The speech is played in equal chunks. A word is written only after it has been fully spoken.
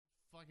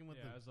fucking with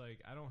I was like,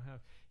 I don't have...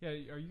 Yeah,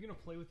 are you going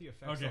to play with the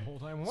effects Okay. the whole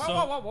time?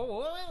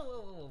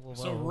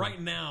 So right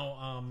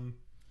now,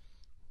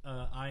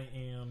 I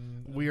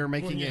am... We're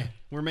making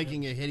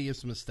a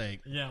hideous mistake.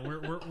 Yeah,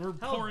 we're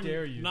How pouring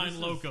dare you. Nine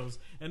Locos.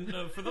 And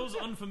for those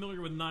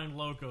unfamiliar with Nine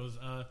Locos,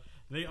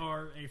 they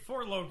are a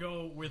 4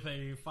 Loco with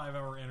a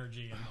 5-hour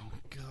energy in them.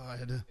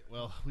 God.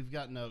 Well, we've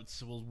got notes,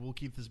 so we'll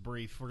keep this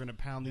brief. We're going to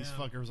pound these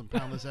fuckers and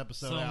pound this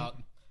episode out.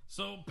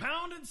 So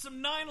pounding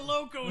some 9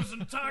 Locos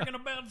and talking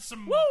about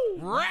some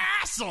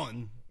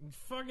wrestling.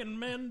 Fucking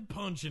men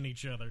punching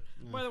each other.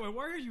 By the way,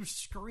 why are you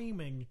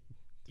screaming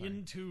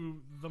into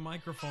the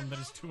microphone that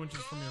is 2 inches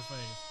from your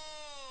face?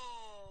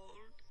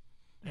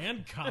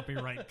 And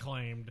copyright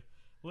claimed.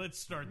 Let's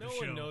start the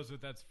show. No one knows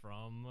what that's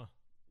from.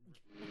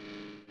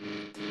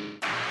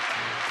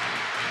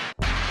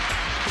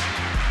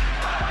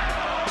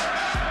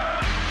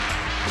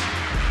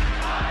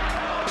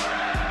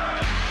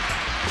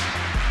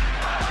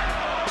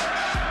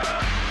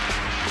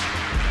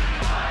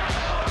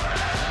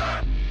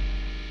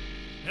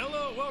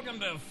 Welcome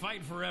to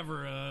Fight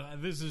Forever.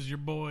 This is your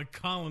boy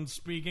Colin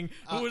speaking,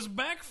 who is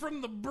back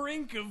from the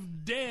brink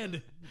of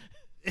dead.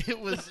 It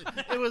was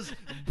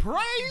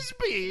praise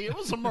be. It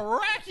was a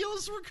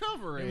miraculous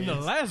recovery. The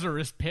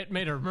Lazarus pit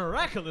made a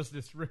miraculous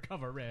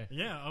recovery.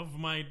 Yeah, of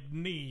my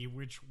knee,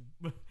 which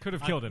could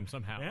have killed him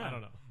somehow. Yeah, I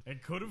don't know.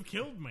 It could have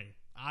killed me.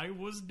 I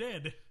was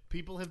dead.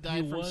 People have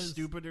died from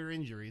stupider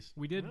injuries.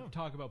 We did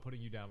talk about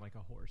putting you down like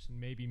a horse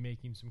and maybe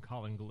making some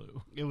Colin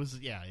glue. It was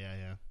yeah.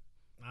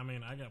 I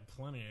mean, I got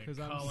plenty of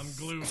Colin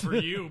glue for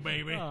you,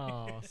 baby.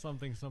 Oh,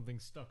 something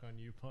stuck on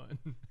you, pun.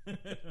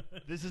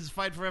 This is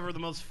Fight Forever, the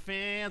most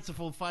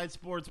fanciful fight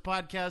sports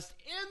podcast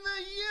in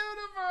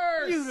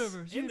the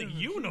universe. In the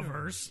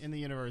universe? In the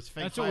universe.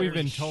 Fake That's fighters. what we've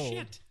been told.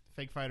 Shit.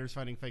 Fake fighters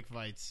fighting fake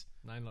fights.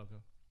 9 Loco.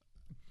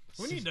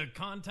 We need to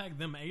contact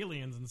them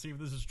aliens and see if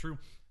this is true.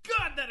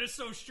 God, that is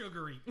so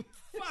sugary.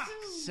 Fuck.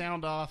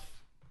 Sound off.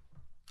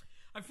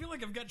 I feel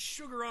like I've got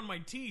sugar on my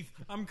teeth.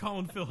 I'm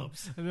Colin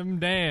Phillips. And I'm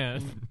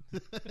Dan.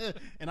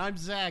 And I'm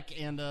Zach.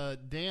 And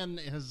Dan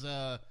has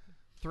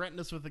threatened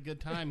us with a good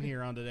time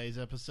here on today's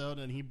episode,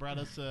 and he brought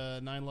us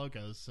 9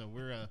 Locos. So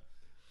we're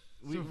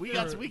we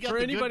got for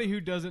anybody who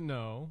doesn't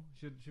know,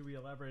 should we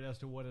elaborate as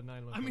to what a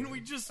 9 Loco? I mean,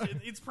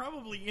 it's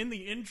probably in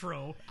the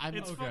intro.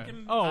 It's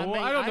fucking. Oh,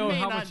 I don't know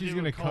how much he's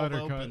going to cut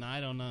or cut. I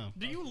don't know.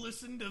 Do you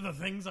listen to the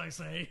things I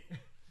say?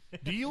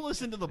 Do you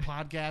listen to the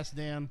podcast,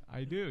 Dan?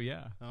 I do,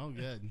 yeah. Oh,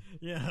 good.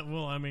 Yeah,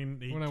 well, I mean,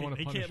 he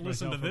can't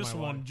listen to this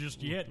one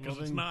just yet because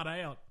it's not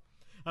out.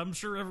 I'm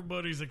sure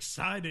everybody's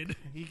excited.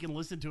 He can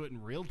listen to it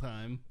in real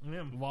time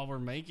while we're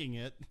making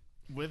it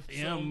with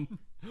him.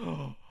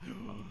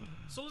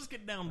 So let's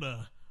get down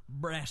to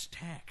brass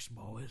tacks,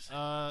 boys.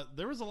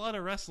 There was a lot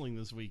of wrestling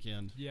this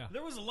weekend. Yeah,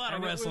 there was a lot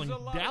of wrestling.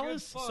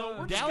 Dallas. So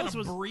we're just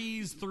gonna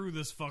breeze through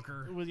this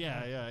fucker. Well,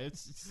 yeah.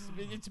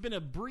 It's been a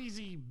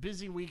breezy,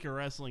 busy week of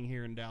wrestling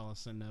here in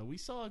Dallas, and we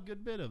saw a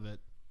good bit of it.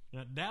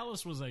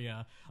 Dallas was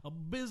a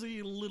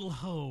busy little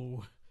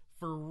hoe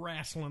for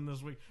wrestling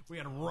this week. We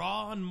had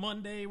Raw on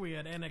Monday. We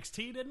had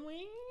NXT, didn't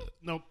we?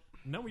 Nope.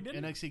 No, we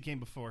didn't. NXT came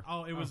before.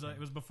 Oh, it was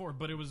before,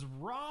 but it was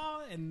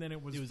Raw, and then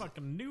it was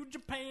fucking New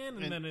Japan,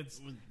 and then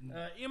it's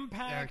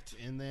Impact,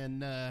 and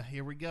then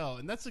here we go.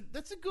 And that's a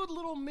good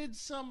little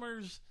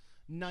Midsummer's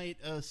Night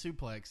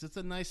suplex. It's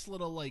a nice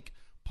little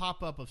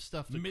pop up of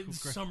stuff.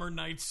 Midsummer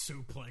Night's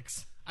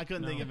suplex. I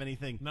couldn't think of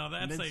anything. No,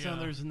 that's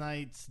Midsummer's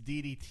Night's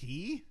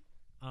DDT.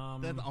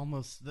 That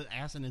almost the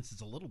assonance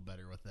is a little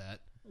better with that.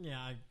 Yeah,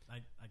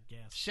 I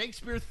guess.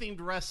 Shakespeare themed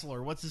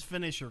wrestler. What's his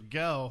finisher?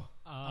 Go.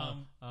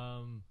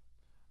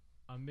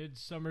 A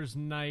Midsummer's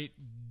Night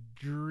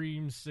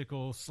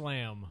Dreamsicle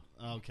Slam.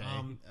 Okay.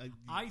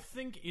 I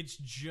think it's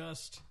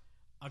just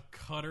a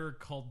cutter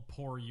called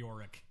Poor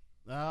Yorick.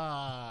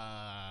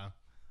 The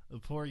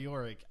Poor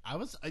Yorick.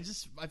 I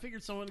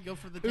figured someone would go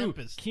for the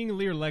Tempest. King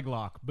Lear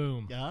leglock.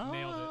 Boom. Oh,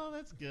 nailed it.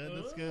 That's good.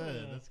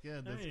 That's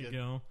good. There you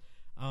go.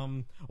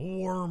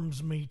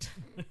 Worms meat.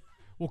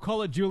 We'll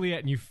call it Juliet,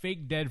 and you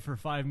fake dead for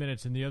 5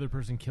 minutes, and the other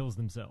person kills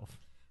themselves.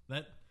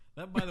 That,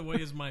 by the way,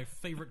 is my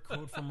favorite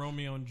quote from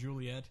Romeo and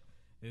Juliet.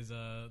 Is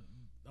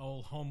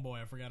old homeboy,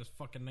 I forgot his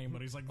fucking name,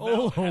 but he's like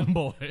old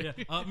homeboy.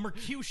 Yeah.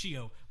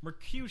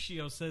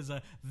 Mercutio says,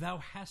 "Thou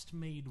hast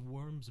made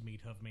worms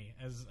meat of me,"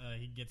 as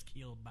he gets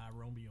killed by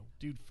Romeo.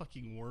 Dude,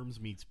 fucking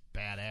worms meat's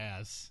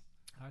badass.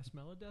 I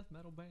smell a death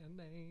metal band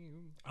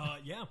name.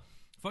 Yeah.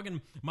 Fucking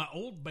my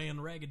old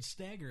band Ragged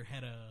Stagger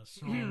had a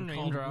song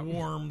called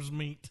Worms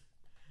Meat.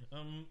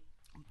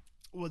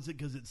 Was it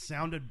because it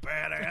sounded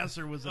badass,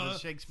 or was it a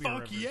Shakespeare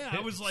reference? Yeah,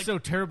 I was like... so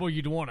terrible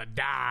you'd want to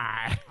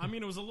die. I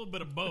mean, it was a little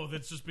bit of both.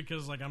 It's just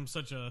because I'm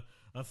such a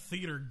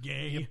theater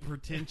gay. Yeah,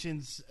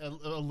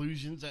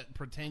 allusions at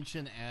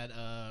pretension at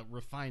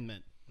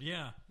refinement.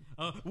 Yeah.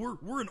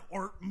 We're an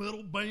art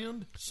metal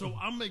band, so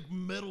I make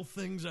metal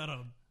things out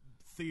of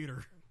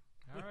theater.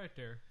 All right,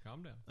 there.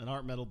 Calm down. An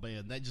art metal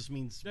band. That just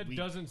means That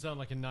doesn't sound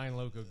like a 9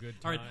 Loco good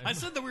All time. right, I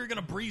said that we were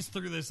gonna breeze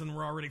through this, and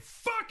we're already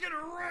fucking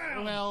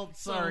around. Well,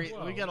 sorry,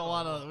 whoa, we got a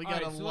lot of. We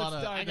got All a right, so lot let's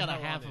of. dive I got the a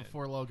hell half on of in.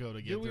 Four Loco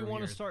to get Do we through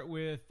want here. to start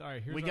with? All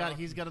right, here's We our got.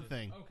 He's awesome got a shit.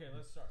 thing. Okay,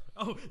 let's start.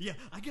 Oh yeah,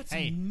 I got some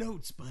Hey.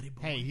 notes, buddy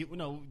boy. Hey,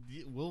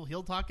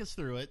 he'll talk us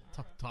through it.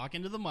 Talk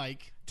into the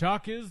mic.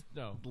 Talk is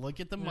no. Look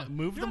at the mic.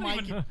 Move You the don't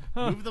mic. even-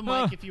 Move the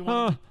mic if you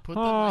want to put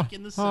the mic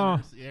in the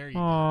center. There you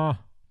go.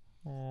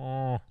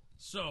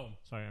 So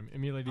Sorry, I'm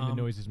emulating the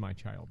noises my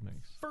child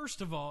makes.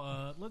 first of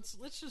all, let's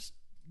just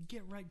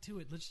get right to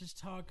it. Let's just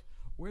talk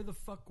where the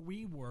fuck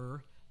we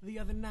were the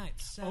other night,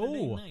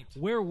 Saturday night.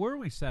 Where were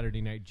we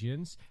Saturday night,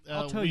 Jins?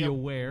 I'll tell you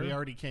where. We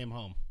already came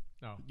home.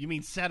 Oh. You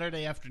mean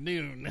Saturday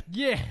afternoon?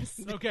 Yes.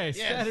 Okay, Yes.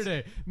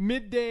 Saturday,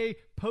 midday,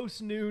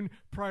 post noon,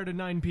 prior to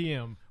 9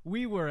 p.m.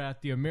 We were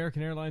at the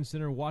American Airlines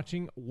Center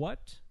watching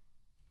what?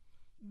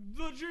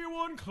 The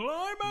G1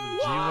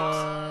 Climax!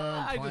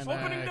 I just-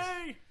 Opening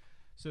day!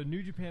 So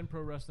New Japan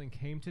Pro Wrestling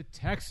came to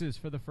Texas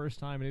for the first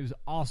time, and it was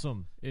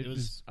awesome. It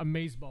was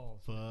amazeballs.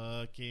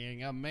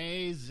 Fucking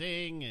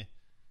amazing.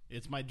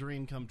 It's my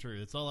dream come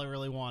true. It's all I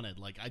really wanted.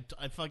 Like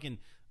I fucking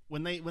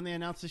when they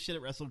announced this shit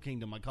at Wrestle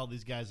Kingdom, I called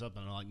these guys up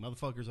and I'm like,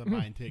 motherfuckers, I'm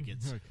buying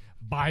tickets.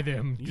 Buy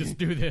them. Just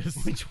do this.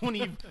 Which one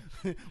of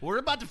you? We're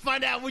about to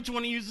find out which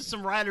one of you is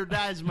some ride or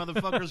dies,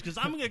 motherfuckers. Because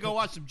I'm gonna go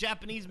watch some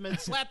Japanese men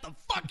slap the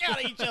fuck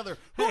out of each other.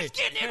 Who's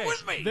getting in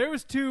with me? There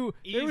was two.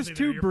 There was Easy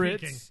two there, you're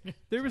Brits. peeking.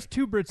 There was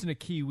two Brits and a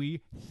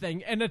Kiwi.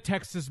 And a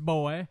Texas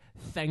boy.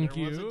 Thank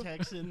There you. was a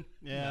Texan.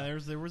 Yeah, there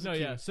was a No, two.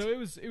 yeah. So it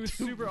was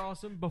super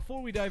awesome.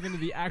 Before we dive into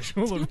the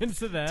actual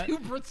events of that, Two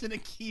Brits and a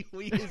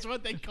Kiwi is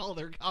what they call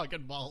their cock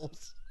and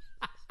balls.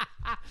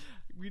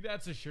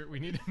 that's a shirt we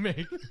need to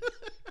make.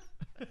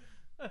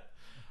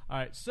 All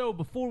right. So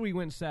before we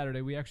went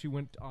Saturday, we actually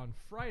went on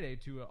Friday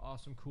to an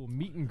awesome, cool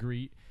meet and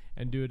greet,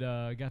 and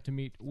got to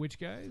meet which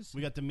guys?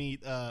 We got to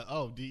meet.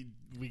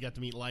 We got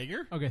to meet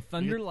Liger. Okay,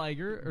 Thunder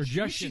Liger or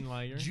Jushin Jushin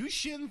Liger.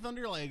 Jushin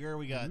Thunder Liger.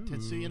 We got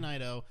Tetsuya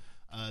Naito,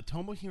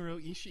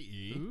 Tomohiro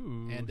Ishii,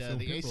 Ooh, and some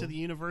the ace people. of the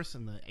universe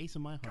and the ace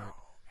of my heart,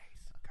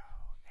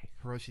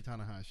 Hiroshi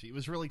Tanahashi. It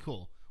was really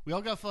cool. We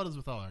all got photos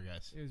with all our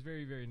guys. It was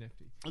very, very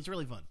nifty. It was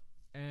really fun.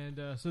 And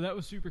so that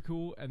was super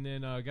cool. And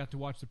then got to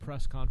watch the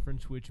press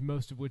conference,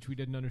 most of which we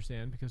didn't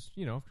understand because,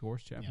 of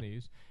course,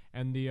 Japanese.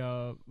 And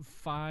the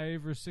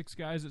 5 or 6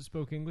 guys that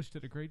spoke English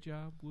did a great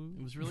job. Woo.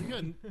 It was really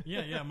good.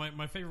 Yeah.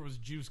 My favorite was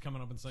Juice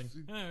coming up and saying,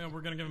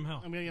 we're gonna give him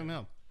hell. I'm gonna give him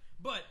help.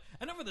 But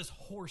enough of this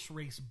horse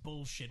race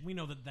bullshit. We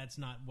know that that's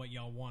not what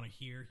y'all want to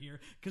hear here,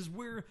 because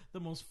we're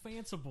the most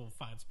fanciful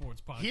fight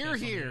sports podcast Hear, on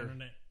the hear.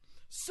 internet.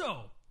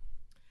 So,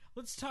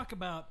 let's talk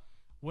about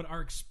what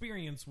our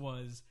experience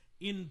was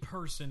in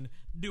person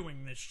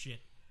doing this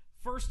shit.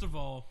 First of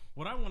all,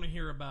 what I want to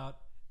hear about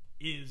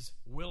is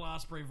Will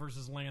Ospreay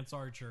versus Lance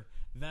Archer,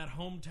 that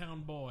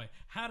hometown boy.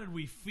 How did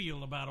we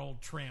feel about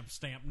old Tramp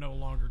Stamp, no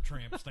longer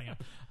Tramp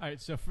Stamp? All right,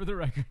 so for the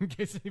record, in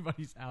case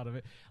anybody's out of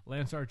it,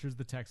 Lance Archer's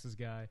the Texas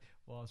guy.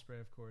 Will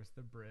Ospreay, of course,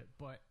 the Brit.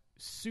 But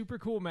super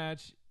cool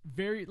match.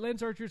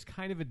 Lance Archer's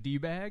kind of a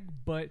D-bag,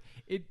 but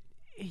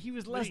he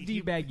was less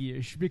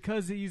D-baggy-ish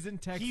because he's in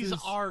Texas. He's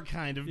our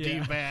kind of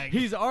D-bag.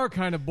 He's our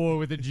kind of boy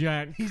with a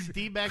giant He's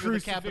D-bag with a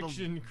capital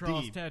crucifixion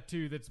cross D.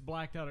 tattoo that's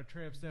blacked out a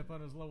tramp stamp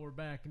on his lower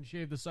back and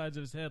shaved the sides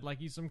of his head like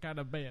he's some kind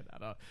of band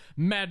out of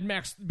Mad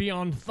Max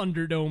Beyond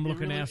Thunderdome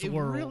looking ass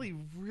world. It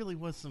really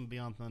was some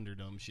Beyond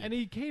Thunderdome shit. And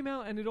he came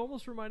out, and it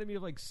almost reminded me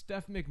of like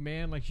Steph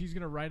McMahon, like she's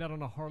gonna ride out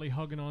on a Harley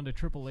hugging on to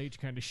Triple H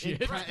kind of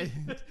shit.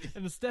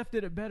 And the Steph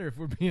did it better, if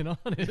we're being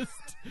honest.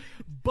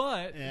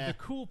 But the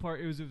cool part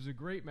it was a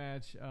great match.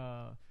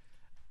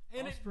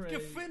 And Ospreay.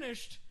 it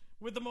finished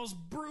with the most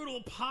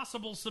brutal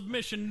possible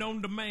submission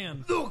known to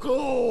man. The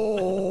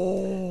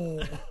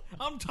goal.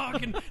 I'm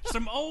talking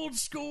some old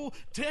school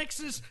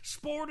Texas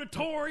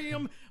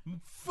sportatorium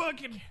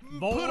fucking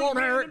Von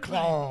Erich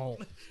Claw.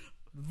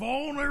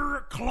 Von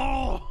Erich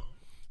Claw.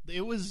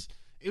 It was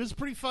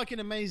pretty fucking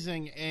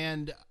amazing,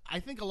 and I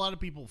think a lot of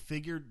people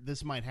figured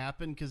this might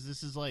happen because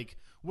this is like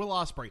Will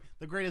Ospreay,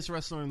 the greatest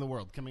wrestler in the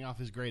world, coming off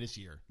his greatest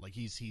year. Like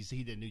he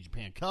did New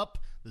Japan Cup.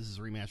 This is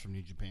a rematch from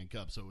New Japan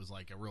Cup, so it was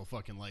like a real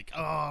fucking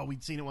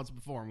we'd seen it once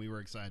before and we were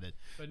excited.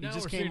 But now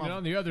we're seeing it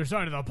on the other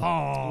side of the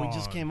pond. We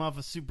just came off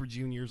of Super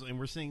Juniors, and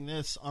we're seeing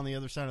this on the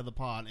other side of the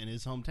pond in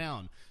his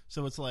hometown.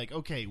 So it's like,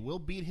 okay, we'll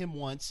beat him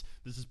once.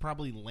 This is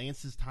probably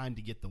Lance's time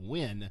to get the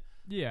win.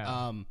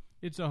 Yeah.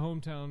 It's a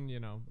hometown,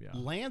 yeah.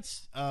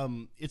 Lance,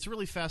 it's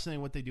really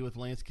fascinating what they do with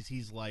Lance because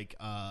he's like,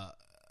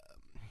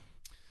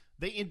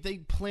 they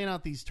plan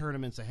out these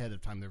tournaments ahead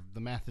of time. The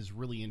math is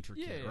really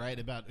intricate, right?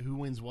 About who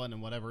wins what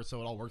and whatever,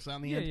 so it all works out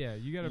in the end. Yeah,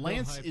 you got to.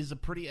 Lance is a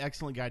pretty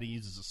excellent guy to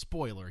use as a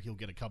spoiler. He'll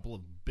get a couple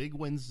of big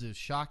wins to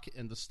shock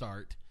and to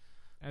start.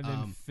 And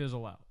then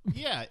fizzle out.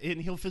 Yeah, and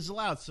he'll fizzle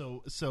out.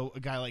 So a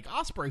guy like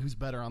Ospreay, who's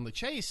better on the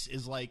chase,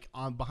 is like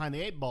on behind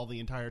the 8 ball the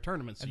entire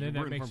tournament. So and then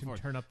that makes him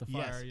turn up the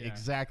fire. Yes,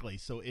 exactly.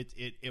 So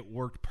it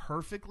worked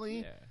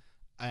perfectly.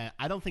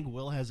 I don't think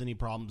Will has any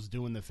problems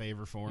doing the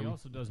favor for He him.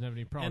 also doesn't have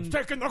any problems And-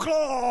 taking the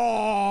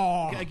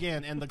claw.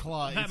 Again, and the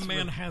claw. That it's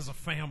man has a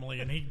family,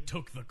 and he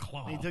took the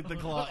claw. He took the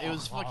claw. It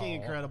was fucking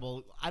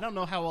incredible. I don't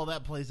know how well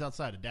that plays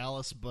outside of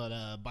Dallas,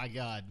 but by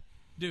God,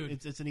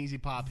 Dude, it's an easy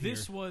pop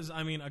this here. was,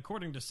 I mean,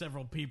 according to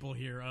several people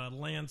here,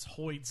 Lance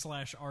Hoyt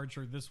 /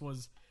 Archer, this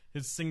was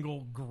his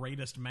single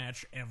greatest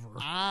match ever.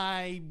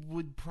 I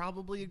would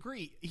probably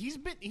agree. He's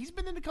been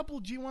in a couple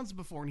of G1s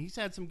before, and he's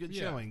had some good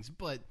showings,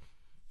 but.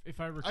 If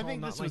I recall,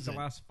 think not this like was the it.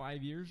 last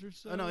 5 years or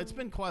so. Oh, no, it's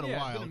been quite a Yeah,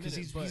 while been a because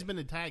minute, he's been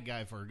a tag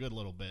guy for a good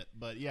little bit.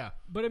 But yeah,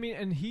 But I mean,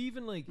 and he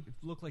even like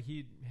looked like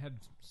he had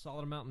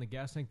solid amount in the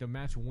gas tank. The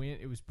match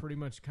went. It was pretty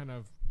much kind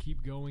of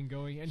keep going,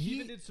 and he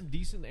even did some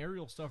decent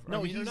aerial stuff.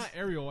 No, I mean, or he's- not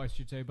aerial, I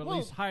should say, but Well, at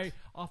least high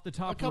off the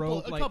top a couple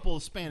rope, a like couple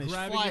of Spanish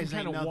grabbing flies, him,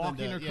 kind ain't of nothing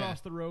walking to, across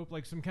yeah. the rope,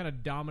 like some kind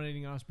of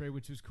dominating Osprey,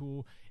 which was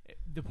cool.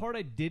 The part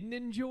I didn't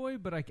enjoy,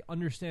 but I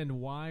understand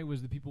why,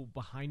 was the people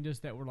behind us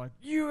that were like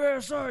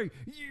USA,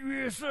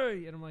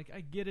 USA, and I'm like,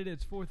 I get it,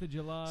 it's 4th of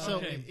July. So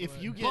Okay,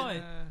 if you get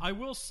But I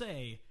will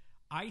say,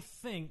 I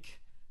think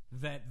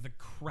that the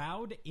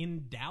crowd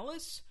in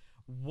Dallas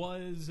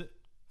was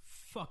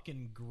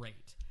fucking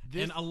great.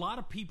 And a lot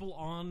of people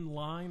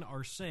online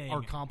are saying,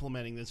 are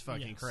complimenting this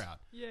fucking Yes. crowd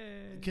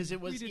Yay. because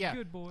it was we did yeah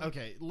good, boy.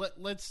 okay.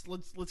 Let's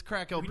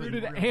crack We open.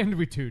 rooted and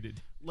we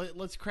tooted.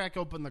 Let's crack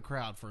open the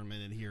crowd for a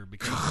minute here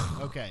because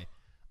okay.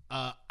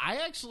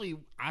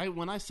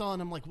 When I saw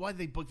it, I'm like, why did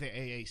they book the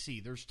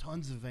AAC? There's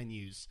tons of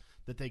venues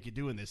that they could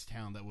do in this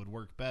town that would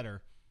work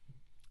better.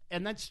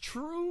 And that's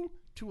true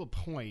to a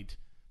point.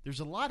 There's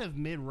a lot of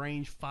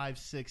mid-range 5,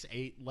 6,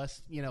 8,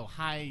 less,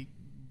 high,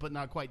 but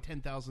not quite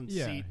 10,000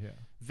 seat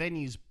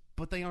venues,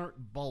 but they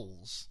aren't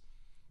bowls.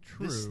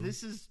 True.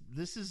 This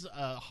is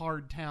a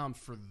hard town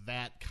for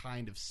that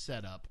kind of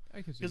setup.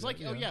 I can see Because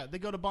that, they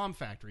go to Bomb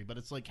Factory, but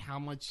it's like how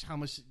much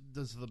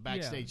does the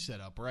backstage set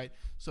up, right?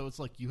 So it's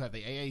like you have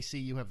the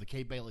AAC, you have the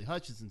Kay Bailey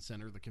Hutchinson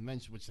Center, the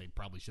convention, which they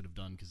probably should have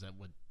done because that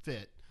would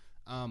fit.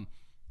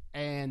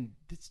 And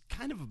it's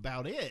kind of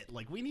about it.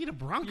 Like, we need a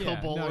Bronco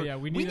Bowl.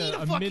 we need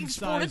a a fucking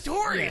mid-sized-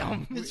 sportatorium.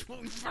 yeah. That's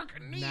what we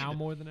fucking need. Now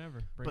more than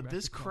ever. Bring But back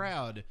this the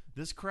claw.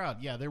 crowd,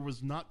 yeah, there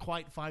was not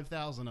quite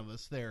 5,000 of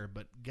us there,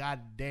 but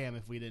god damn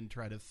if we didn't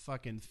try to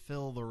fucking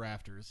fill the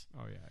rafters.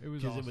 Oh yeah, it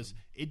was Because awesome.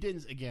 it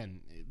didn't, again,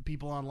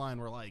 people online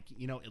were like,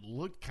 it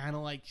looked kind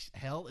of like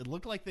hell. It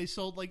looked like they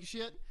sold like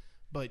shit,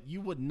 but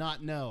you would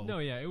not know. No,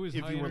 yeah, it was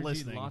if high you were energy,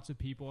 listening. lots of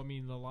people. I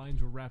mean, the lines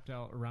were wrapped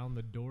out around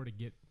the door to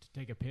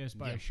take a piss,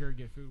 buy Yeah. a shirt,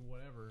 get food,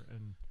 whatever.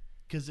 And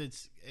Because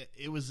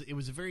it was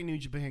a very New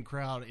Japan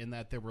crowd in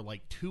that there were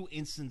like 2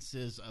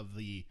 instances of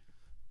the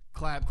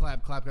clap,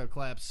 clap, clap, clap,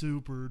 clap,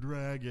 Super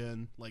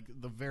Dragon, like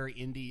the very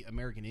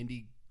American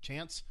indie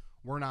chants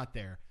were not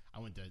there. I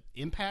went to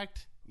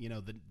Impact,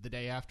 the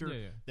day after.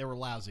 Yeah. They were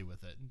lousy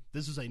with it.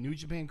 This was a New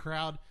Japan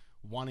crowd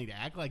wanting to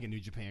act like a New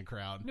Japan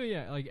crowd no,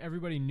 yeah, like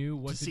everybody knew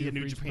what to to see do a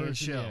New for each Japan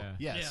person. show. Yeah.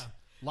 Yes. Yeah.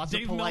 Lots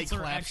Dave of polite Meltzer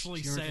claps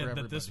actually cheering for said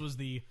that this everybody. was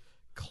the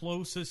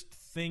closest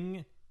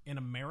thing in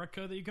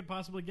America that you could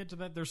possibly get to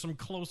that. There's some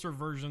closer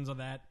versions of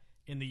that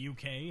in the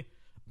UK,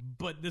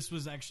 but this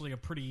was actually a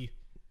pretty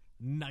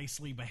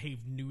nicely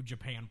behaved New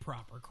Japan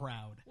proper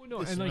crowd. Well, no,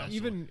 This and like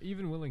special.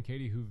 even Will and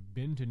Katie, who've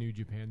been to New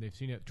Japan, they've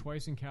seen it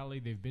twice in Cali.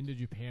 They've been to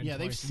Japan. Yeah,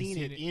 they've twice and seen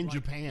it in like,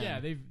 Japan.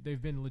 Yeah,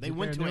 they've been legit. They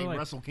went there, to and a they're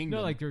Wrestle like, Kingdom.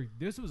 No, like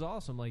this was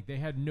awesome. Like they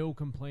had no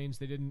complaints.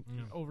 They didn't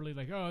overly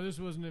like, oh, this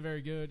wasn't a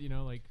very good.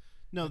 Like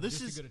No, this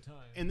just is a good time.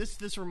 and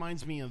this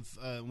reminds me of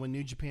when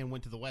New Japan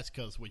went to the West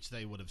Coast, which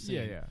they would have seen.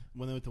 Yeah.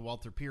 When they went to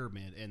Walter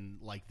Pyramid,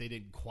 and like they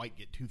didn't quite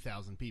get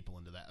 2,000 people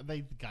into that.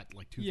 They got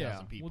like 2,000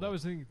 yeah. people. Well, that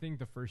was I think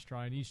the first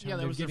try, and each time Yeah, that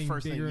they're was their getting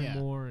first thing, bigger yeah. and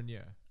more, and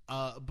yeah.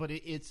 But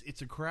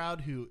it's a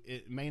crowd who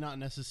it may not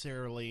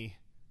necessarily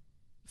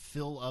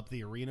fill up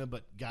the arena,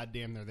 but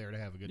goddamn, they're there to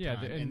have a good Yeah,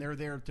 time, and and they're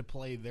there to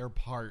play their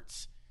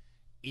parts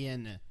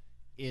in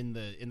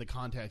the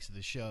context of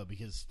the show.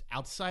 Because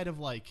outside of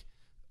like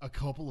a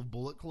couple of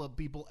Bullet Club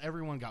people,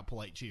 everyone got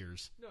polite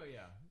cheers. No, yeah.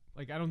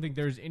 Like I don't think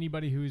there's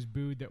anybody who's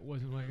booed that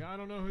wasn't like, I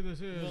don't know who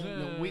this is.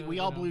 No, we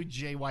all blew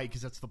Jay White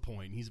because that's the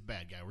point. He's a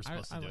bad guy. We're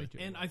supposed to do like it.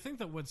 Jay And White. I think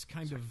that what's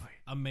kind of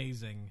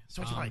amazing.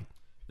 Switch fight.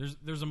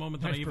 There's a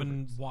moment that Nice I even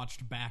preference.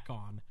 watched back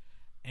on,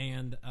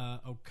 and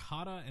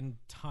Okada and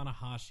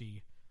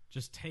Tanahashi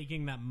just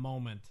taking that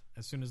moment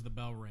as soon as the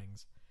bell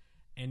rings,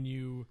 and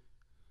you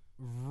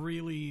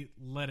really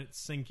let it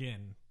sink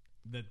in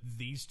that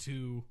these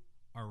two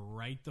are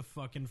right the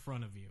fuck in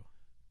front of you,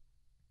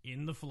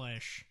 in the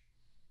flesh,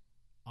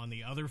 on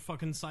the other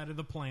fucking side of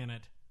the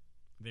planet.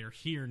 They're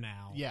here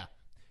now. Yeah,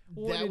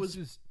 Well, that it's was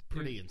just,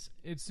 pretty insane.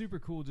 It's super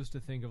cool just to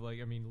think of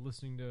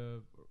listening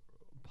to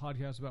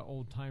podcasts about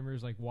old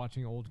timers, like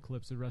watching old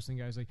clips of wrestling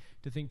guys, like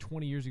to think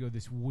 20 years ago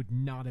this would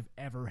not have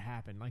ever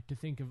happened. Like to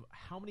think of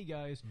how many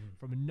guys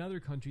from another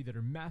country that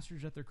are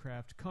masters at their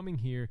craft coming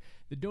here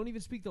that don't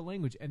even speak the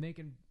language, and they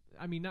can,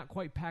 not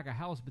quite pack a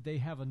house, but they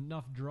have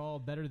enough draw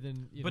better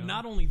than But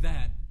not only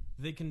that,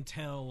 they can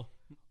tell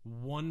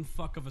one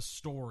fuck of a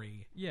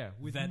story. Yeah,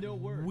 with that no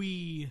words.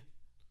 we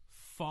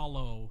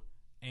follow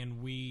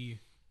and we,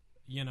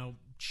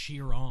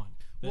 cheer on.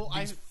 that Well,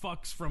 these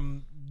fucks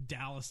from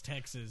Dallas,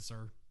 Texas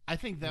are... I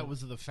think that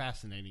was the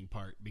fascinating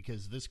part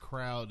because this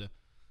crowd,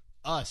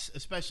 us,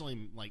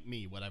 especially like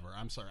me, whatever.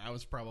 I'm sorry, I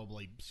was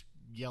probably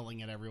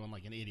yelling at everyone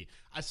like an idiot.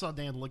 I saw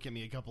Dan look at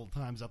me a couple of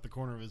times out the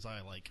corner of his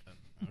eye, like,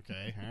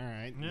 okay, all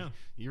right, Yeah.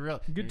 you're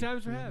real. Good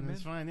times were had, man.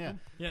 It's fine, yeah.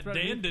 Yeah, Right,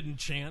 Dan man. didn't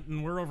chant,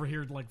 and we're over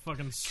here like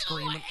fucking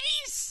screaming.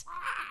 Ace!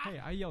 Hey,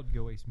 I yelled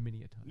 "Go Ace"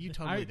 many a time. You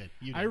totally did.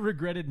 You did. I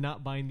regretted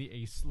not buying the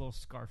Ace little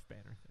scarf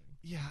banner thing.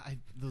 Yeah,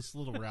 those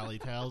little rally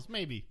towels.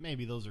 Maybe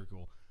those are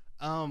cool.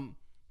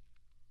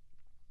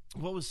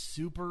 What was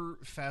super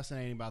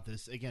fascinating about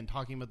this, again,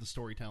 talking about the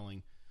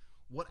storytelling,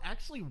 what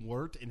actually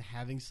worked in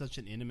having such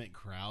an intimate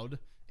crowd,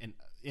 and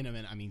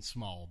intimate, I mean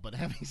small, but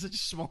having such a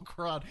small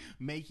crowd,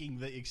 making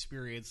the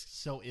experience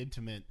so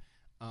intimate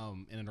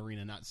in an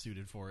arena not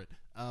suited for it,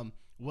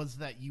 was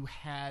that you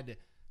had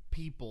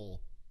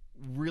people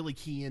really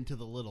key into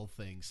the little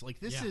things. Like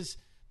this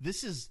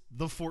is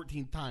the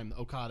 14th time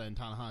Okada and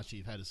Tanahashi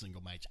have had a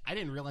single match. I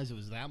didn't realize it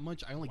was that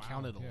much. I only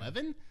counted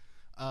 11,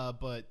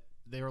 but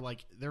they were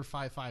like they're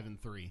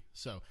 5-5-3,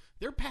 so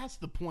they're past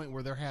the point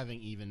where they're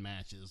having even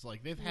matches.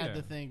 Like they've had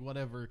the thing,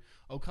 whatever.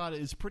 Okada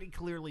is pretty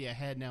clearly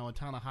ahead now, and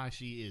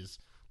Tanahashi is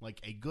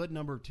like a good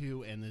number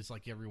 2 and is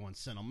like everyone's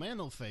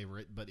sentimental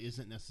favorite, but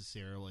isn't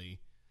necessarily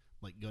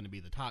like going to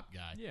be the top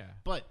guy. Yeah,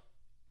 but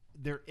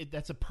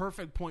that's a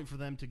perfect point for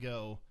them to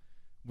go.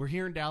 We're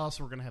here in Dallas.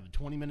 We're going to have a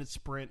 20-minute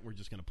sprint. We're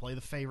just going to play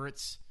the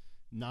favorites,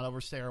 not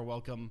overstay our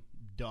welcome.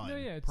 Done. No,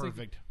 yeah, it's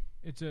perfect.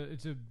 It's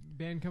a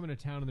band coming to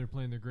town and they're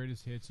playing their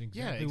greatest hits and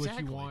exactly what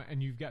you want,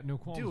 and you've got no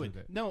qualms with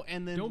it. No,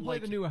 and then don't play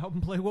the new album.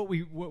 Play what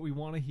we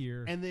want to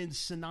hear. And then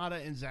Sonata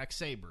and Zack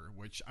Sabre,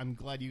 which I'm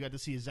glad you got to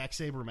see a Zack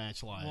Sabre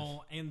match live.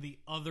 Well, and the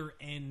other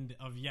end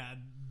of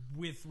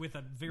with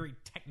a very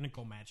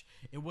technical match.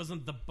 It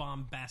wasn't the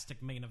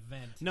bombastic main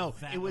event. No,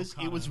 that it was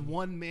Okada-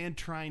 one man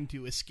trying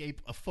to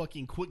escape a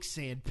fucking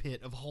quicksand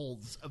pit of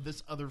holds of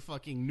this other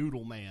fucking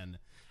noodle man,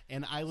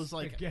 and I was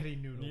like, spaghetti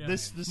noodle. Yeah.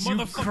 this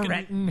Motherfucking-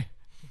 cretin.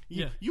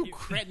 you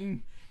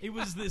cretin. It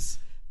was this,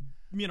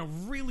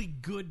 really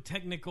good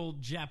technical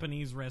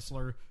Japanese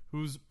wrestler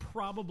who's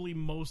probably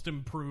most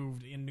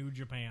improved in New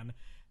Japan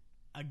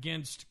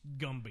against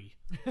Gumby,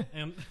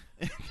 and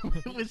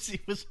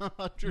it was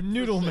 100%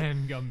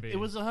 Noodleman Gumby. It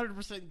was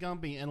 100%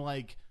 Gumby, and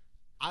like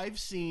I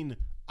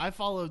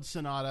followed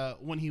Sonata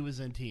when he was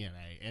in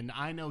TNA, and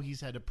I know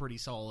he's had a pretty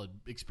solid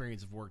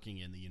experience of working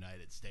in the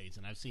United States,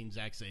 and I've seen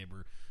Zack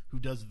Sabre, who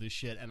does this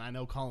shit, and I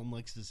know Colin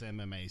likes this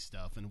MMA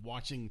stuff, and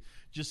watching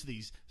just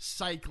these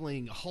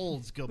cycling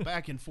holds go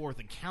back and forth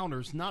and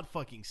counters not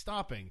fucking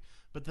stopping,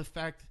 but the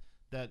fact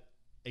that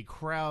a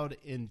crowd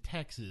in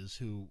Texas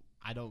who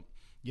I don't,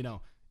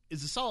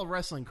 is a solid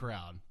wrestling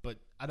crowd, but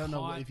I don't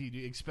know if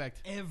you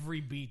expect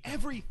every beat,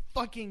 every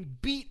fucking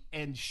beat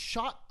and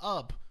shot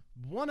up.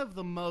 One of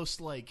the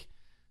most like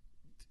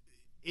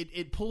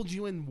it pulled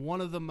you in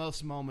one of the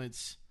most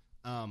moments,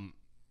 one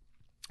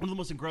of the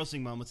most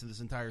engrossing moments of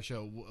this entire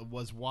show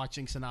was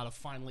watching Sonata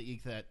finally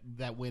eke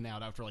that win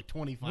out after like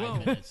 25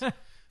 minutes.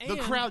 The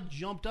crowd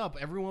jumped up.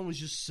 Everyone was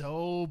just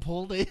so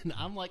pulled in.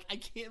 I'm like, I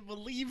can't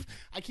believe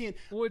I can't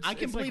believe like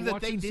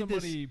that they did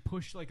somebody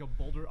push like a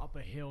boulder up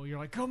a hill. You're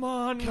like, come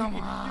on, you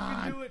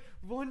can do it.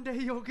 One day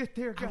you'll get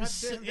there.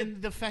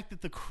 And the fact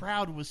that the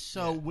crowd was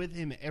so with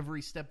him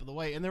every step of the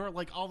way, and there were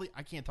like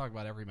I can't talk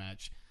about every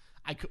match.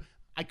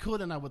 I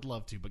could and I would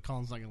love to, but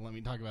Colin's not going to let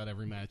me talk about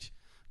every match.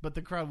 But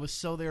the crowd was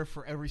so there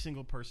for every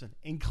single person,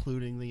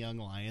 including the Young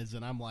Lions,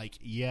 and I'm like,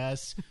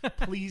 yes,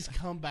 please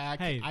come back.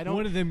 Hey,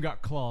 one of them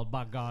got clawed.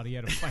 By God, he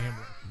had a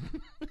family.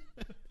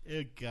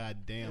 God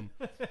damn.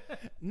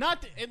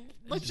 Not.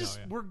 Let's just.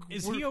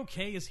 Is he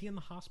okay? Is he in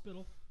the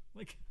hospital?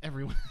 Like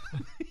everyone,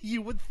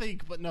 you would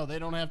think, but no, they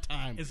don't have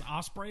time. Is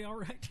Osprey all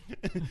right?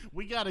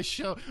 we got a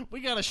show in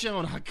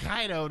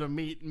Hokkaido to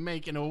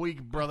make in a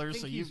week, brother.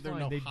 So there's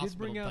no They hospital did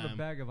bring out time. a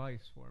bag of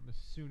ice for him as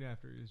soon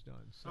after he was done.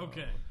 So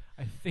Okay.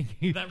 I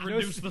think that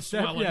reduced the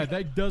swelling.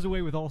 That does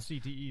away with all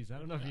CTEs. I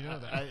don't know if you know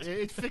that.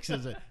 It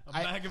fixes it. A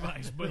bag of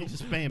ice, boom.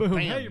 Just bam, Boom. bam,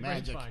 Hey, your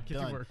brain's magic. fine. Get to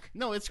done. work.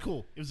 No, it's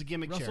cool. It was a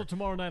gimmick Wrestle chair.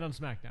 tomorrow night on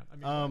SmackDown.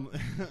 I mean,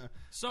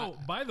 So,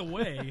 by the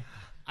way,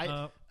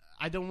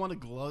 I don't want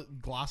to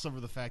gloss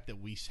over the fact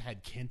that we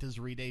had Kenta's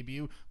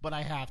re-debut, but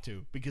I have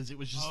to because it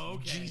was just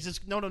Jesus.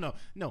 No.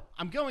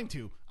 I'm going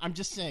to. I'm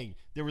just saying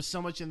there was so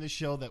much in this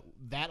show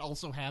that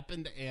also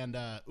happened, and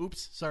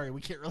oops, sorry, we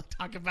can't really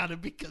talk about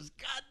it because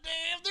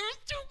goddamn, there was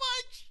too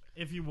much.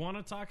 If you want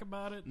to talk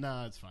about it,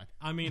 no, it's fine.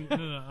 I mean,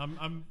 no.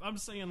 I'm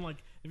saying like,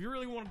 if you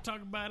really want to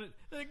talk about it,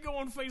 then go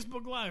on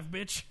Facebook Live,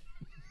 bitch.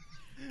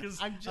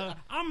 Because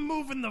I'm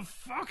moving the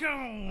fuck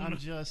on. I'm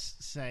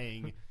just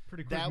saying.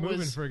 pretty quick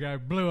moving for a guy who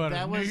blew out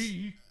his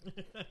knee.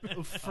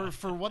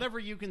 For whatever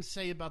you can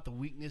say about the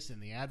weakness in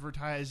the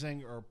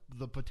advertising or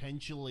the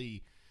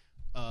potentially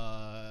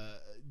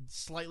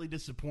slightly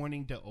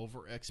disappointing to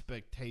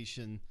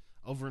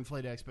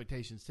overinflated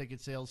expectations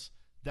ticket sales,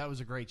 that was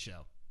a great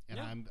show.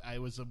 And I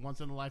was a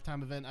once in a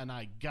lifetime event, and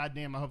I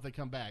hope they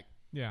come back.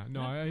 Yeah,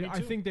 no, I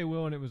think they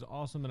will, and it was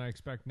awesome, and I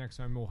expect next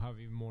time we'll have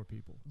even more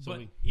people.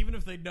 But even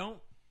if they don't,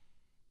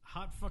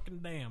 hot fucking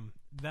damn,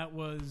 that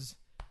was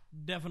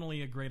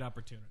definitely a great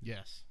opportunity.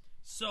 Yes.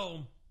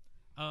 So,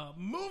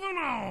 moving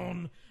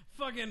on,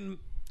 fucking,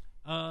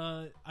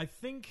 I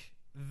think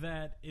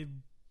that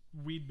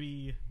we'd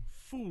be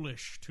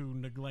foolish to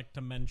neglect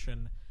to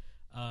mention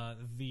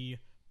the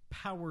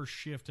power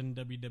shift in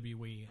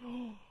WWE.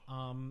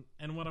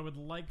 And what I would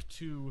like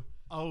to...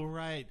 Oh,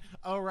 right.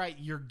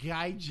 You're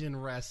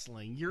Gaijin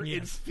wrestling. You're Yes.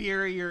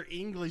 inferior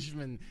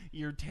Englishman.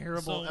 You're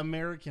terrible So,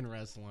 American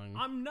wrestling.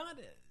 I'm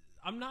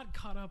not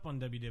caught up on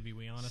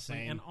WWE, honestly.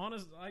 Same.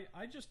 And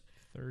I just...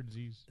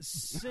 Thirdsies.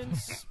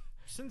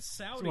 Since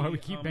Saudi... That's why we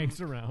keep Banks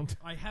around.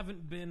 I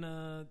haven't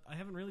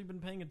really been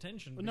paying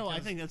attention. No, I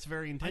because think that's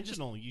very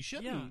intentional. You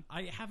shouldn't. Yeah,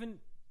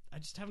 I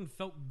just haven't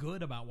felt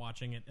good about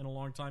watching it in a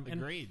long time.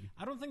 Agreed. And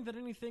I don't think that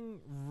anything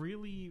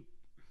really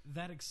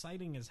that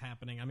exciting is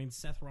happening. I mean,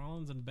 Seth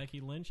Rollins and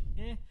Becky Lynch,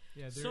 Yeah,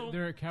 So-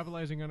 they're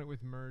capitalizing on it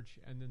with merch,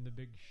 and then the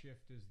big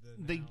shift is the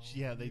new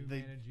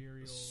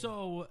managerial.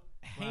 So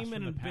from Heyman the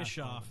and past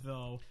Bischoff,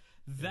 though,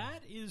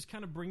 that is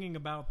kind of bringing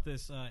about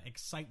this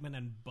excitement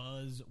and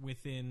buzz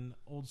within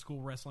old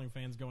school wrestling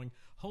fans going,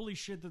 holy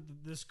shit,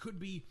 that this could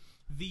be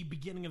the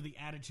beginning of the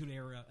Attitude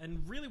Era.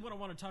 And really what I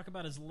want to talk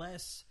about is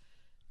less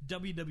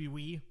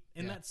WWE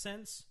in Yeah. that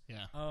sense.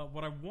 Yeah.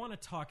 What I want to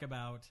talk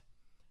about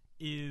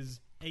is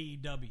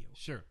AEW.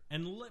 Sure.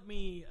 And let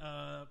me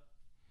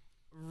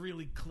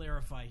really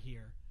clarify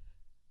here.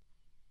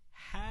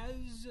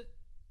 Has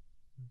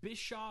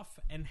Bischoff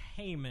and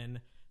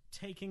Heyman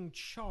taking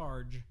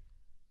charge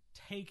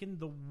taken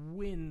the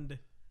wind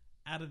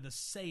out of the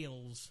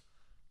sails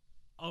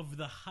of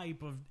the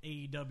hype of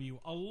AEW,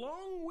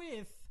 along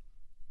with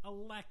a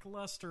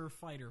lackluster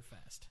Fyter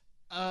Fest?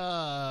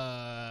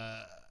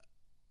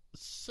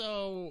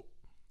 So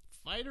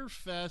Fyter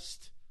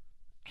Fest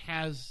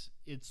has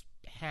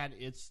had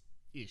its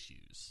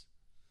issues.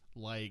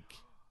 Like,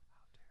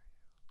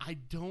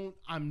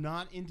 I'm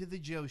not into the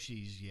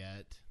Joshis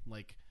yet.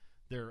 Like,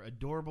 they're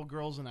adorable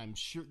girls, and I'm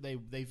sure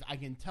I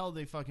can tell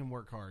they fucking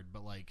work hard,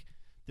 but like,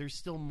 there's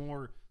still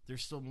more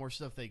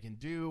stuff they can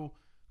do.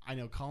 I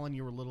know, Colin,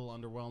 you were a little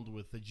underwhelmed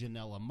with the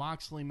Janela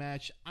Moxley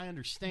match. I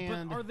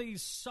understand. But are they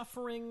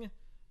suffering?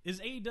 Is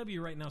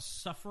AEW right now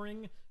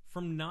suffering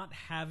from not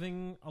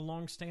having a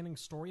long-standing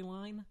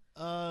storyline?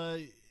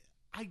 I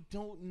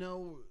don't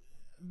know.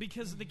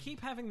 Because they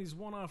keep having these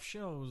one-off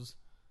shows,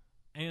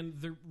 and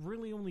they're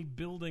really only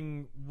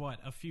building,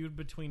 a feud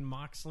between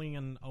Moxley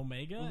and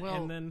Omega, Well-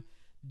 and then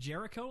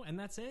Jericho, and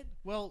that's it?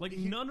 Well, Like,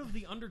 none of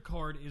the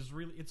undercard is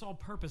really... It's all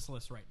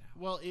purposeless right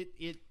now. Well,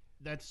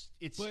 it's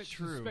But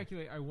true. to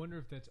speculate, I wonder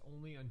if that's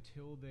only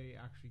until they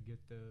actually get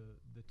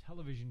the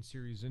television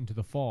series into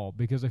the fall,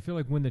 because I feel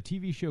like when the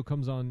TV show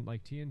comes on,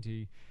 like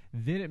TNT,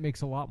 then it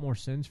makes a lot more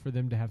sense for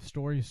them to have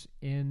stories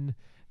in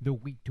the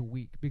week to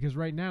week, because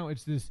right now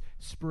it's this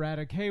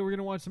sporadic, hey, we're going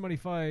to watch somebody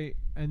fight,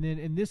 and then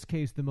in this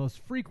case the most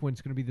frequent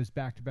is going to be this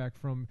back-to-back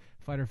from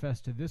Fyter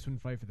Fest to this one,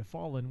 Fight for the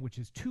Fallen, which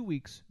is 2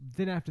 weeks,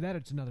 then after that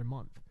it's another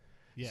month.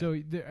 Yeah. So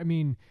I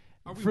mean,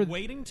 Are we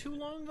waiting too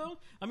long, though?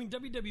 I mean,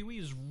 WWE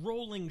is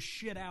rolling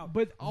shit out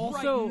but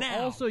also, right now.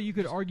 also you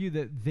could argue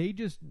that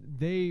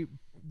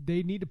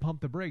they need to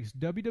pump the brakes.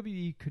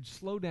 WWE could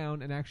slow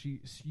down and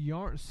actually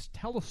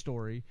tell a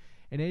story,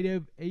 and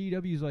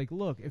AEW is like,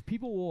 look, if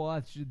people will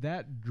watch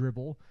that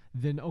dribble,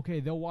 then okay,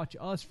 they'll watch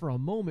us for a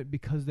moment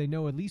because they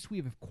know at least we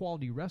have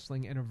quality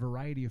wrestling and a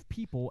variety of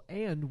people,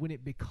 and when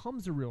it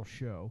becomes a real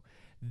show,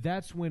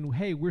 that's when,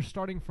 hey, we're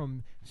starting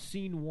from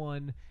scene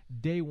one,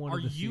 day one Are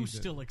of the you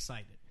season. still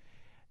excited?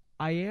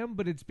 I am,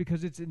 but it's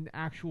because it's an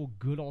actual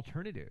good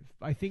alternative.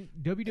 I think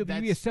WWE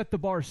That's- has set the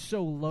bar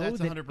so low that's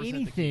that 100% the key.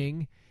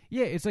 anything,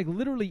 it's like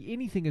literally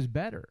anything is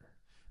better.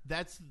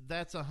 That's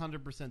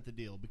 100% the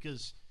deal,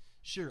 because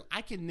sure,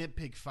 I can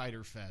nitpick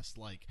Fyter Fest.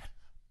 Like,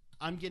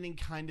 I'm getting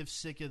kind of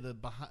sick of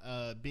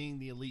the being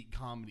the elite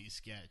comedy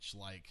sketch.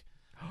 Like,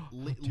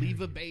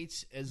 Leva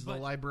Bates as the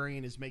But-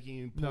 librarian is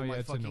making me pull my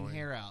it's fucking annoying.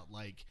 hair out.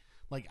 Like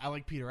I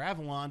like Peter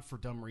Avalon for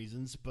dumb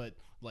reasons, but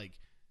like,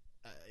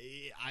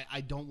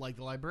 I don't like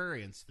the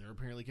librarians. They're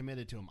apparently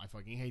committed to him. I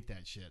fucking hate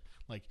that shit.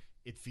 Like,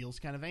 it feels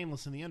kind of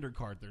aimless in the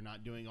undercard. They're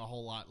not doing a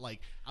whole lot.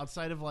 Like,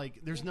 outside of, like,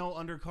 there's no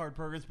undercard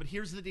programs. But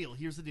here's the deal.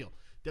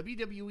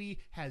 WWE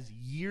has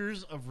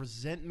years of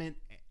resentment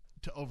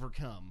to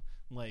overcome.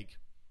 Like,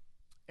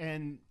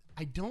 and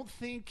I don't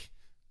think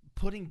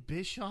putting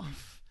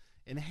Bischoff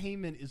and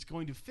Heyman is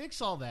going to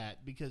fix all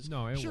that, because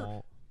No, it sure,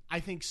 won't. I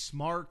think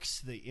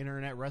Smarks, the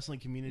internet wrestling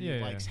community,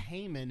 Yeah, likes yeah.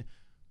 Heyman,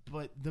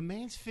 but the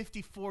man's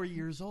 54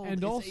 years old.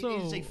 And it is a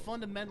also-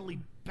 fundamentally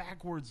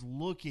backwards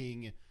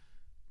looking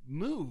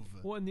move.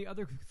 Well, and the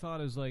other thought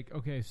is like,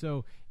 okay,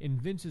 so in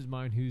Vince's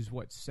mind, who's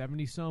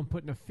 70-some,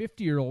 putting a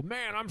 50-year-old,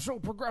 man, I'm so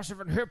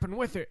progressive and hip and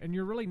with it, and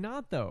you're really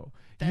not, though.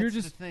 You're That's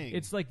just the thing.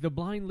 It's like the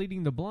blind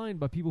leading the blind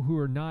by people who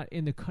are not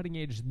in the cutting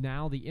edge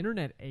now, the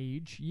internet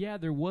age. Yeah,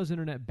 there was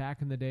internet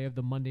back in the day of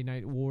the Monday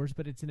Night Wars,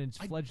 but it's in its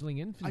fledgling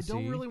infancy.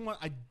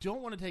 I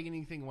don't want to take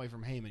anything away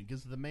from Heyman,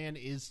 because the man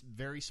is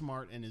very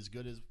smart and as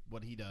good as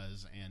what he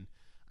does, and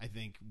I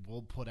think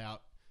will put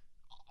out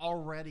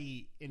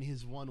already in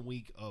his 1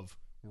 week of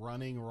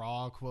running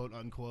Raw, quote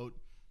unquote,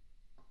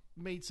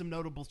 made some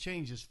notable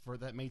changes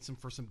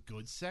for some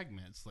good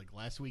segments. Like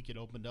last week, it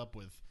opened up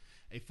with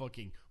a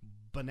fucking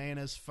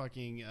bananas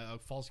fucking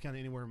Falls Count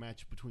Anywhere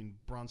match between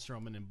Braun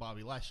Strowman and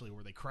Bobby Lashley,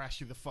 where they crashed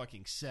through the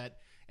fucking set,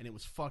 and it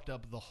was fucked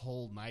up the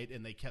whole night,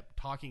 and they kept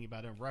talking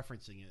about it and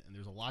referencing it, and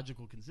there's a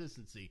logical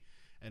consistency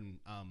and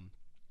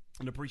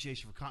an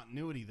appreciation for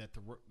continuity that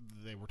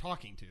they were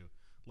talking to.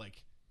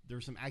 Like,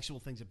 there's some actual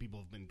things that people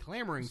have been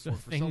clamoring for so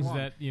things long.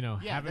 that,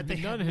 haven't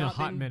been done in a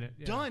hot minute.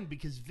 Yeah. Done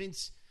because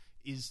Vince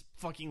is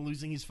fucking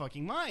losing his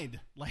fucking mind.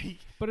 Like,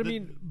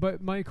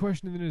 but my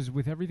question then is,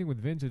 with everything with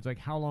Vince, it's like,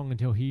 how long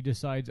until he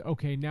decides,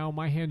 okay, now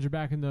my hands are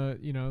back in the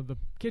the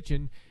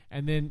kitchen,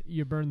 and then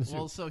you burn the soup.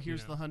 Well, so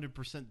here's the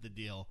 100% the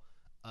deal.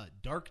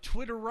 Dark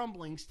Twitter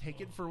rumblings,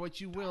 take it for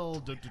what you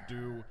will.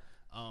 Twitter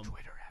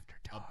after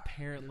dark.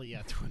 Apparently,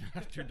 yeah, Twitter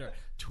after dark.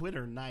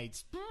 Twitter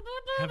nights.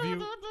 Have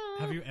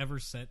you ever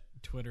set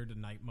Twitter to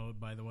night mode,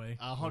 by the way?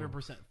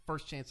 100%.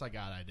 First chance I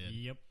got, I did.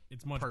 Yep.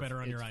 It's much Perfect.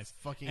 better on your It's eyes.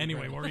 fucking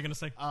Anyway, incredible. what were you going to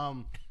say?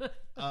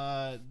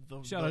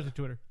 Shout out to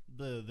Twitter.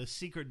 The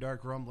secret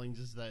dark rumblings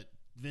is that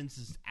Vince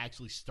is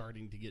actually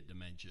starting to get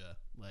dementia.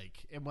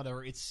 Like, and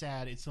whatever. It's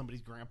sad. It's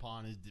somebody's grandpa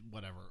and his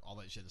whatever. All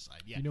that shit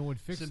aside. Yeah. You know what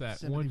fixed that?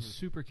 sympathy One for-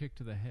 super kick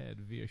to the head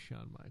via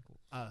Shawn Michaels.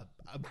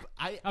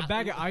 A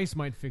bag of ice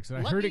might fix it.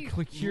 I heard it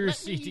cures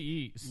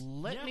CTEs.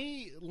 Let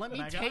me Bag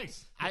of take.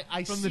 ice.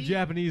 I From see, the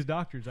Japanese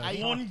doctors.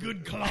 One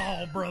good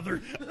claw,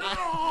 brother.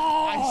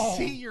 I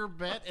see your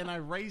bet, and I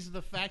raised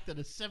the fact that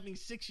a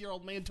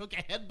 76-year-old man took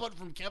a headbutt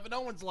from Kevin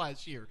Owens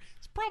last year.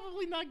 It's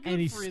probably not good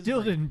and he for his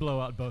still brain. didn't blow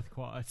out both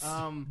quads.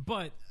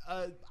 But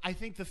I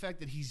think the fact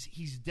that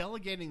he's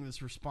delegating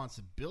this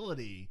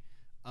responsibility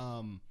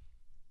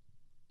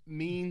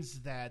means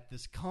that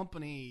this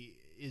company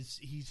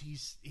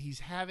he's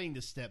having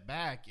to step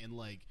back, and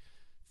like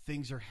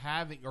things are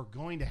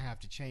going to have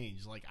to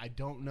change. Like, I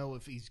don't know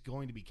if he's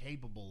going to be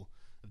capable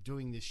of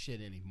doing this shit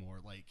anymore.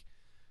 Like,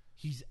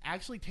 he's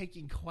actually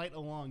taking quite a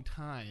long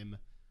time,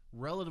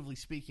 relatively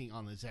speaking,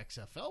 on this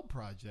XFL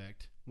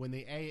project. When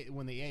the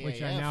AAF,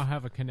 which I now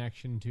have a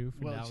connection to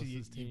for well,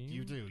 Dallas's team.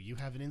 you do. You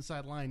have an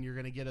inside line. You're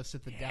going to get us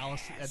at the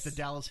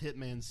Dallas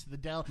Hitmen's.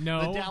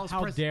 No, the Dallas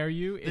how dare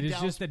you? It is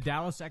Dallas- just the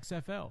Dallas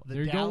XFL. the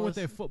They're going with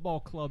Dallas- a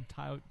football club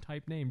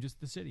type name, just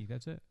the city.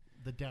 That's it.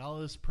 The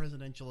Dallas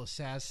Presidential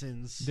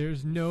Assassins.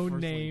 There's no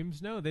First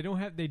names. No, they don't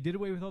have. They did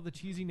away with all the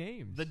cheesy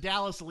names. The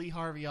Dallas Lee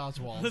Harvey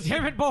Oswald.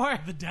 Damn it, boy!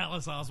 the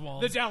Dallas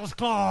Oswald. The Dallas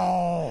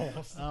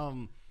Claws.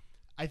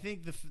 I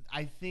think the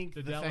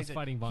Dallas fact that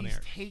Fighting Von he's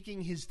Erich.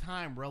 taking his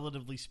time,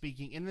 relatively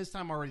speaking, and this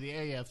time already the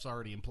AAF's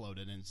already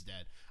imploded and it's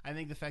dead. I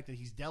think the fact that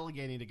he's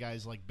delegating to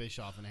guys like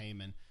Bischoff and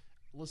Heyman.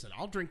 Listen,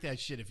 I'll drink that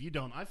shit. If you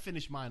don't, I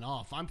finished mine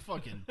off. I'm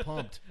fucking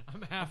pumped.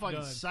 I'm I'm half fucking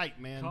done. psyched,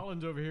 man.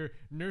 Colin's over here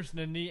nursing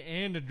a knee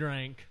and a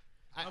drink.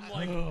 I'm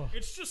like,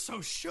 it's just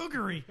so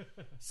sugary.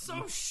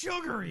 So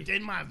sugary.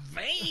 in my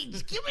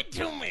veins. Give it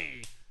to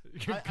me.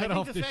 Cut think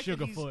off the the fact that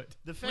sugar he's- foot.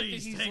 The fact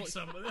Please that he's take like,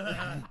 some.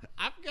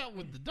 I've got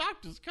what the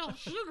doctors call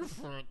sugar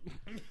foot.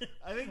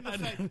 I think the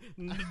fact.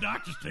 The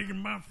doctor's taking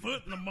my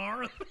foot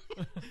tomorrow.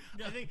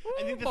 I think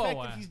the Ooh, fact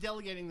boy. that he's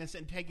delegating this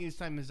and taking his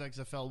time as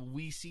XFL,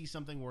 we see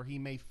something where he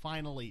may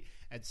finally,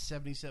 at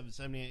 77,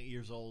 78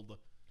 years old,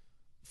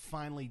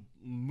 finally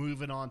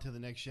moving on to the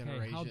next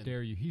generation. Hey, how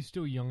dare you? He's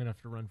still young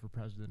enough to run for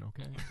president,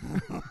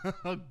 okay?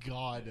 Oh,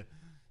 God.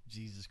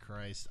 Jesus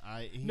Christ.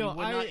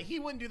 He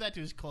wouldn't do that to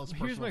his close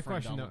Here's personal my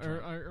friend, question, though, Donald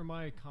Trump. or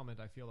my comment.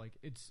 I feel like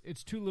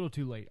it's too little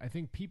too late. I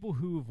think people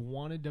who've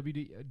wanted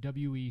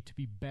WWE to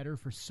be better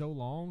for so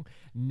long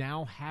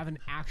now have an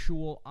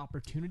actual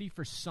opportunity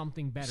for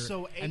something better.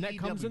 So and that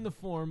comes AEW in the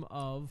form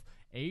of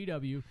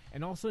AEW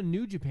and also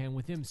New Japan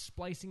with them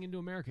splicing into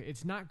America.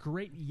 It's not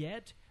great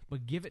yet,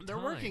 but give it They're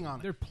time. working on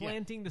it. They're Yeah.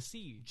 planting the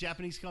seed.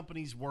 Japanese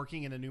companies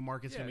working in a new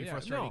market is going to be Yeah,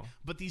 frustrating. no.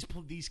 But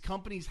these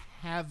companies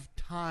have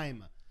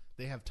time.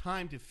 They have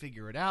time to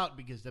figure it out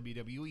because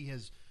WWE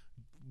has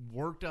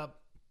worked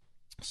up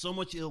so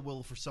much ill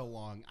will for so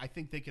long. I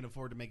think they can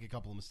afford to make a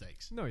couple of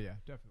mistakes. No, yeah,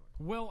 definitely.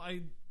 Well,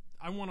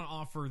 I want to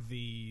offer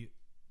the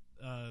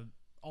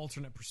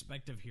alternate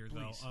perspective here,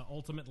 though. Please.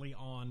 Ultimately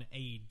on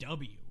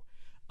AEW,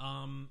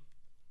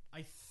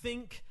 I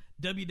think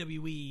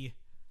WWE,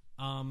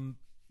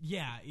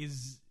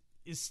 is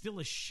still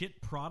a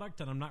shit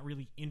product, and I'm not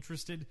really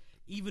interested,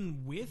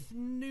 even with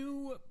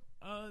new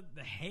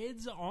the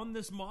heads on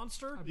this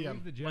monster. I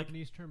believe the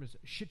Japanese term is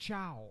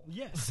shichao.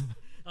 Yes.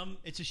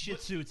 It's a Shih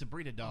Tzu. It's a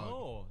breed of dog.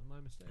 Oh,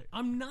 my mistake.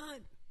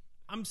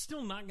 I'm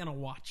still not gonna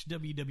watch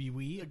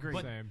WWE. Agreed.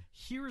 But Same.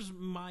 here's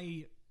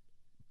my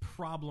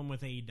problem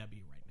with AEW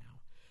right now.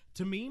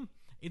 To me,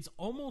 it's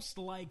almost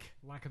like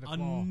Lack of the a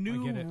claw. I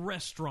new get it.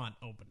 restaurant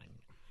opening.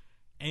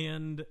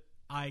 And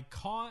I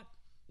caught,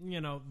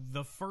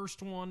 the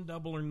first one,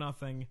 Double or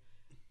Nothing,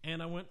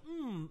 and I went,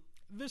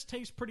 this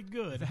tastes pretty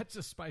good. That's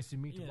a spicy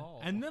Yeah. meatball.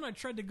 And then I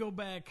tried to go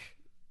back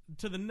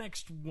to the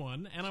next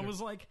one, and I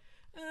was like,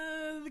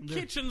 the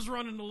kitchen's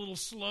running a little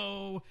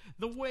slow.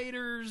 The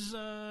waiter's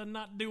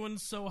not doing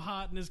so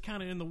hot and is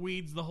kind of in the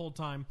weeds the whole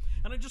time.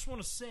 And I just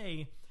want to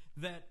say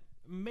that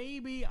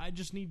maybe I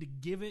just need to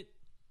give it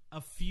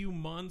a few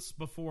months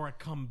before I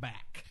come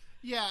back.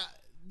 Yeah,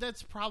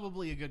 that's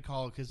probably a good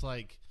call because,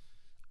 like,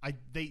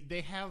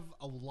 they have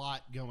a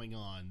lot going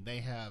on. They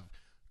have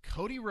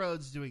Cody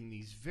Rhodes doing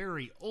these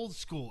very old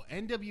school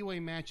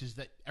NWA matches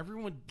that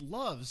everyone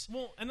loves.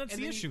 Well, and that's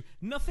the issue.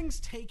 Nothing's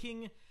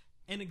taking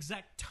an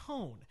exact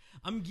tone.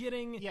 I'm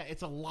getting... Yeah,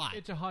 it's a lot.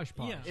 It's a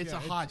hodgepodge. Yeah. It's a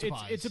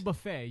hodgepodge. It's a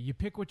buffet. You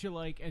pick what you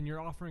like, and you're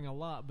offering a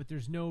lot, but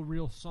there's no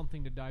real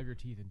something to dive your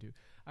teeth into.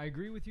 I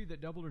agree with you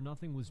that Double or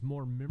Nothing was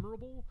more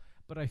memorable,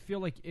 but I feel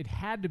like it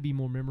had to be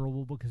more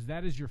memorable because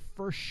that is your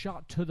first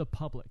shot to the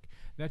public.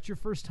 That's your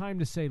first time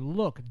to say,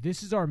 look,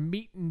 this is our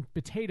meat and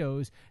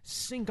potatoes.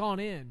 Sink on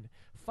in.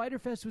 Fyter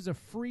Fest was a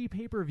free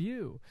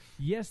pay-per-view.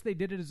 Yes, they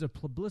did it as a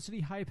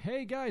publicity hype.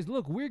 Hey, guys,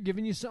 look, we're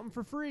giving you something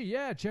for free.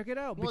 Yeah, check it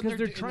out. Because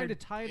they're trying to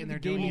tie it into the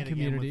gaming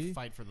community.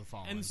 Fight for the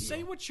Fallen. And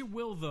say what you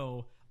will,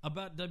 though,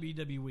 about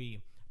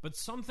WWE, but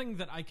something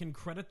that I can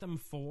credit them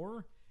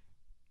for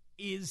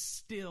is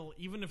still,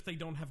 even if they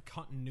don't have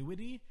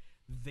continuity,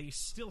 they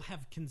still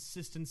have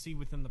consistency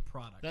within the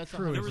product. That's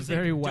true. There It's is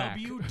very a whack.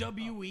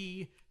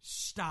 WWE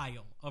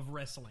style of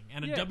wrestling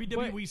and a Yeah,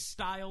 WWE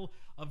style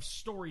of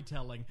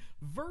storytelling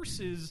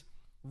versus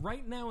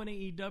right now in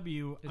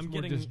AEW, It's I'm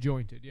more getting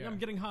disjointed. Yeah, I'm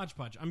getting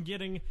hodgepodge. I'm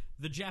getting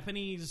the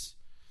Japanese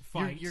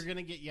fight. You're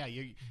gonna get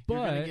you're But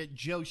gonna get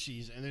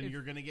Joshi's, and then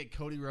you're gonna get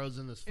Cody Rhodes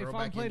in this if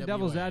throwback I'm playing NWA.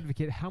 devil's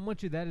advocate, how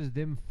much of that is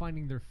them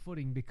finding their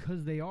footing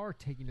because they are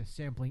taking a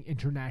sampling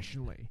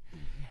internationally?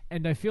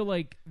 And I feel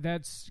like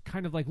that's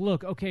kind of like,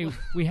 look, okay,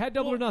 we had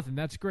Double or Nothing.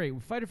 That's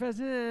great. Fyter Fest,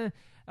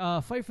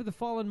 Fight for the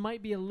Fallen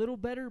might be a little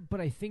better,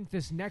 but I think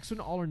this next one,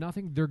 All or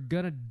Nothing, they're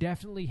going to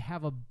definitely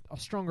have a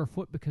stronger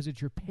foot because it's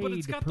your paid but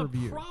it's got the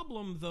per-view.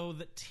 problem, though,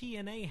 that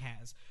TNA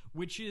has,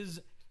 which is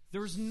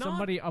there's not...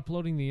 Somebody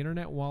uploading the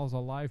internet while a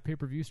live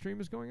pay-per-view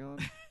stream is going on?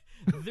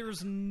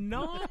 There's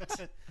not...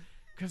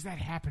 Because that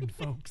happened,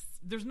 folks.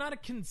 There's not a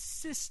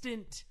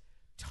consistent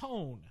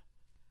tone.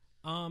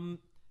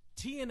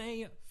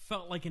 TNA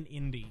felt like an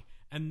indie,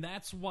 and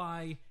that's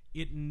why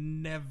it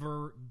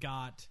never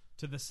got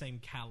to the same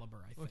caliber,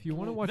 I think. Well, if you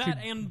want to watch that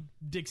and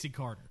Dixie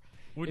Carter.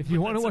 If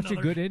you want to watch a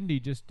good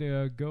indie, just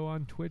go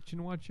on Twitch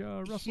and watch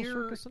Wrestle Here-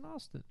 Circus in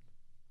Austin.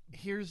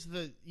 Here's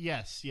the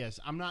yes.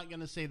 I'm not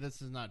gonna say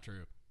this is not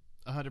true,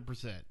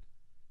 100%.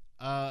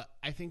 I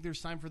think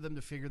there's time for them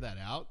to figure that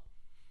out.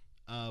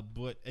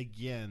 But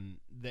again,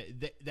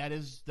 that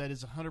is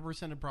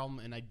 100% a problem,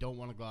 and I don't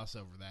want to gloss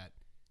over that.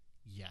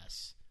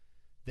 Yes,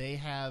 they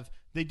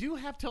do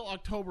have till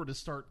October to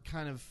start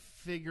kind of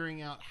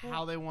figuring out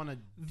how they want to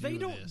do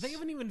this. They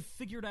haven't even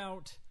figured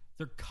out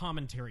their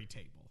commentary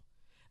table,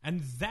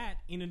 and that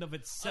in and of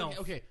itself.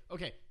 Okay.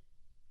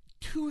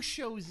 2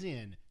 shows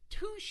in.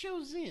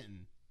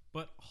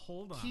 But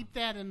hold on. Keep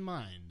that in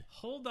mind.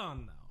 Hold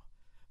on, though.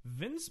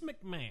 Vince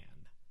McMahon.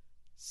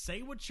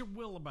 Say what you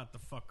will about the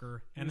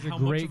fucker and He's a how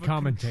great much of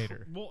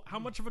commentator. how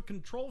much of a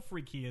control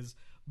freak he is,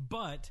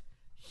 but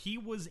he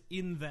was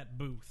in that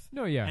booth.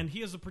 No, yeah. And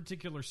he has a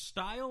particular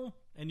style,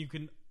 and you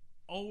can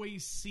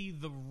always see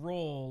the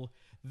role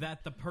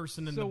that the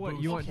person in the what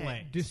booth you want?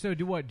 plays.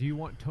 Do what? Do you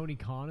want Tony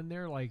Khan in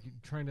there, like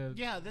trying to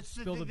That's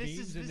spill the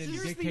beans and then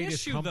Here's dictate the his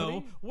issue, company?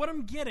 though. What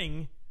I'm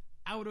getting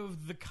out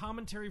of the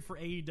commentary for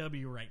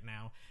AEW right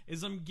now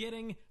is I'm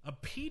getting a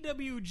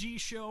PWG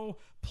show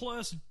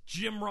plus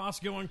Jim Ross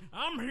going,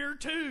 I'm here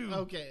too.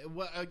 Okay,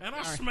 And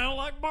I smell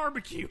like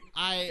barbecue.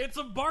 I- It's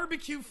a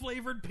barbecue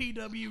flavored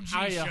PWG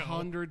I show.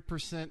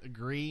 100%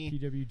 agree.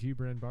 PWG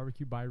brand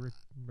barbecue by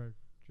Jim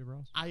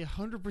Ross. I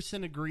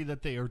 100% agree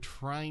that they are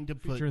trying to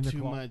put Feature in the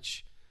too claw.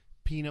 much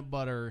peanut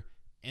butter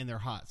in their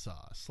hot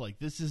sauce. Like,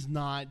 this is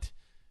not...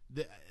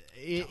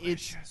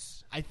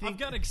 It's. I think I've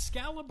got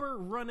Excalibur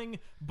running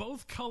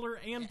both color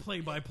and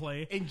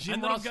play-by-play, And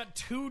Jim then Ross- I've got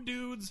 2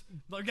 dudes.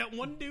 I've got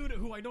one dude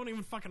who I don't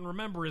even fucking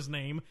remember his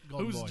name,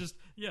 Golden who's Boy. just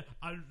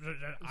I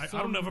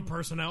don't have a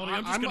personality.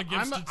 I'm just going to give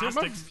I'm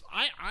statistics.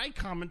 I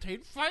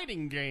commentate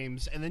fighting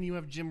games, and then you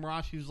have Jim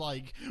Ross, who's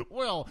like,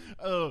 well,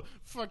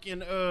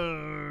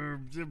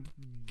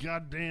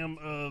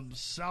 goddamn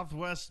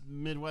Southwest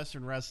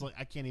Midwestern wrestling.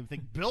 I can't even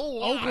think. Bill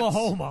Watts.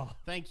 Oklahoma.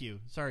 Thank you.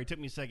 Sorry, it took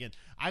me a second.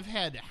 I've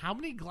had how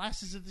many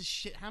glasses of this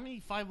shit? How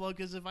many 5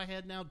 Locos have I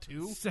had now?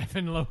 2.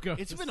 7 locos.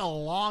 It's been a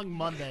long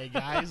Monday,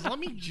 guys. Let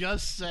me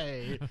just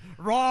say,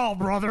 raw,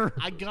 brother.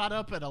 I got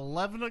up at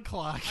 11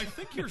 o'clock. I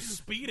think you're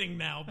speeding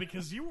now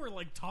because you were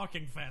like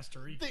talking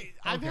faster.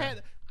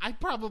 I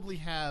probably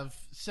have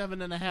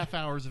 7.5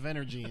 hours of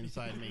energy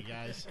inside me,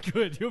 guys.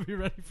 Good. You'll be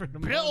ready for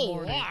tomorrow Bill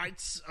morning.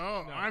 Watts.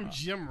 Oh, I'm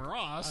Jim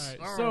Ross.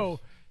 All right, Oh. so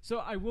So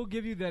I will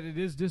give you that it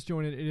is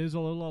disjointed. It is a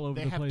little all over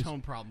the place. They have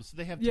tone problems.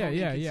 They have tone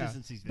yeah.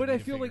 inconsistencies. But I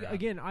feel like,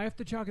 again, I have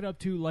to chalk it up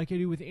to like I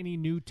do with any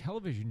new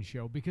television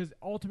show because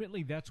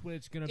ultimately that's what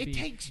it's going to be. It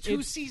takes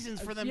 2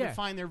 seasons for them to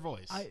find their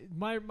voice.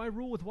 My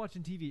rule with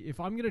watching TV,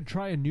 if I'm going to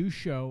try a new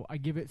show, I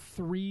give it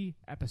 3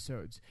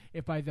 episodes.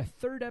 If by the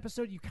 3rd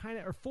episode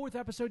or 4th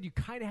episode you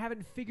kind of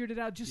haven't figured it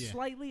out just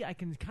slightly, I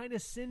can kind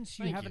of sense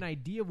you have an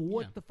idea of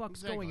what the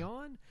fuck's going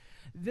on,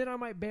 then I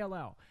might bail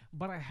out.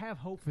 But I have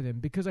hope for them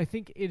because I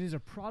think it is a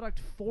product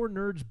for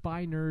nerds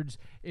by nerds.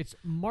 It's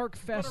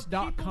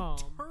markfest.com. But are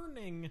people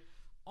turning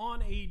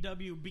on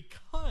AEW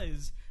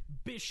because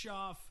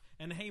Bischoff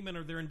and Heyman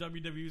are there in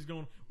WWE's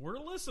going, we're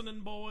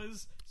listening,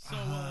 boys. So,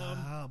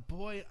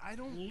 boy, I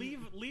don't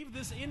leave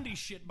this indie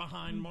shit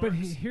behind, Mark. But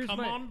here's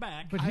on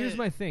back. But here's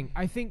my thing.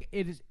 I think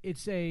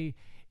it's a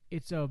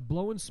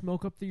blowing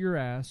smoke up your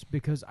ass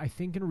because I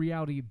think in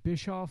reality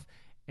Bischoff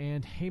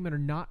and Heyman are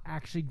not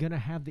actually going to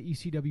have the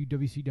ECW,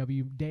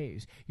 WCW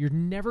days. You're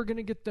never going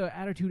to get the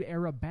Attitude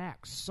Era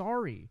back.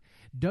 Sorry.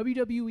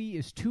 WWE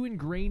is too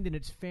ingrained in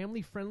its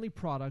family-friendly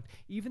product.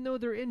 Even though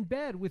they're in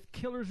bed with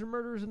killers or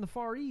murderers in the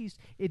Far East,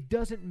 it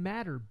doesn't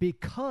matter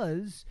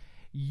because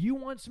you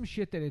want some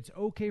shit that it's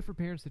okay for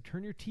parents to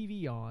turn your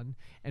TV on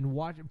and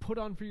watch and put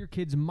on for your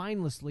kids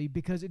mindlessly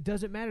because it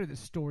doesn't matter that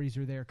stories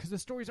are there because the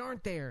stories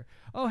aren't there.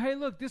 Oh, hey,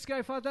 look, this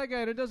guy fought that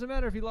guy, and it doesn't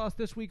matter if he lost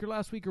this week or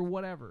last week or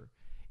whatever.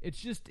 It's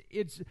just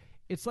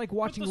it's like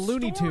watching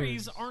Looney Tunes. But the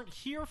stories aren't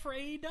here for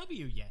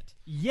AEW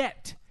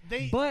yet.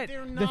 But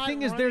they're the not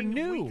thing is, they're running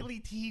new. Weekly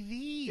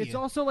TV. It's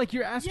also like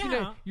you're asking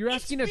a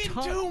it's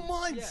been 2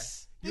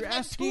 months. You're They've had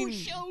asking 2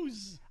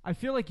 shows. I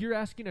feel like you're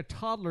asking a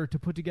toddler to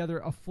put together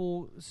a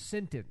full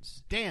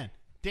sentence.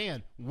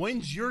 Dan,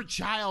 when's your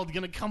child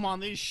gonna come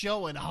on this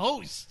show and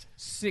host?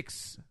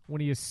 6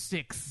 when he is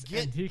 6,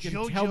 Get and he can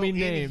JoJo tell me in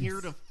names. here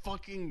to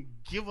fucking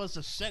give us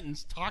a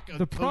sentence. Talk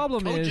the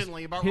problem is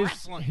cogently about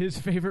wrestling. His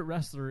favorite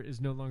wrestler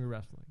is no longer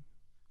wrestling.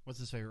 What's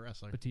his favorite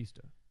wrestler?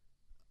 Batista.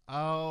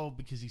 Oh,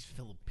 because he's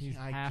Filipino. He's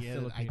I half get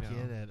Filipino.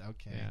 it.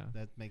 Okay, Yeah.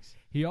 that makes.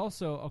 He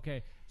also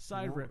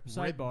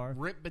sidebar.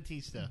 Rip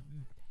Batista.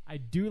 I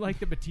do like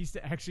that Batista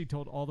actually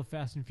told all the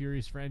Fast and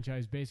Furious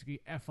franchise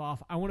basically F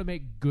off. I want to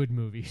make good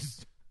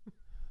movies.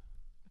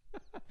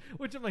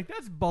 Which I'm like,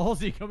 that's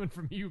ballsy coming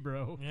from you,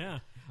 bro. Yeah.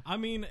 I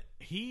mean,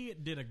 he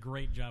did a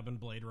great job in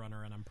Blade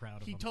Runner, and I'm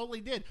proud of him. He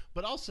totally did.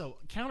 But also,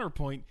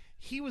 counterpoint,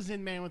 he was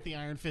in Man with the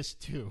Iron Fist,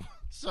 too.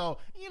 So,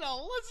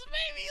 let's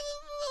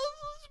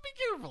be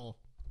careful.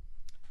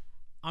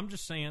 I'm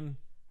just saying,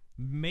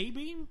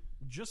 maybe,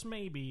 just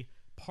maybe,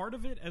 part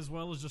of it, as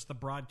well as just the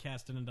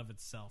broadcast in and of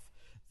itself,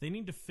 they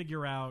need to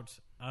figure out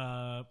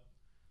how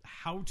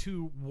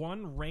to,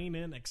 rein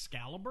in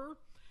Excalibur.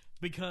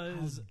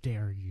 Because how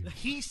dare you?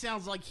 He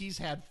sounds like he's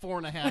had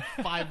 4.5,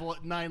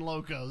 5, 9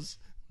 locos.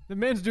 The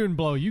man's doing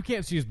blow. You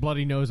can't see his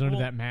bloody nose under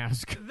that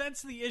mask.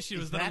 That's the issue.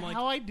 Is that that I'm like,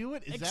 how I do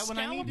it? Is that what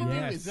I need to do?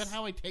 Yes. Is that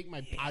how I take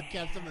my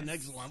podcast to the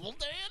next level,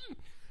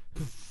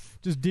 Dan?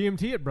 Just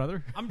DMT it,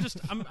 brother. I'm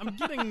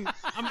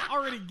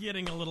already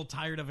getting a little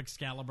tired of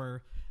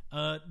Excalibur.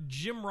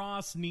 Jim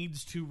Ross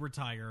needs to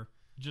retire.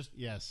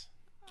 Yes.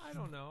 I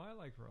don't know. I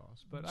like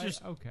Ross, but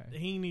okay.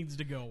 He needs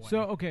to go away.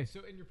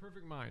 So in your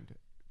perfect mind,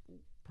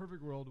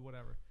 perfect world,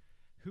 whatever,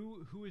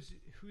 who's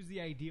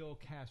the ideal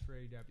cast for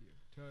AEW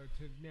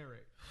to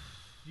narrate?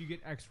 Do you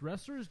get ex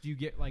wrestlers? Do you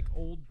get like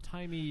old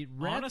timey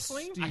reps?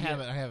 Honestly, I have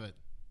it.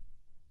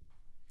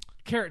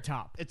 Carrot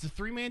Top. It's a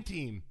 3-man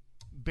team.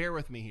 Bear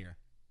with me here.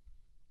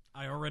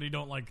 I already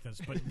don't like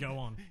this, but go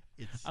on.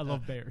 I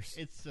love bears.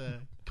 It's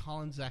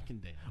Colin, Zach,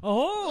 and Dan.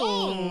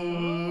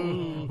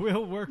 Oh!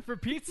 We'll work for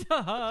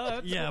Pizza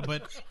Hut. Yeah,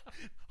 but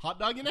hot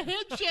dog and a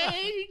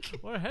handshake.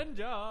 Or a hand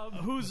job.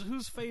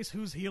 Who's face?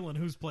 Who's heel? And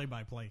who's play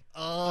by play?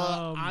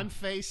 I'm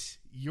face.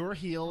 You're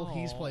heel.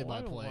 He's play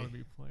by play.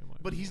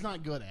 But he's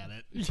not good at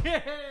it.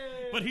 Yay!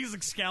 But he's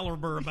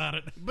Excalibur about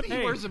it. But he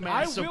wears a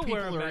mask, so people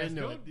are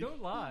into it.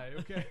 Don't lie,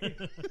 okay?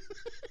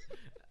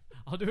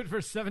 I'll do it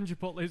for 7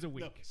 Chipotles a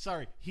week. No,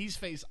 sorry, he's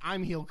face.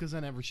 I'm heel because I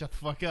never shut the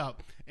fuck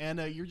up. And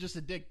you're just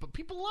a dick. But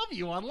people love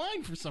you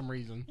online for some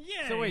reason.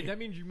 Yeah. So wait, that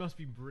means you must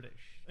be British.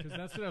 Because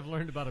that's what I've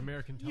learned about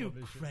American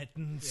television. You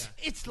cretins.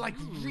 Yeah. It's like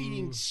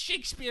reading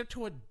Shakespeare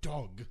to a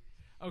dog.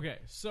 Okay,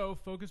 so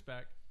focus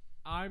back.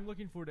 I'm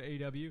looking forward to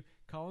AEW.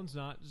 Colin's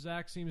not.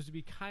 Zach seems to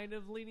be kind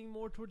of leaning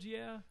more towards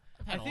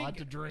I've had a lot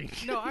to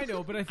drink. No, I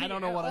know, but I think I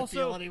don't know what also,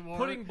 I feel anymore.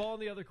 Putting ball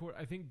in the other court,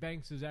 I think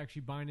Banks is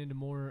actually buying into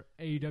more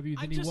AEW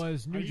than he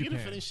was New Japan. Are you going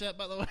to finish that,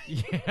 by the way?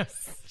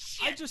 Yes.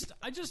 I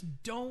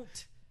just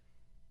don't.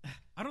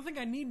 I don't think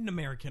I need an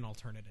American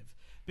alternative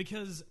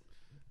because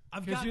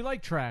because you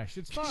like trash.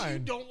 It's fine. You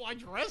don't like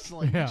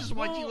wrestling. Yeah. You just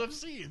like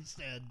UFC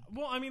instead.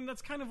 Well, I mean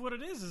that's kind of what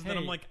it is. That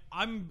I'm like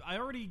I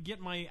already get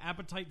my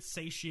appetite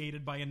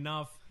satiated by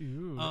enough.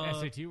 Ooh,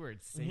 SAT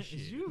word.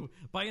 Satiated.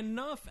 By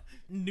enough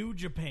New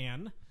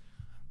Japan.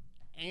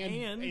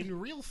 And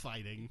real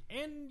fighting.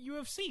 And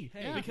UFC.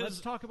 Hey, because let's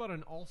talk about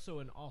an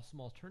awesome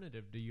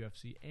alternative to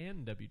UFC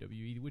and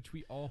WWE, which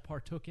we all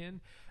partook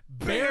in.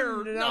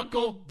 Bare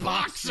knuckle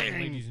boxing.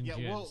 Ladies and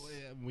gents. Well,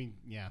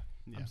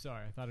 Yeah. I'm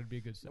sorry. I thought it'd be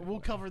a good segue. We'll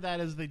cover that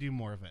as they do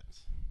more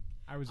events.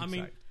 I was I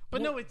excited. mean,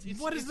 But well, no, it's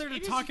what is there to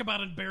it talk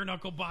about in bare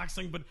knuckle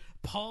boxing? But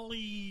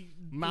Paulie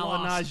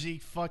lost.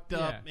 Malinaji fucked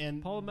up, Yeah.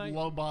 and Paul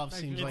Lobov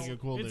seems like a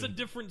cool dude. It's a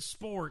different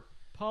sport.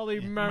 Polly.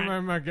 No,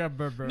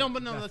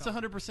 but no, that's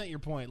 100% your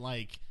point.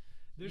 Like,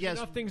 There's yes,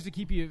 enough things to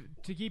keep you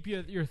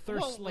your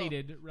thirst Well,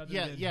 slated. Rather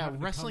yeah, than yeah. having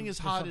to Wrestling come is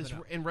to hot, something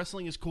else. and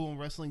wrestling is cool, and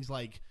wrestling's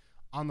like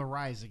on the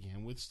rise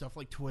again with stuff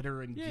like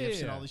Twitter and Yeah, GIFs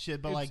yeah, and all this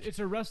shit. But it's, like, it's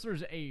a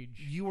wrestler's age.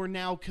 you are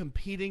now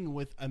competing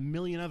with a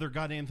million other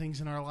goddamn things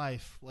in our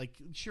life. Like,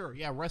 sure,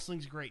 yeah,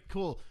 wrestling's great,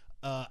 cool.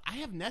 I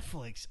have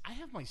Netflix. I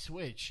have my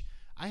Switch.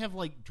 I have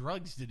like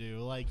drugs to do.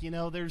 Like, you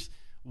know, there's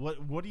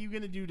what are you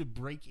gonna do to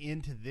break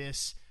into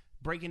this?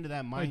 Break into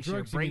that mind share,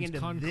 drugs break means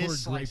into Concord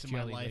this slice grape of my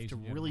jelly, life ladies to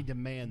and really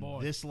gentlemen.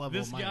 demand this level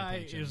This of my guy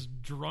attention. is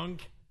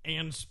drunk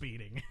and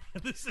speeding.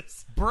 This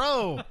is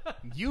Bro,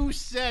 you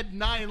said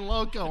 9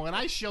 Loco, and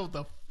I showed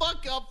the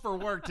fuck up for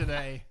work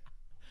today.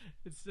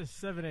 It's just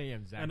 7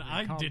 a.m. Zach. and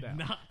I Calm did down.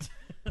 not.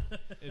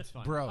 It's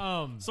fine,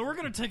 Bro. So we're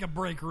gonna take a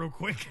break real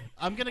quick,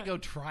 I'm going to go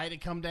try to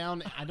come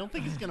down. I don't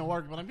think it's going to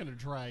work, but I'm going to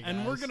try, guys.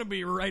 and we're gonna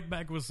be right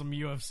back with some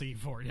UFC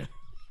for you.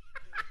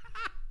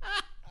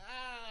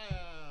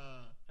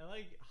 I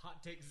like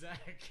hot take Zach.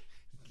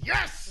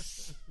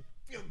 Yes!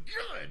 Feel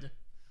good!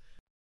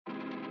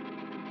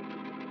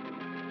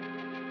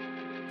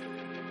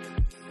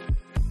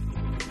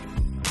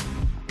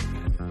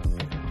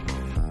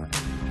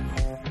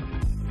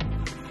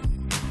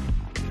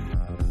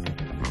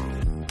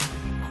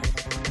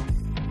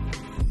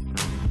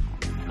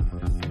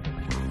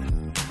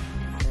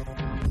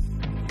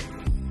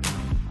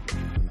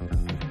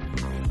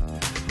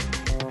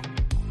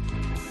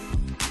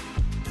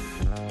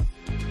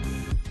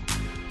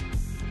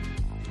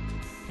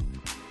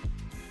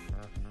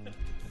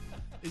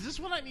 Is this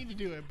what I need to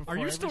do it before Are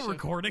you every still show?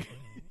 recording?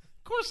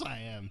 Of course I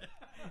am.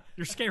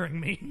 You're scaring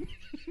me.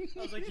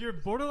 I was like, you're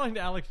borderline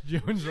Alex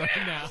Jones right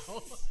now.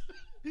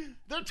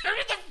 They're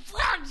turning the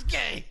frogs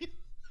gay!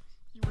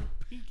 You were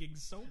peeking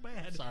so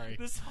bad. Sorry.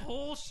 This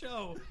whole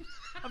show,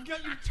 I've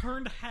got you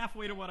turned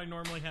halfway to what I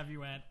normally have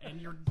you at,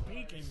 and you're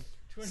peeking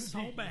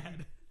so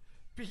bad.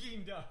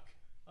 Peking duck.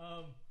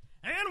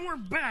 And we're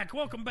back.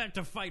 Welcome back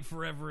to Fight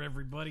Forever,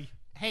 everybody.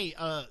 Hey,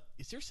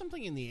 is there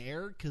something in the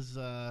air? Because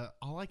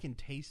all I can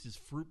taste is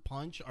fruit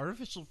punch,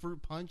 artificial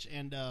fruit punch,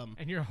 and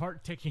And your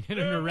heart ticking at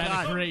an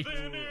erratic rate.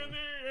 Something in the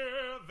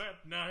air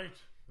that night.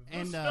 The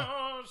And,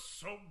 stars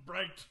so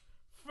bright.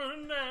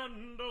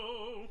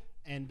 Fernando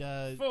and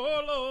for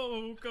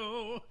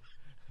Loco.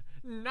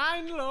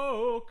 9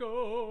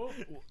 Loco.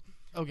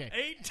 okay.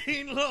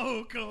 18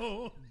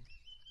 Loco.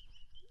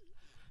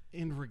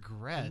 In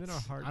regrets, And then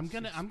our hearts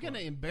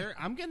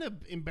I'm gonna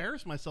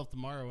embarrass myself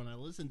tomorrow when I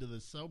listen to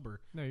this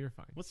sober. No, you're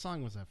fine. What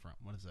song was that from?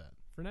 What is that?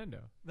 Fernando.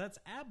 That's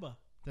ABBA.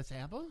 That's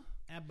ABBA.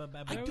 ABBA, I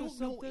ABBA. don't know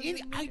something any.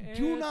 in the I air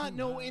do not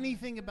know tonight.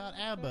 anything about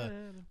ABBA.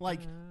 Like,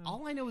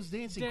 all I know is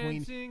Dancing Queen.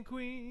 Dancing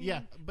Queen.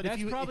 Yeah, but that's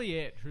if you probably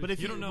it. But if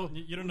You don't know.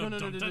 You don't know. No,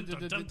 no, Dun, no, dun, no,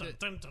 dun, no, dun, no, dun,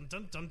 dun, dun,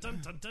 dun, dun, dun,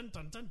 dun,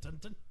 dun, dun, dun,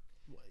 dun.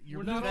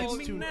 you're not that's all-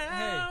 too.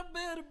 Now,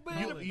 better,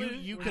 better,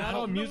 You We're could not all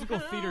hold musical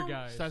theater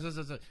guys.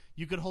 Stop.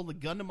 You could hold a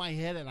gun to my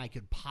head and I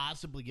could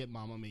possibly get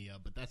Mamma Mia,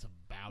 but that's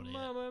about it.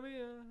 Mamma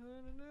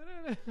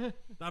Mia.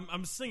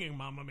 I'm singing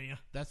Mamma Mia.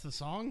 That's the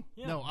song?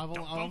 Yeah. No,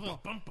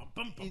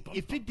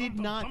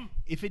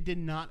 if it did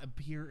not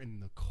appear in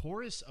the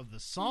chorus of the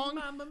song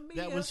Mamma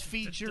that Mia. was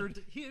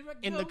featured Here I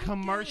in go the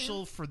commercial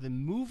again. for the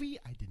movie,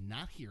 I did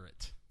not hear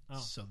it. Oh.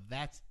 So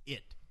that's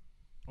it.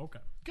 Okay.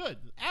 Good.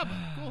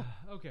 ABBA. Cool.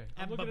 Okay,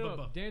 I'm looking it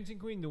up. Dancing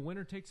Queen, the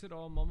winner takes it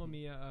all. Mamma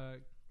Mia.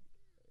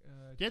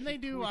 Didn't they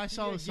do I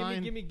Saw the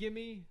Sign?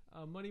 Gimme.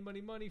 Money,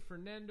 money, money.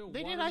 Fernando.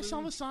 They did I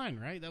Saw the Sign,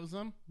 right? That was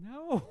them?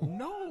 No.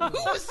 No. Who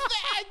was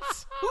that?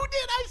 Who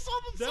did I Saw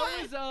the That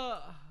Sign? was I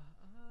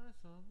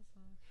saw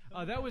the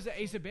sign. That was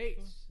Ace of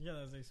Base. Yeah,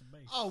 that was Ace of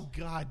Base. Oh,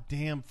 god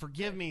damn.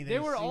 Forgive me. They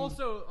were seem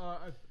also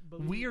I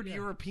believe, weird yeah.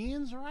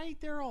 Europeans, right?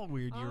 They're all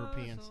weird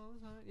Europeans. Hold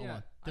Yeah.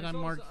 on. Did I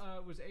mark-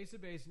 was Ace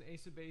of Base, and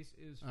Ace of Base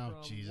is Oh,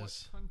 from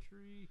Jesus. what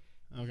country?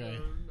 Okay.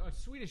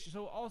 Swedish,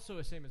 so also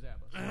the same as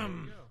ABBA. So there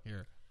you go.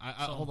 Here. So-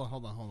 Hold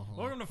on.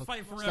 Welcome to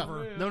Fight Stop.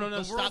 Forever. No,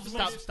 The stop, world's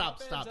most-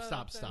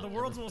 stop. The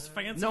world's most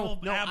fanciful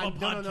No, ABBA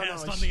no.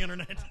 podcast on the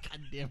internet.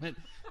 God damn it.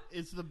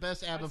 It's the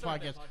best ABBA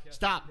started podcast.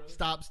 that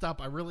podcast,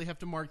 Stop. I really have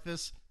to mark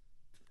this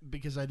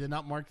because I did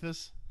not mark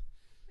this.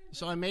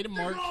 So I made a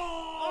mark.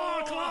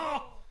 Oh,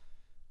 Claw!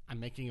 I'm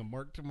making a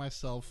mark to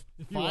myself.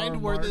 are a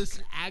Find where mark.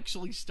 this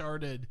actually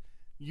started.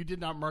 You did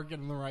not mark it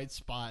in the right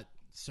spot.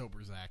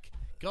 Sober Zach.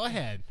 Go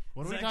ahead.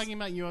 What are we Zach's- talking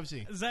about in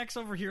UFC? Zach's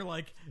over here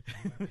like,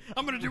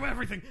 I'm going to do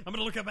everything. I'm going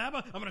to look up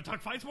ABBA. I'm going to talk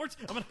fight sports.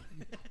 I'm going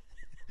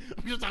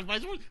to talk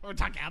fight sports? I'm going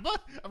to talk ABBA?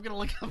 I'm going to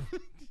look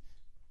up...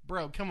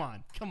 Bro, come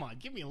on.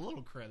 Give me a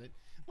little credit.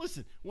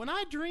 Listen, when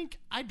I drink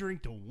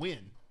to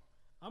win.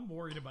 I'm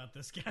worried about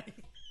this guy.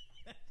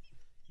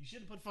 You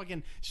shouldn't put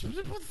fucking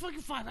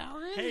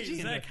 5-hour Hey, energy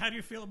in Zach, there. how do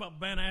you feel about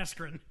Ben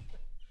Askren?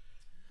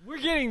 We're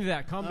getting to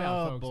that. Calm down,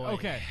 Oh, folks. boy.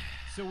 Okay,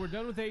 so we're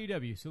done with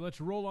AEW. So let's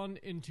roll on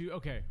into.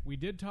 Okay, we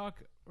did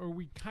talk or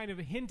we kind of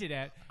hinted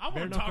at. I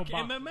want to talk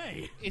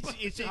MMA.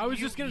 I was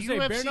just going to say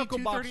UFC bare knuckle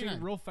boxing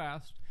 239. real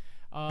fast.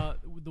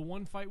 The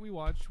one fight we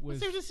watched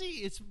was... What's there to see?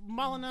 It's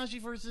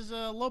Malignaggi versus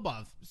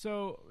Lobov.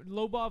 So,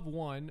 Lobov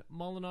won.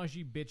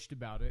 Malignaggi bitched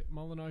about it.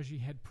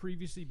 Malignaggi had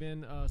previously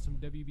been some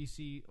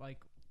WBC,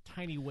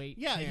 tiny weight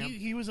Yeah, champ.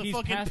 he was a He's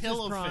fucking past his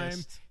pillow prime.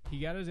 fist. He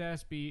got his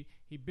ass beat.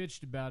 He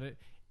bitched about it.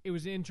 It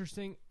was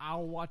interesting.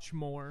 I'll watch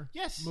more.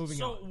 Yes. Moving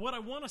So on. what I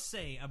want to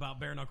say about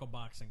bare knuckle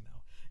boxing,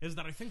 though, is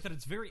that I think that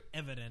it's very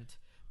evident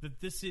that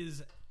this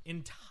is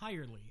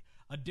entirely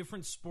a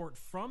different sport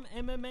from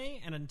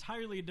MMA and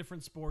entirely a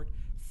different sport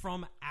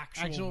from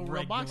actual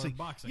real regular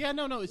boxing. Yeah,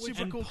 no, it's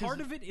super and cool. 'cause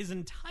part of it is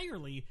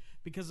entirely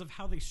because of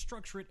how they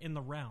structure it in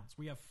the rounds.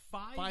 We have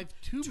five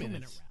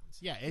 2-minute rounds.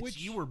 Yeah, Which-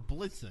 you were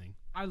blitzing.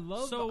 I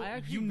love. So I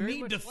actually you very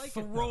need much to like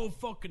throw it,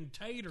 fucking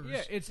taters.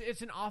 yeah,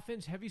 it's an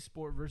offense heavy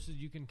sport versus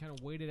you can kind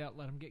of wait it out,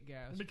 let him get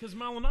gas. Because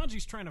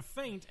Malignaggi's trying to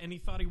feint, and he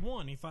thought he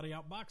won. He thought he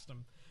outboxed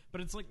him. But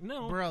it's like,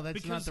 no. Bro, that's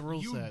because not the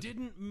rule you set.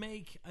 didn't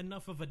make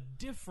enough of a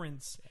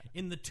difference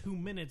in the 2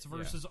 minutes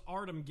versus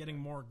Artem getting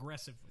more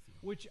aggressive with you.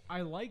 Which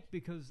I like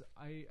because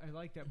I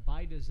like that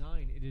by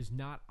design it is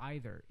not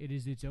either. It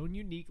is its own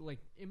unique,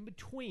 in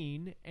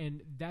between,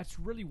 and that's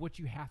really what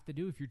you have to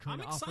do if you're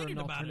trying I'm to offer excited an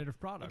about alternative it,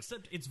 product.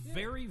 except it's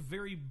very,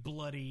 very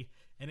bloody,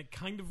 and it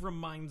kind of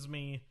reminds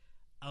me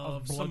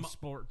Of blood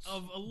sports.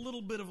 Of a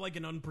little bit of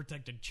an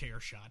unprotected chair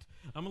shot.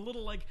 I'm a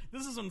little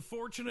this is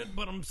unfortunate,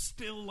 but I'm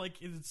still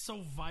it's so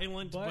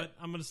violent, but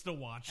I'm going to still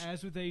watch.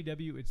 As with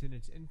AEW, it's in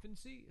its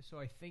infancy, so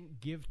I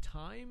think give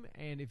time,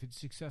 and if its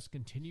success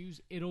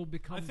continues, it'll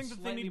become I think that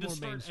they slightly need to more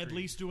start mainstream. at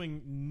least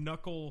doing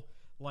knuckle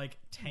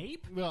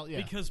tape. Well, yeah.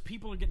 Because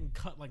people are getting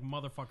cut like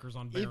motherfuckers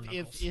on bare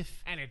knuckles.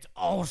 And it's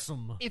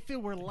awesome. If it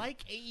were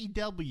like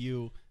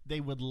AEW, they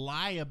would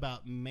lie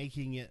about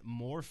making it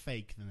more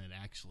fake than it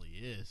actually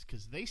is.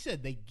 Because they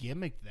said they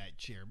gimmicked that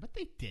chair, but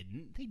they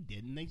didn't.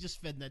 They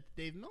just fed that to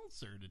Dave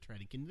Meltzer to try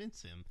to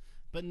convince him.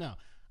 But no,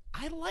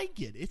 I like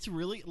it. It's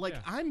really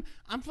I'm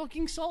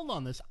fucking sold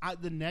on this.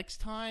 The next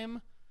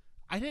time.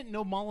 I didn't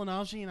know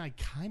Malignaggi, and I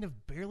kind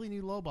of barely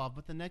knew Lobov,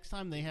 but the next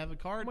time they have a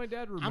card, My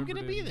dad I'm going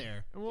to be remembered it.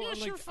 there. Well, yeah,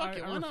 sure, fuck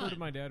it, I why refer not? to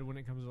my dad when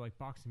it comes to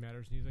boxing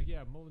matters, and he's like,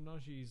 "Yeah,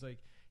 Malignaggi."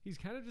 He's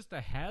kind of just a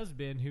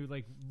has-been who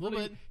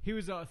really bit. he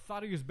was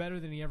thought he was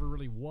better than he ever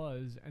really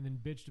was, and then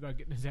bitched about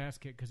getting his ass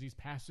kicked because he's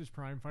past his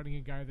prime, fighting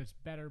a guy that's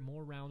better,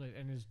 more rounded,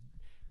 and is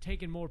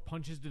taking more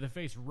punches to the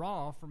face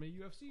raw from a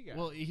UFC guy.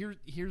 Well,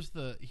 here's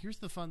the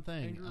fun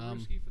thing. Andrew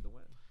Ruski for the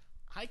win.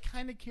 I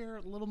kind of care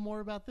a little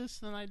more about this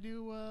than I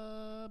do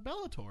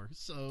Bellator.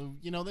 So,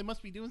 they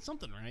must be doing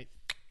something right.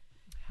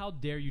 How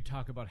dare you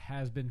talk about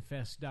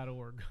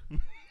hasbeenfest.org?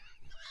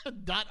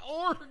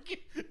 .org.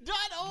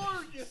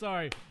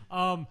 Sorry.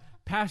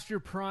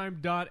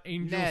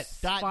 PasturePrime.AngelSpire.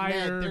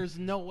 Net. There's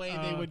no way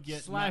they would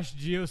get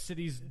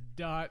 /GeoCities.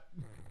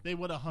 They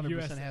would 100%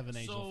 US. have an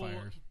Angel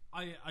Fire.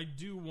 I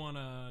do want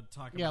to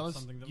talk Yeah, about let's-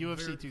 something that UFC was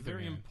very, 239.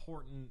 very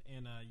important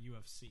in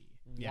UFC.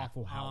 Yeah.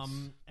 Waffle House.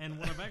 And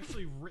what I've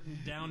actually written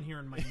down here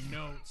in my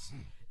notes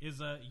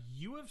is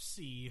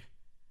UFC.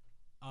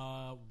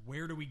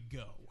 Where do we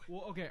go?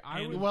 Well, okay.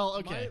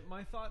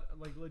 My thought,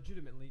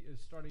 legitimately, is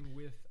starting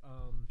with.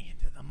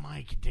 Into the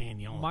mic,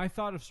 Daniel. My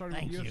thought of starting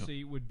Thank with you.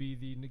 UFC would be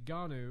the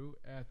Nagano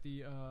at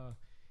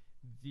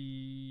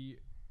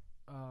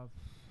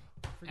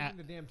forgetting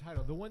the damn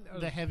title. The one,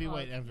 the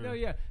heavyweight ever. No,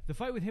 yeah, the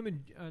fight with him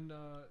and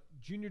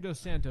Junior Dos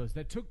Santos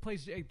that took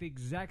place at the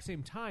exact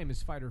same time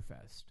as Fyter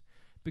Fest.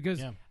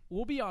 Because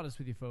we'll be honest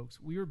with you, folks,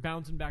 we were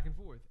bouncing back and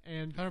forth,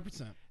 and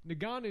 100%.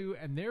 Nagano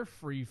and their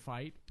free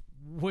fight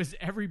was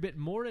every bit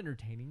more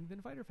entertaining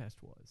than Fyter Fest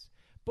was.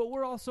 But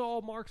we're also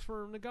all marks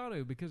for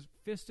Nagano because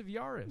Fist of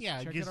Yaris.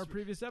 Yeah, check out our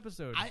previous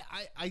episode.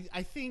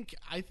 I think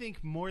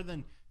more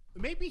than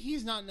maybe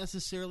he's not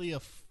necessarily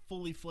a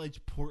fully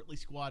fledged Portly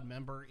Squad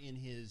member in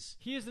his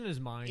he is in his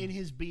mind in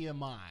his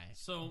BMI.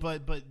 So,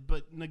 but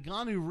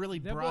Nagano really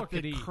brought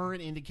the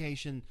current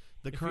indication,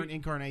 the current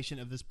incarnation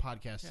of this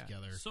podcast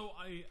together. So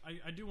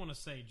I do want to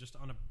say, just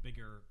on a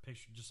bigger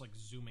picture, just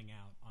zooming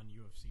out on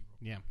UFC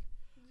real quick.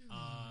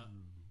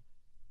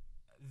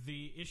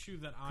 The issue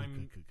that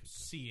I'm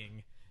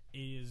seeing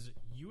is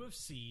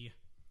UFC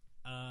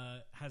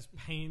has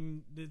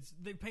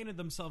they've painted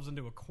themselves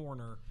into a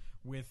corner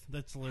with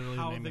that's literally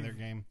the name of their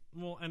game.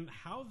 Well, and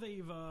how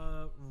they've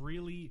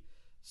really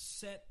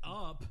set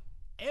up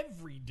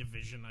every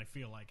division, I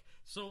feel like.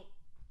 So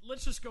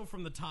let's just go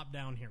from the top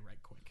down here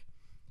right quick.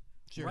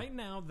 Sure. Right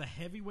now, the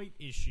heavyweight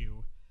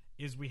issue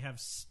is we have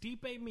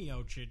Stipe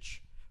Miocic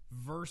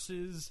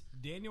versus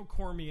Daniel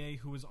Cormier,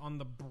 who is on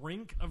the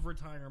brink of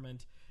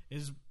retirement,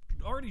 is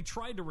already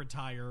tried to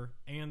retire,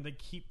 and they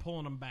keep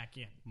pulling him back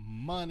in.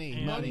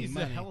 Money's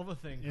a hell of a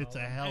thing. It's a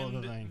hell of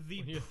a thing.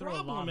 The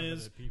problem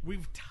is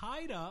we've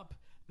tied up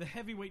the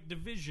heavyweight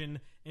division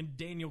in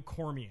Daniel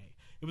Cormier.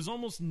 It was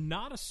almost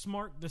not a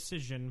smart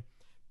decision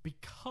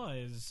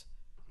because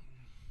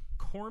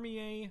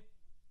Cormier,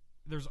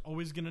 there's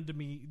going to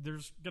be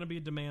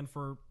a demand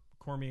for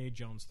Cormier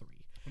Jones 3.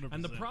 100%.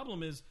 And the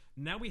problem is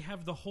now we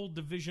have the whole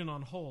division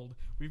on hold.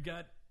 We've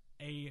got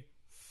a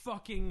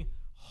fucking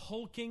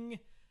hulking,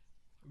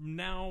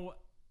 now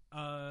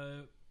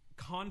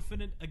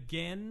confident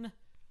again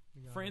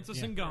Francis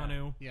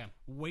Ngannou,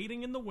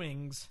 waiting in the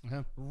wings,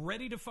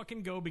 ready to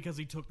fucking go because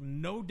he took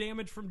no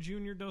damage from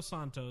Junior Dos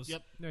Santos.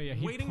 Yep. No, yeah,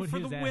 he waiting put for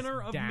his the ass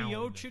winner of down.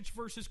 Miocic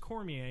versus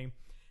Cormier,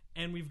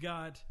 and we've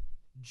got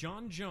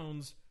John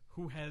Jones,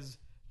 who has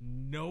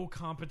no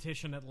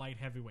competition at light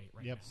heavyweight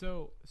right now.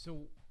 So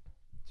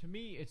to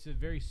me, it's a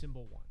very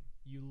simple one.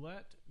 You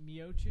let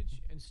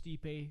Miocic and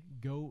Stipe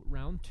go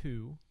round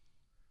 2,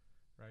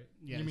 right?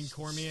 Yeah, You mean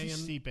Cormier and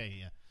Stipe?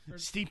 Yeah.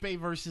 Stipe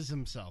versus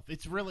himself.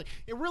 It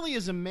really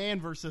is a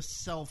man versus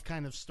self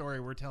kind of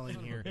story we're telling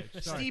here.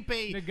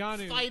 Stipe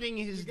Ngannou, fighting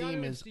his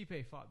demons. And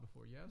Stipe fought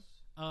before, yes?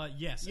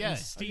 Yes.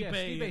 Yes. And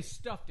Stipe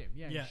stuffed him.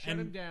 Yeah, he shut and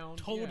him down.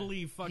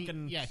 Totally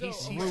fucking. He So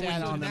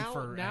sat on him now-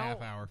 for a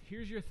half hour.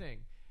 Here's your thing.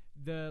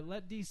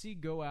 Let DC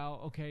go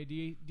out. Okay,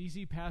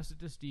 DC passed it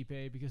to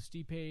Stipe because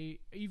Stipe,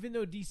 even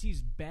though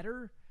DC's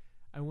better,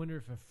 I wonder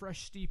if a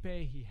fresh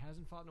Stipe, he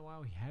hasn't fought in a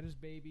while. He had his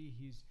baby.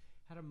 He's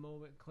had a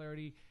moment,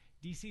 clarity.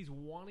 DC's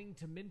wanting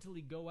to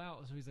mentally go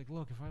out, so he's like,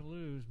 look, if I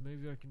lose,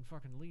 maybe I can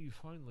fucking leave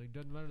finally.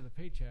 Doesn't matter the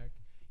paycheck.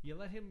 You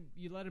let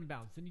him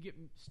bounce. Then you get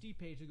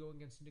Stipe to go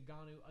against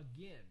Ngannou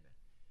again.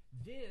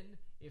 Then,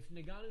 if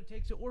Ngannou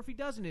takes it or if he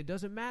doesn't, it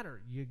doesn't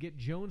matter. You get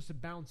Jones to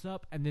bounce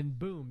up, and then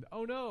boom.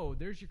 Oh, no,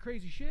 there's your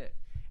crazy shit.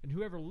 And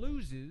whoever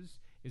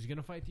loses is going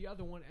to fight the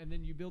other one, and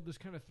then you build this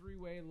kind of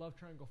 3-way love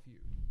triangle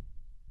feud.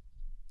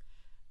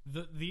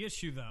 The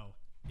issue, though,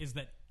 is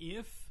that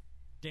if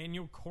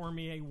Daniel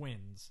Cormier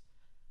wins,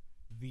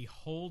 the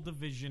whole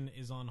division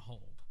is on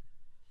hold.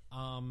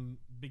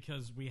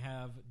 Because we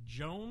have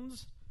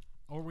Jones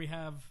or we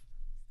have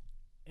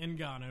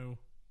Ngannou,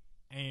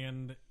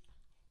 and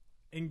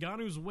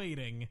Ngannou's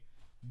waiting,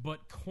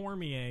 but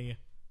Cormier,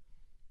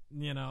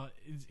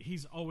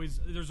 there's always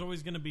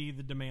going to be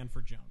the demand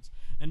for Jones.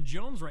 And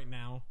Jones right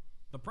now,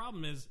 the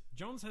problem is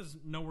Jones has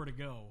nowhere to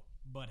go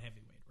but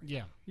heavyweight right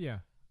now. Yeah.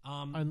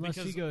 Unless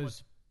he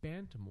goes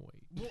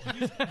bantamweight.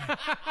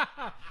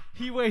 Well,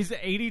 he weighs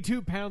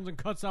 82 pounds and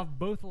cuts off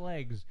both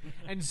legs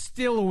and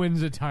still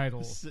wins a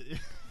title.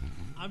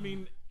 I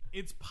mean,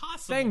 it's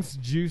possible. Thanks,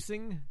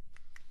 juicing.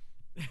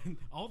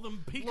 All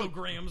them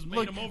picograms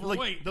made him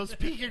overweight. Those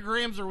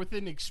picograms are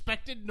within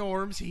expected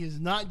norms. He is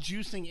not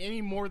juicing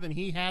any more than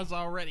he has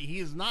already. He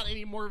is not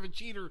any more of a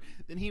cheater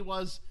than he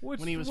was when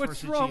he was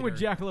What's first a wrong cheater. with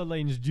Jack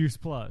LaLanne's Juice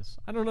Plus?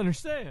 I don't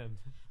understand.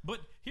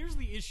 But here's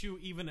the issue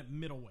even at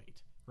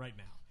middleweight right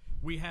now.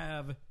 We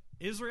have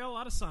Israel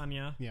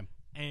Adesanya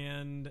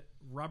and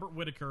Robert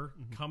Whittaker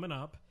coming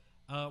up.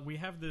 We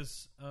have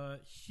this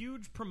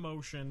huge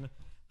promotion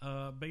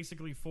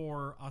basically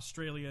for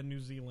Australia, New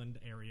Zealand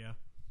area.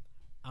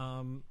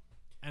 And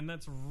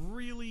that's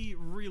really,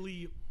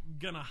 really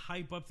going to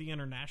hype up the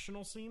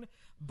international scene.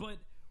 But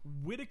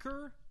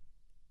Whittaker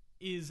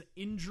is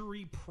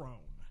injury prone.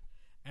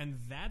 And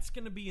that's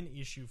going to be an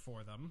issue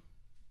for them.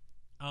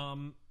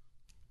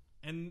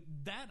 And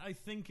that, I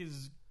think,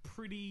 is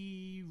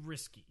pretty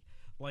risky.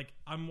 Like,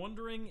 I'm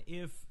wondering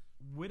if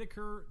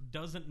Whittaker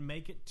doesn't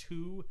make it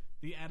to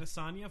the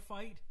Adesanya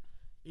fight,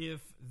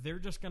 if they're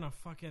just going to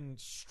fucking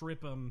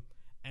strip him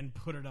and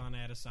put it on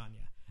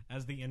Adesanya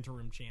as the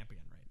interim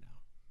champion right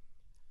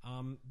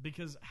now.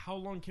 Because how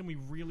long can we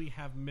really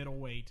have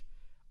middleweight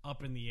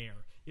up in the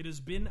air? It has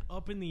been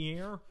up in the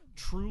air,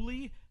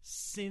 truly,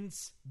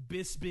 since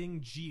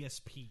Bisping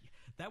GSP.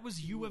 That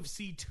was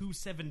UFC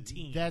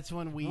 217. That's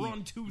when we're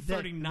on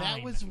 239.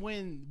 That was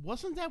when...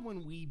 Wasn't that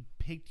when we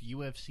picked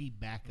UFC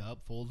back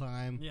up full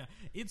time? Yeah.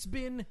 It's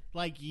been...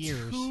 Like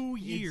years. 2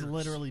 years. It's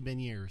literally been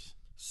years.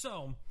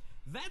 So,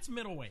 that's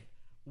middleweight.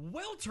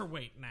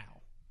 Welterweight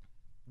now.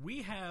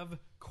 We have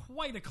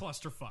quite a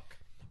clusterfuck.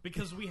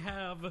 Because we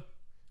have...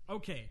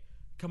 Okay,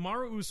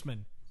 Kamaru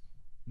Usman...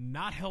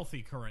 Not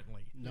healthy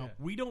currently. No.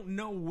 We don't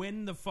know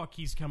when the fuck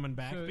he's coming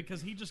back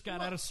because he just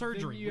got out of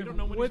surgery. You We don't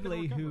know when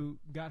Woodley, he's gonna who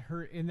got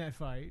hurt in that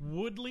fight.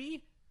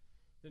 Woodley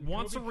Then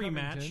wants Kobe a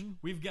rematch. Covington.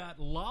 We've got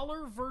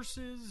Lawler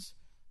versus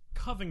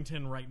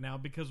Covington right now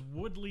because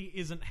Woodley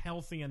isn't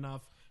healthy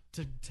enough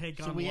to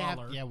take on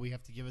Lawler. We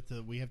have to give it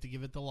to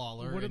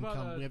Lawler. What and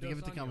about we have to give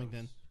it to Dos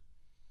Covington.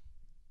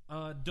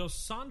 Dos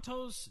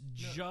Santos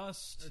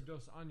Or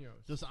Dos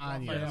Anjos. Dos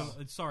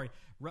Anjos. Sorry,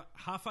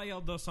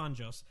 Rafael Dos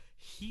Anjos.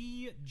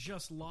 He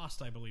just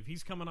lost, I believe.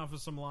 He's coming off of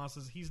some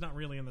losses. He's not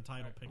really in the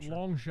title picture.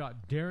 Long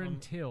shot.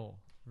 Darren Till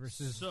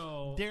versus...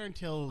 So Darren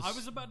Till's... I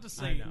was about to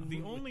say,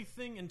 the only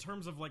thing in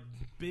terms of like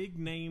big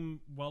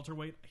name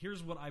welterweight,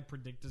 here's what I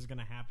predict is going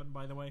to happen,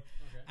 by the way.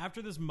 Okay.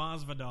 After this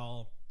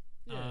Masvidal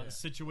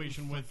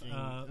situation with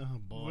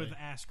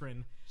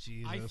Askren,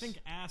 Jesus. I think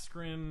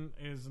Askren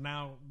is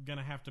now going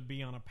to have to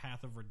be on a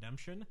path of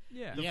redemption.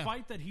 Yeah. The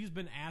fight that he's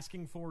been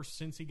asking for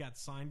since he got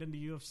signed into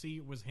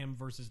UFC was him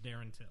versus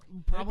Darren Till.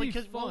 Probably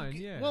That'd be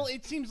because fun, well,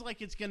 it seems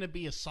like it's going to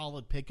be a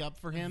solid pickup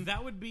for him.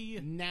 That would be...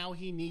 Now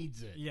he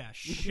needs it. Yeah,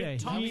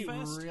 shit he talk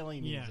fest.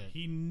 really needs yeah, it.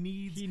 He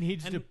needs He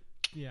needs and to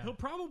Yeah. He'll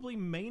probably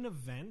main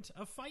event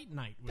a fight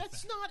night with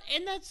That's that. not,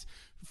 and that's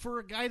for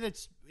a guy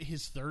that's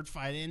his third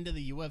fight into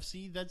the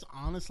UFC. That's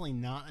honestly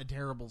not a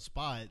terrible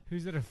spot.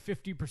 Who's at a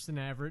 50%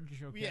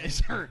 average? Okay. Yeah,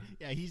 sure.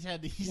 Yeah,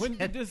 When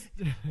did this?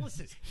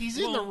 Listen, he's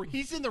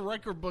in the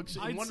record books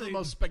in I'd one of the say-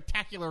 most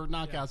spectacular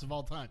knockouts of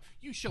all time.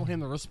 You show him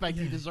the respect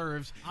he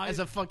deserves as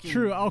a fucking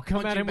True, I'll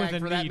come at punching him with bag a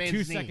for that knee man's 2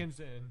 knee. seconds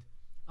in.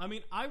 I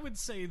mean, I would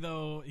say,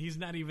 though, he's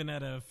not even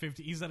at a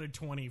 50. He's at a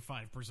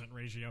 25%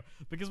 ratio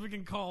because we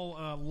can call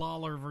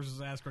Lawler versus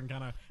Askren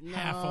kind of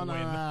half a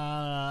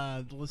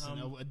win.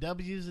 Listen, a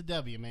W is a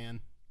W, man.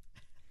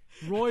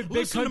 Roy Big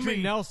Listen to Country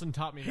me. Nelson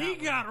taught me that. He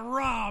one. got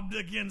robbed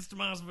against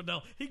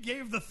Masvidal. He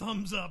gave the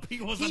thumbs up. He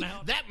wasn't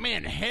out. That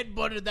man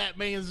headbutted that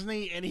man's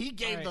knee, and he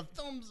gave All the right.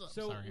 thumbs up.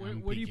 So Sorry, where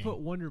I'm do you peeking. put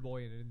Wonder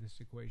Boy in this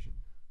equation?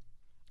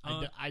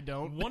 I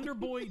don't. Wonder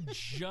Boy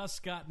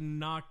just got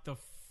knocked the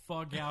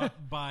fuck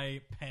out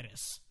by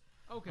Pettis.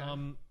 Okay.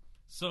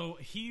 So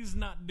he's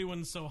not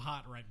doing so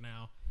hot right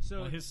now.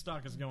 So his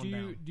stock is going do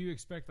down. you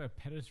expect a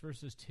Pettis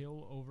versus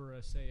Till over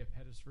say a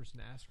Pettis versus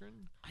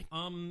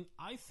Askren?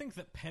 I think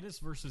that Pettis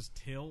versus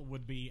Till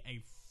would be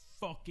a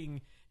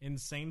fucking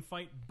insane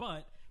fight,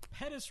 but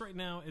Pettis right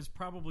now is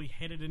probably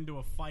headed into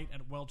a fight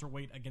at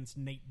welterweight against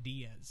Nate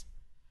Diaz.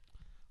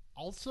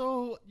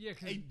 Also, Yeah,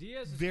 because a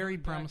Diaz is very coming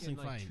back promising in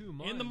like fight. 2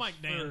 months. In the mic,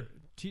 Dan.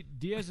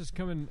 Diaz is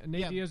coming.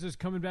 Nate Yeah. Diaz is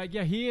coming back.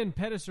 Yeah, he and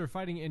Pettis are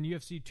fighting in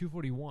UFC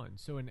 241.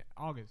 So in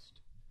August.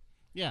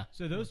 Yeah.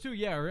 So those two,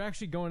 are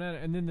actually going at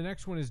it. And then the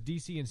next one is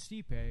DC and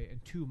Stipe in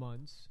 2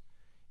 months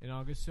in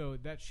August. So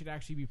that should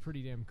actually be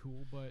pretty damn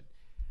cool. But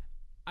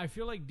I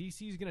feel like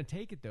DC is going to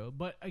take it, though.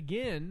 But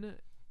again,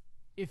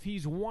 if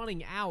he's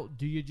wanting out,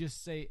 do you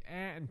just say,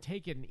 and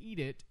take it and eat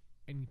it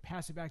and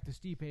pass it back to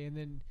Stipe and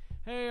then,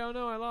 hey, oh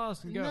no, I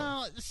lost and go?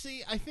 No,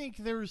 see, I think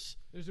there's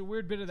There's a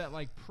weird bit of that,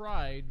 like,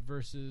 pride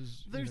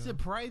versus... the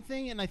pride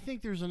thing, and I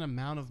think there's an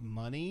amount of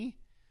money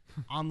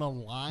on the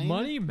line.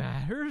 Money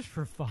matters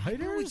for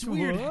fighters? Oh, it's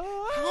weird.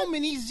 What? How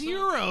many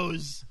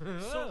zeros?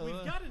 So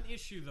we've got an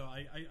issue, though.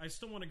 I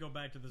still want to go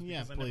back to this Yeah,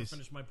 because I never please.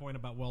 finished my point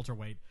about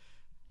welterweight.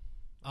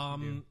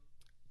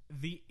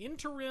 The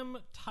interim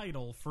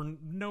title, for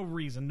no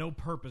reason, no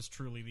purpose,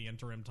 truly, the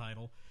interim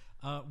title,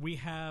 we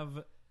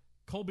have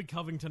Colby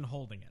Covington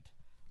holding it.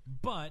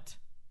 But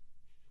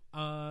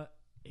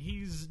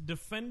he's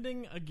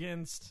defending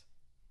against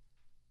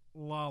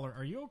Lawler.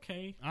 Are you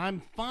okay?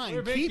 I'm fine.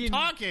 We're Keep making-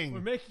 talking.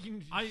 We're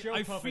making I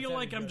puppets feel at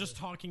like each I'm other. just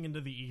talking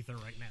into the ether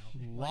right now.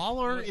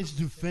 Lawler is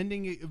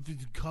defending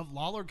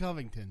Lawler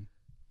Covington.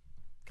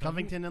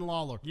 Covington and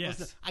Lawler. Yes.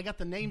 Listen, I got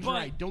the names But-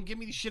 right. Don't give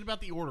me the shit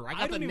about the order. I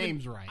got the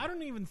names right. I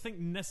don't even think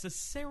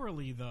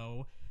necessarily,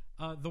 though,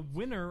 the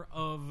winner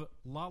of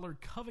Lawler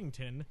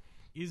Covington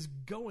is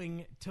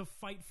going to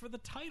fight for the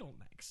title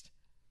next.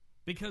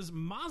 Because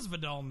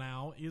Masvidal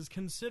now is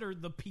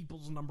considered the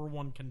people's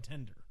 #1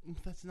 contender.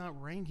 That's not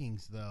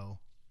rankings, though.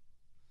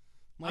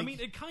 I mean,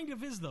 it kind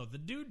of is, though. The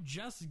dude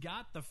just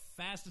got the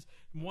fastest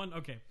one.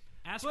 Okay,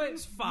 But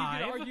Askren's 5.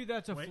 you could argue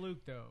that's a Wait.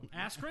 fluke, though.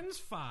 Askren's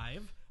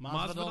 5.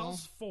 Masvidal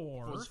Masvidal's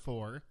 4. was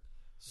 4,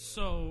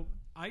 So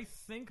I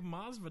think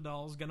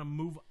Masvidal's going to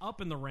move up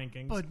in the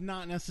rankings, but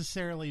not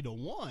necessarily to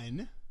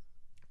 1.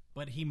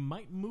 but he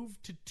might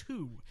move to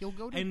 2. He'll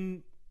go to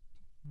And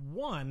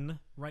 1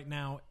 right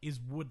now is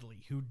Woodley,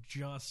 who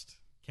just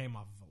came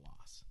off of a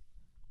loss.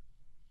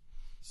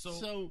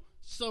 So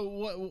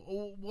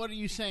what are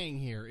you saying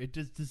here?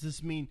 Does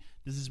this mean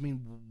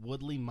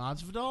Woodley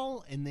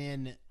Masvidal and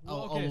then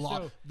Well, okay,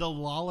 so- the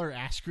Lawler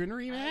Askren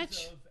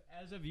rematch?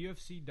 As of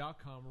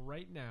UFC.com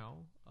right now,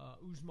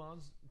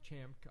 Usman's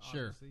champ,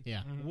 Sure, obviously.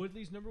 yeah.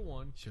 Woodley's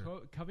 #1.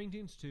 Sure.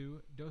 Covington's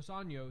 2. Dos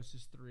Anjos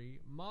is 3.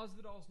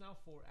 Masvidal's now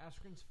 4.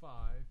 Askren's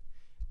 5.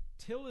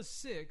 Till is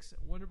 6.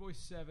 Wonderboy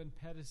 7.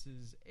 Pettis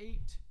is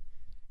 8.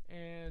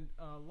 And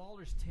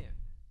Lawler's 10.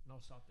 And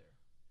I'll stop there.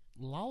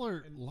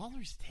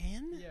 Lawler's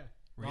 10? Yeah.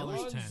 Really?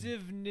 Lawler's 10.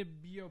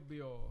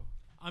 Zivnibiobio.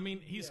 I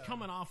mean, he's Yeah.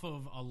 coming off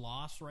of a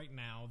loss right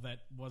now that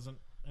wasn't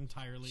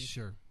entirely,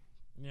 Sure.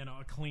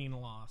 a clean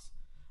loss.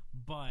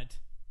 But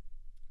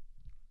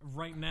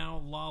right now,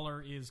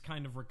 Lawler is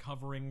kind of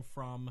recovering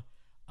from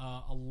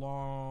a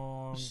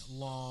long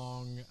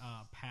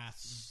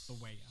path the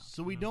way up.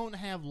 So we don't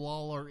have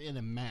Lawler in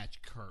a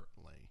match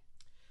currently.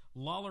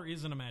 Lawler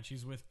is in a match.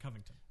 He's with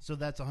Covington. So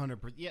that's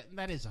 100%. Yeah,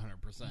 that is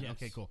 100%. Yes.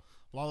 Okay, cool.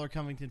 Lawler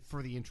Covington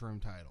for the interim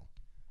title.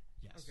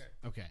 Yes. Okay.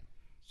 Okay.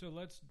 So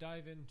let's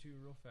dive into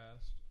real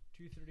fast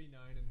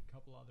 239 and a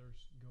couple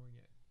others going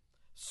in.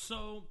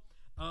 So,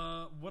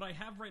 what I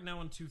have right now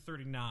on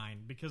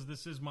 239, because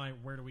this is my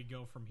where do we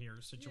go from here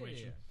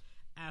situation.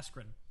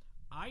 Askren,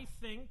 I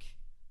think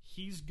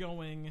he's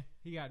going.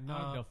 He got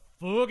knocked the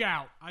fuck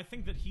out. I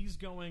think that he's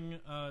going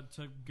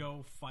to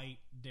go fight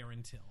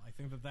Darren Till. I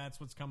think that that's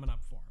what's coming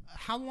up for him.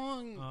 How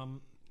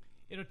long?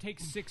 It'll take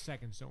 6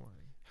 seconds. Don't worry.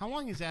 How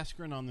long is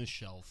Askren on this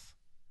shelf?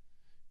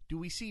 Do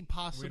we see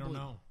possibly? We don't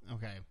know.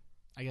 Okay,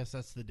 I guess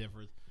that's the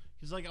difference.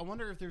 Because I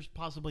wonder if there's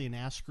possibly an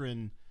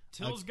Askren.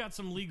 Till's got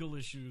some legal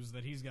issues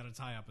that he's got to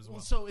tie up as well.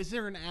 So is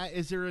there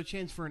a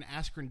chance for an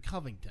Askren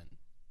Covington?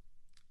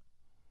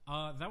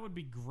 That would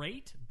be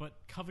great, but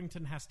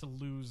Covington has to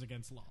lose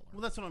against Lawler.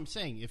 Well, that's what I'm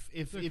saying.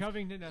 If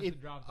Covington has to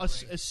drop the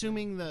ring,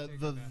 assuming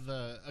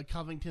the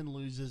Covington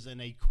loses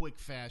in a quick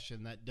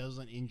fashion that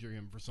doesn't injure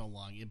him for so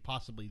long, and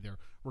possibly their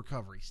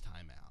recovery's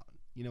time out.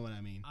 You know what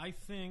I mean? I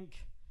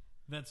think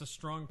that's a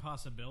strong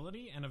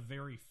possibility and a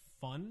very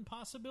fun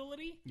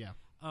possibility. Yeah.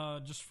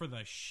 Just for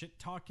the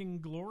shit-talking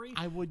glory.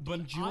 I would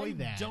enjoy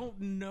that. I don't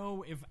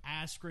know if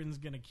Askren's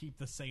going to keep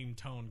the same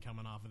tone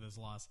coming off of this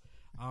loss.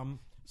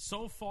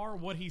 So far,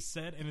 what he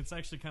said, and it's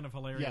actually kind of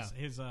hilarious,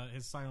 his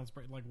silence,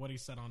 like what he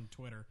said on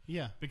Twitter.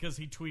 Yeah. Because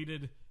he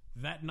tweeted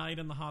that night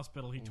in the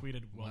hospital, he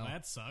tweeted, well,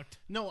 that sucked.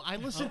 No, I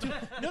listened to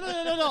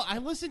no. I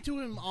listened to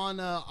him on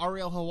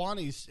Ariel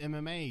Helwani's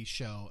MMA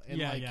show.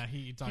 And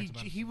he talked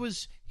about it. He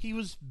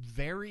was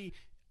very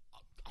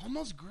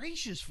almost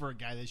gracious for a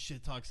guy that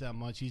shit talks that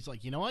much. He's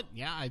like, you know what?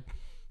 Yeah,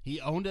 he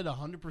owned it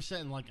 100%.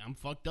 And like, I'm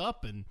fucked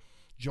up. And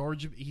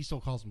George, he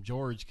still calls him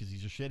George because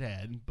he's a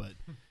shithead. But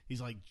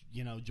he's like,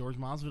 George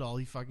Masvidal,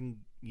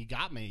 you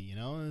got me.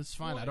 It's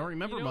fine. Well, I don't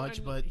remember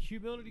much, but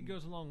humility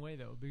goes a long way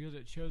though, because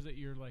it shows that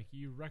you're like,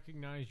 you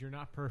recognize you're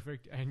not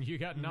perfect and you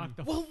got knocked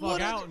the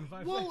fuck out in 5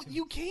 seconds. Well,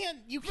 you can't,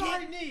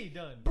 right knee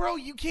done, bro.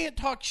 You can't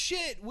talk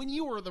shit when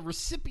you were the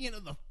recipient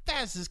of the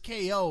fastest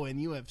KO in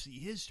UFC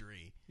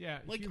history. Yeah,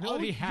 like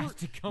humility has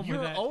to come with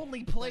that. Your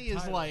only play is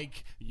title.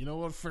 like, you know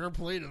what? Fair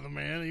play to the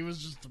man. He was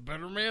just a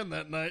better man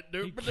that night.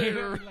 He came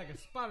at me like a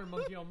spider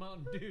monkey on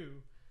Mountain Dew.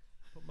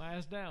 Put my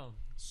ass down.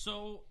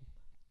 So,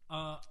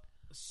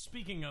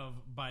 speaking of,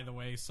 by the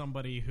way,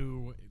 somebody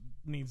who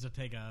needs to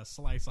take a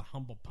slice of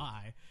humble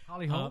pie.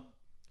 Holly Holm?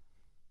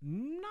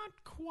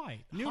 Not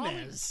quite.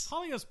 Nunes.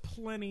 Holly has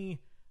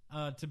plenty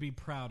to be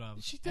proud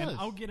of. She does. And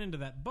I'll get into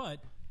that.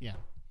 But yeah,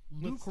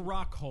 Luke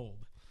Rockhold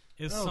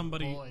is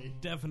somebody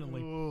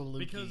definitely. Ooh,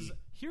 because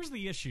here's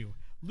the issue.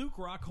 Luke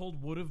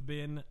Rockhold would have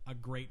been a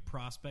great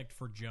prospect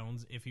for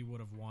Jones if he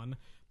would have won.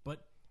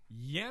 But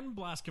Jan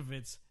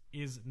Blachowicz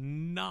is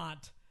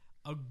not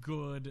a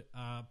good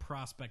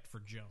prospect for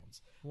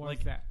Jones. Why is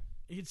that?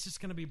 It's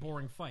just going to be a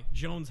boring fight.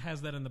 Jones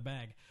has that in the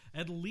bag.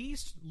 At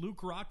least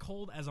Luke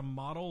Rockhold as a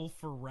model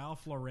for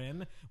Ralph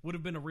Lauren would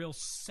have been a real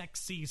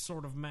sexy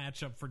sort of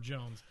matchup for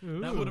Jones.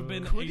 Ooh. That would have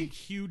been a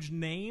huge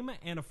name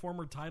and a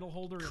former title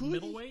holder at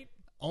middleweight.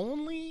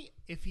 Only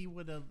if they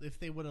would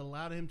have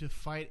allowed him to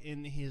fight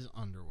in his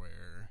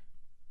underwear.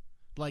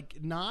 Like,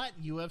 not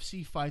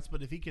UFC fights,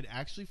 but if he could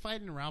actually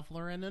fight in Ralph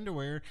Lauren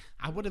underwear,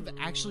 I would have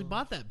actually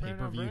bought that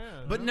pay-per-view.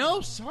 But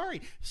no,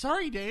 sorry,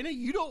 Dana,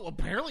 you don't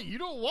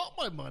want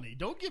my money.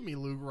 Don't give me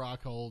Luke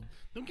Rockhold.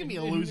 Don't give me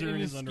a loser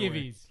in his underwear.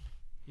 Skivvies,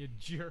 you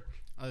jerk.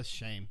 Oh, it's a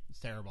shame. It's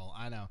terrible.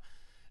 I know.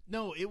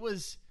 No, it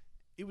was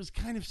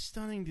kind of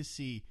stunning to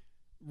see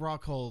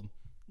Rockhold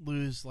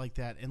lose like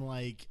that, and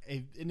like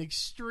an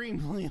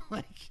extremely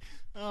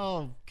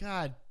oh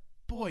god.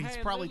 Boy, he's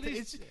probably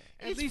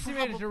at least he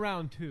made it to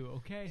round 2.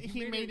 Okay,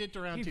 he made it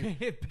to round 2. He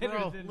made it better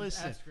Bro, than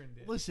Askren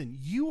did. Listen,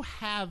 you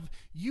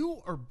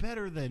are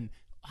better than,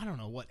 I don't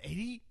know what,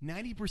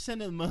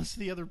 80-90% of most of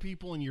the other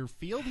people in your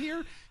field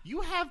here.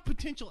 You have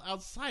potential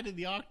outside of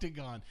the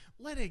octagon.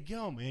 Let it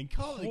go, man.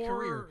 Call it a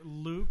career.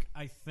 Luke,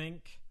 I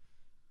think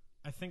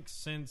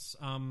since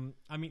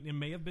it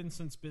may have been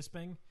since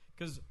Bisping,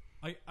 because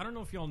I don't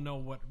know if y'all know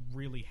what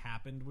really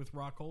happened with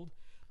Rockhold.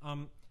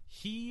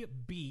 He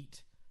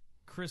beat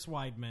Chris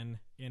Weidman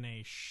in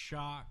a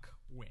shock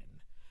win.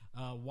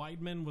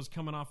 Weidman was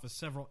coming off of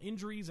several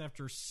injuries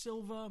after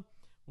Silva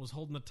was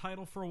holding the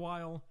title for a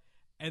while,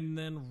 and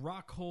then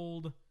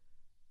Rockhold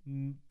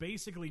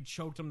basically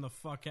choked him the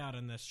fuck out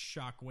in this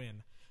shock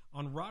win.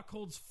 On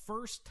Rockhold's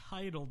first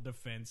title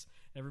defense,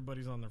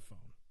 everybody's on their phone.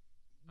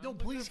 No,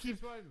 please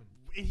keep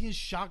in his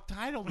shock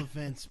title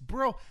defense.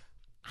 Bro,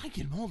 I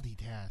can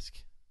multitask.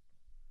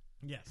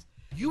 Yes.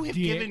 You have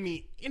given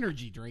me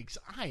energy drinks.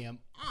 I am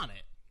on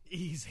it.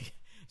 Easy.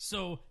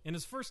 So, in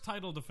his first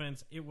title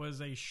defense, it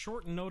was a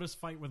short notice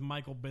fight with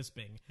Michael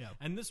Bisping. Yep.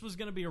 And this was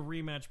going to be a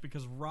rematch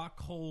because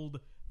Rockhold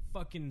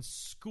fucking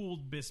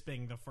schooled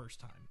Bisping the first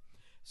time.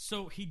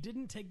 So, he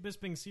didn't take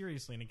Bisping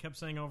seriously, and he kept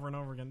saying over and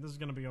over again, this is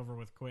going to be over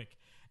with quick.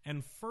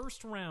 And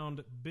first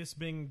round,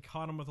 Bisping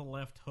caught him with a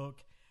left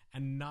hook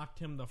and knocked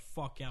him the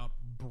fuck out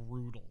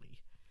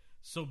brutally.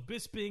 So,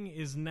 Bisping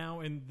is now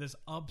in this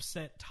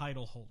upset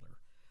title holder.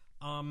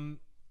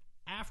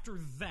 After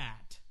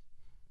that,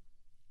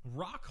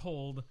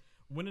 Rockhold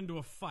went into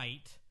a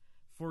fight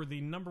for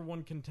the number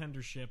 1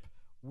 contendership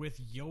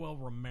with Yoel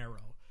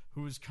Romero,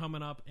 who is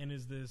coming up and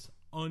is this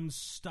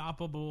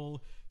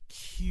unstoppable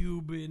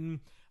Cuban,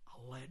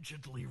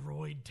 allegedly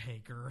roid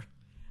taker,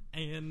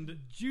 and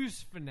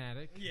juice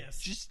fanatic. Yes,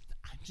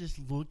 just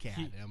look at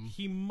him.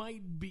 He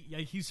might be. Yeah,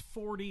 he's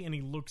 40 and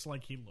he looks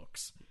like he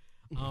looks.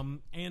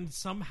 And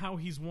somehow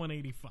he's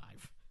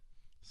 185.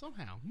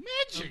 Somehow,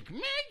 magic.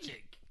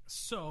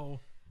 So,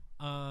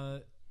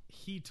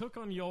 he took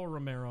on Yoel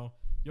Romero.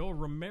 Yoel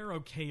Romero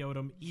KO'd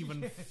him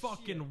even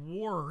fucking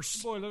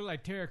worse. Boy, looked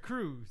like Terry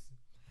Crews.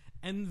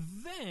 And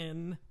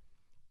then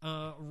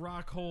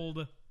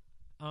Rockhold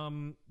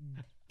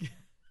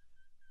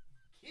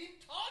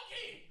keep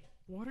talking.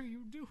 What are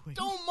you doing?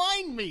 Don't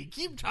mind me.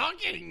 Keep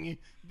talking.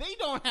 They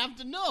don't have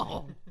to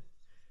know.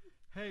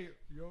 Hey,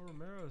 Yo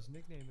Romero's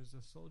nickname is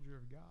the Soldier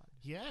of God.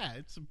 Yeah,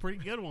 it's a pretty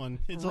good one.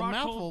 It's a Rockhold-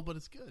 mouthful, but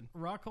it's good.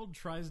 Rockhold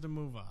tries to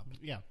move up,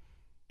 Yeah.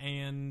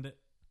 and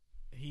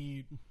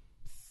he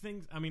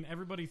thinks. I mean,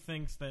 everybody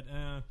thinks that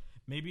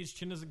maybe his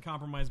chin isn't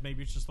compromised.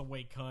 Maybe it's just a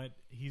weight cut.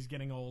 He's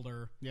getting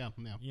older. Yeah.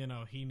 You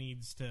know, he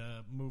needs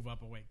to move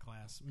up a weight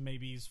class.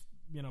 Maybe he's,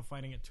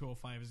 fighting at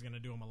 205 is going to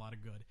do him a lot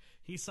of good.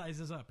 He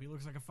sizes up. He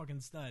looks like a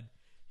fucking stud.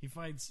 He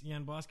fights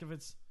Jan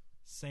Blachowicz.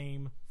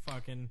 Same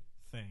fucking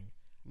thing.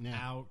 Yeah.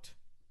 Out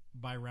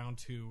by round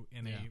 2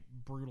 in a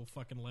brutal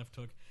fucking left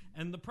hook.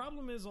 And the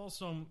problem is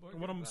also,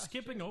 what I'm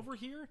skipping over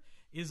here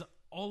is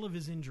all of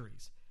his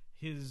injuries.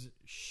 His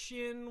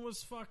shin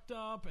was fucked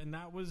up, and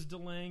that was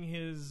delaying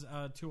his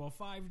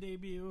 205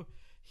 debut.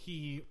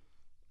 He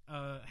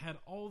had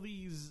all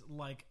these,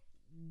 like,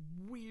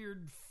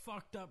 weird,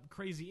 fucked up,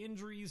 crazy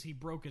injuries. He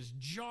broke his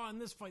jaw in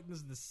this fight, and this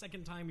is the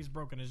second time he's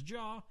broken his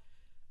jaw.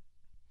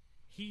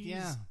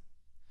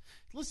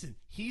 Listen,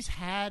 he's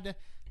had...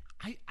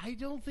 I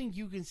don't think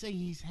you can say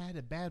he's had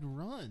a bad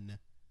run.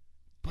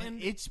 But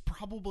it's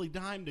probably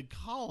time to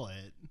call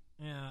it.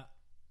 Yeah.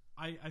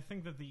 I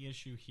think that the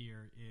issue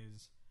here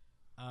is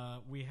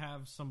we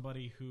have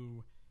somebody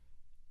who...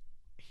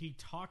 He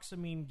talks a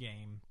mean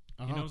game.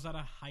 He knows how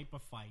to hype a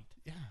fight.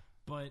 Yeah.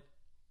 But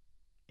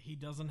he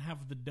doesn't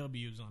have the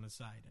W's on his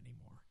side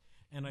anymore.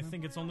 And I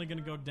think it's only going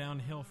to go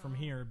downhill from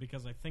here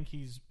because I think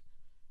he's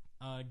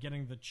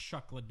getting the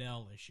Chuck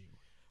Liddell issue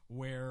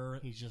where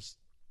He's just...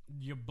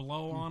 you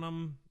blow on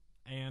him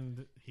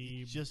and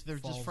they're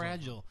just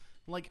fragile. over.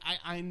 Like,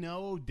 I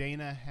know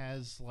Dana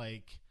has,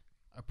 like,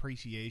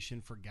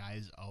 appreciation for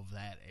guys of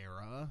that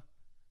era.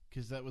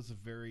 Because that was a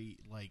very,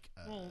 like...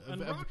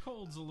 and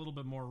Rockhold's a little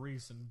bit more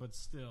recent, but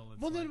still. It's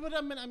Well, then, but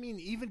I mean,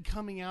 even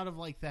coming out of,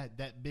 like,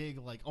 that big,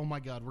 like, oh my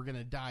god, we're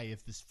gonna die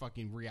if this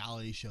fucking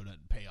reality show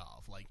doesn't pay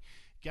off. Like,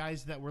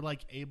 guys that were,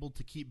 like, able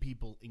to keep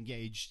people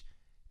engaged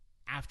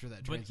after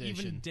that transition.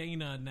 But even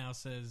Dana now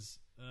says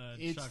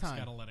Chuck's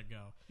got to let it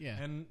go.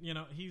 Yeah. And,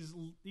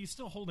 he's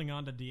still holding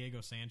on to Diego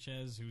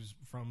Sanchez, who's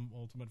from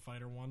Ultimate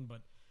Fighter 1,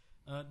 but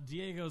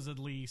Diego's at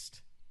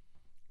least,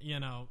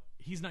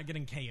 he's not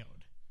getting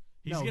KO'd.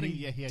 He's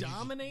getting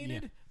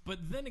dominated, but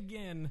then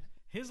again,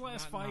 his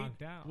last fight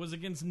was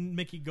against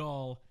Mickey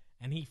Gall,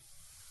 and he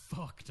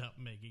fucked up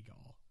Mickey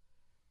Gall.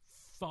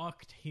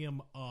 Fucked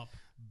him up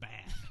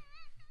bad.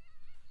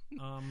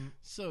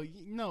 So,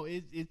 no,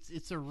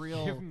 it's a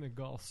real... Give him the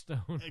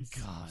gallstones.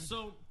 God.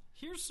 So,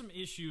 here's some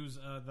issues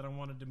that I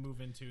wanted to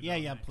move into. Yeah,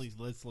 next. please,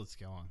 let's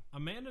go on.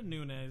 Amanda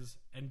Nunes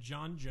and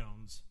John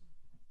Jones.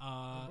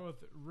 They're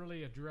both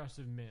really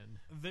aggressive men.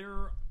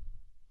 They're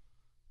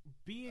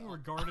being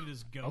regarded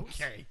as goats,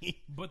 Okay.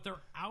 but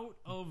they're out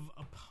of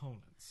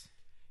opponents.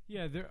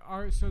 Yeah, there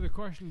are. So the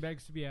question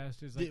begs to be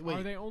asked is, like, Wait.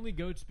 are they only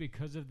goats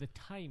because of the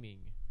timing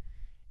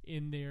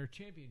in their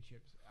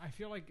championships? I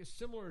feel like it's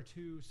similar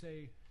to,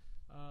 say,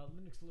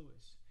 Lennox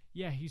Lewis.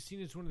 Yeah, he's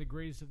seen as one of the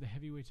greatest of the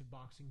heavyweights of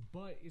boxing,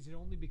 but is it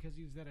only because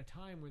he was at a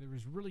time where there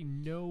was really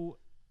no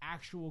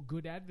actual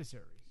good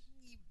adversaries?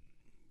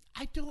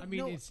 I don't I mean,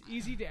 know. it's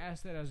easy to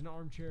ask that as an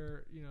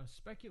armchair,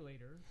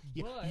 speculator.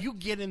 Yeah, but you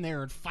get in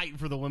there and fight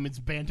for the women's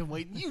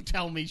bantamweight, and you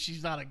tell me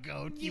she's not a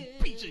goat, you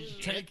piece of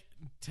shit.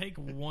 Take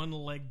one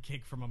leg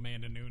kick from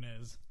Amanda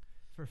Nunes.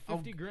 for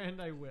 50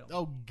 grand, I will.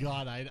 Oh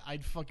God,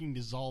 I'd fucking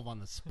dissolve on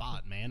the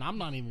spot, man. I'm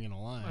not even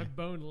gonna lie. My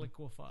bone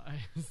liquefies.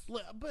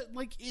 But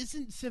like,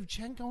 isn't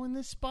Shevchenko in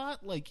this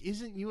spot? Like,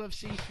 isn't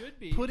UFC Should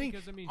be, putting?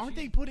 because, I mean, aren't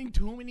she's- they putting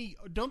too many?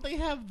 Don't they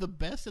have the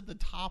best at the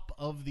top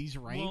of these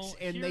ranks, Well,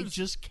 and they here's-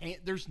 just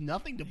can't? There's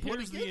nothing to put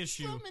Here's against the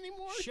issue. them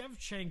anymore.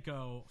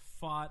 Shevchenko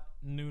fought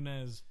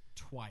Nunes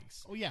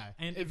twice. Oh yeah,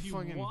 And it if you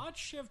fucking-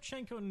 watch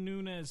Shevchenko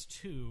Nunes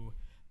 2,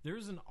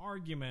 there's an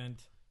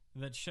argument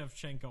that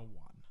Shevchenko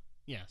won.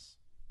 yes,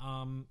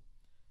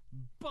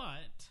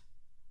 But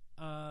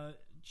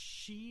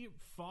she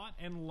fought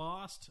and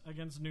lost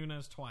against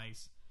Nunes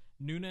twice.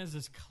 Nunes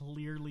is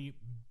clearly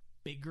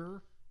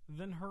bigger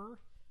than her,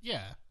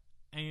 yeah.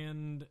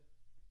 and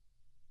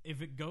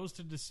if it goes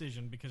to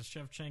decision, because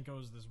Shevchenko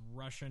is this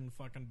Russian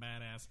fucking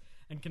badass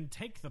and can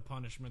take the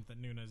punishment that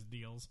Nunes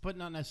deals, But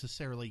not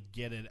necessarily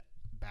get it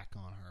back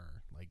on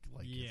her. Like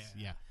Yeah.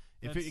 yeah.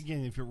 If That's-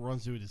 if it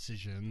runs to a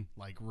decision,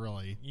 like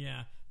really,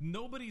 yeah,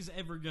 nobody's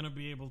ever gonna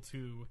be able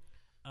to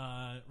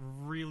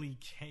really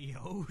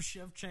KO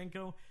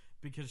Shevchenko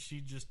because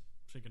she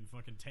can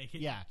fucking take it.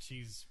 Yeah.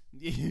 She's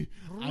I've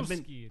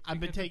Ruski, been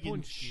take taking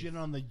punchki. shit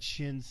on the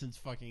chin since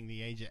fucking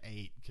the age of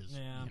 8 because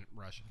Yeah.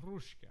 Russia.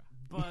 Rushka.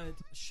 but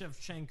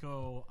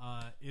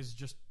Shevchenko is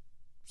just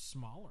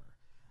smaller.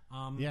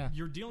 Yeah.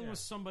 You're dealing with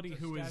somebody It's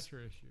a who is,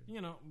 stature issue.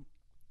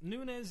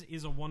 Nunes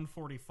is a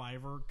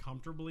 145er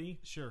comfortably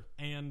Sure.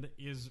 and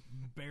is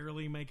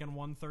barely making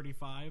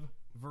 135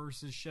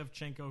 versus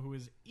Shevchenko, who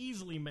is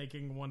easily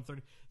making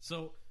 130.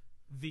 So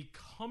the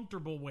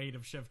comfortable weight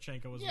of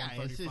Shevchenko is Yeah,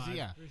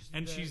 135. Versus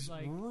And the, she's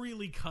like-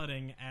 really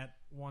cutting at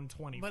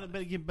 120.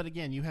 But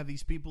again, you have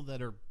these people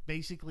that are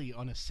basically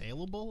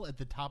unassailable at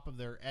the top of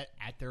their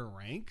at their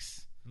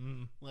ranks.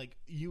 Like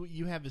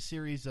you have a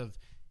series of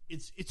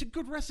it's a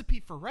good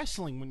recipe for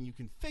wrestling when you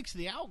can fix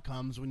the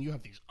outcomes when you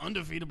have these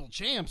undefeatable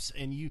champs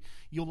and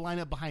you'll line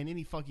up behind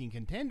any fucking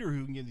contender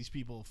who can give these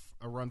people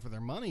a run for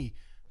their money.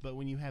 But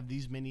when you have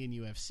these many in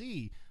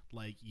UFC,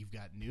 like you've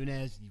got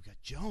Nunes and you've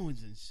got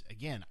Jones, and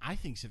again, I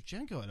think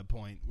Shevchenko at a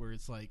point where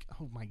it's like,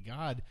 oh my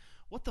god,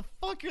 what the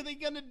fuck are they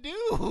gonna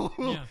do?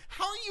 Yeah.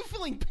 How are you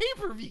filling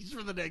pay-per-views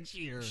for the next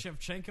year?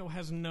 Shevchenko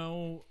has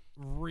no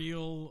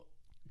real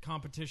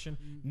competition.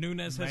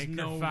 Nunes has Make her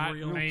no fight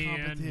real me.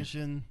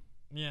 Competition.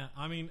 Yeah,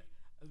 I mean,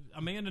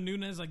 Amanda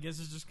Nunes, I guess,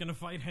 is just going to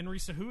fight Henry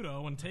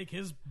Cejudo and take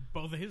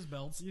both of his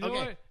belts. You know Okay.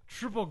 what?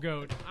 Triple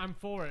goat. I'm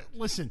for it.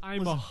 Listen, I'm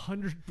listen.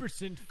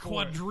 100% for it.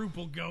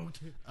 Quadruple goat.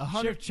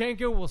 100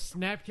 Shevchenko will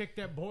snap kick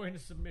that boy into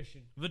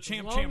submission. The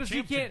champ, as long champ, as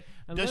champ, he can't, champ.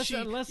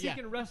 unless yeah.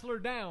 he can wrestle her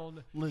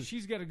down, Liz.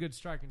 she's got a good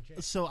striking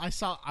chance. So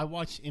I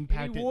watched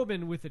Impact. Any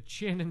woman with a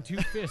chin and two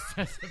fists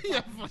has a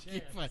Yeah, fucking fuck you,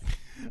 chance. fuck.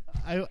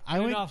 I And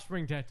an went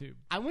offspring tattoo.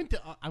 I went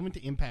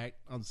to Impact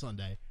on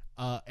Sunday,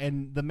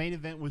 and the main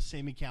event was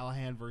Sami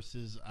Callihan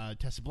versus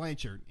Tessa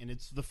Blanchard, and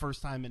it's the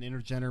first time an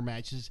intergender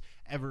match has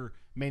ever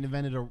main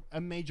evented a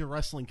major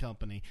wrestling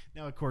company.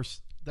 Now, of course,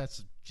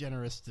 that's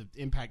generous to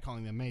Impact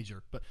calling them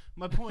major, but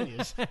my point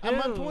is,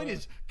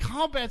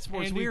 combat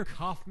sports. Andy We're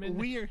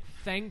Kaufman,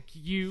 thank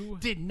you.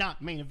 did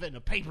not main event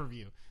a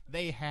pay-per-view.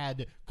 They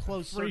had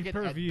closed Free circuit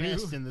at per-view.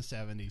 best in the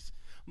 70s.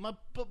 My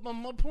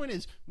point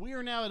is, we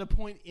are now at a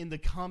point in the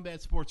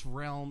combat sports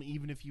realm,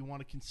 even if you want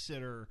to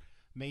consider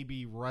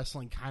maybe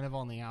wrestling kind of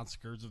on the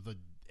outskirts of the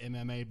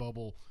MMA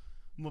bubble.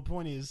 My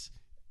point is,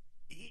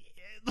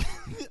 I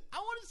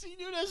want to see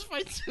Nunes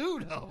fight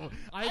Cejudo.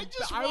 I would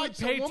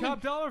watched a pay woman-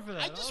 top dollar for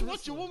that. I just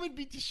watched a honestly. woman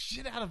beat the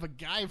shit out of a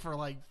guy for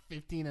like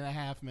 15 and a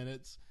half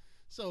minutes.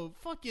 So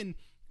fucking,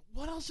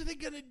 what else are they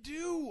going to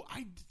do?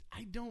 I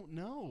don't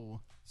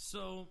know.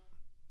 So,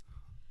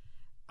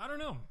 I don't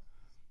know.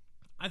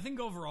 I think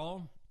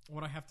overall,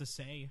 what I have to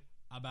say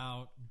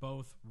about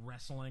both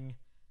wrestling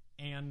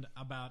and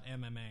about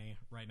MMA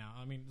right now,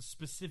 I mean,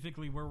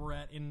 specifically where we're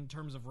at in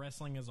terms of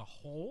wrestling as a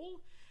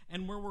whole,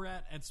 and where we're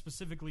at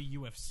specifically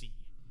UFC.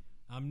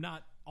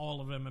 Not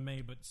all of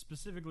MMA, but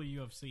specifically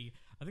UFC.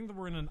 I think that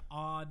we're in an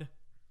odd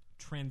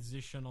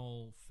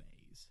transitional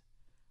phase.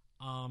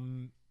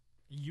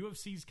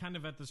 UFC's kind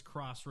of at this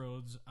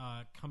crossroads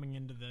coming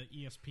into the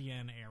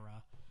ESPN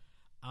era,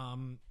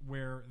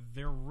 where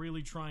they're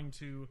really trying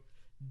to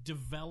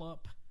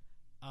develop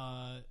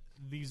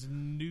these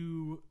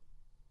new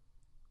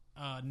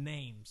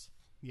names.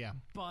 Yeah.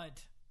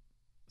 But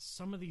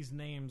some of these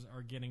names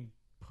are getting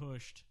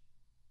pushed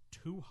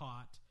too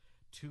hot,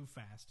 too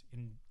fast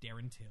in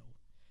Darren Till,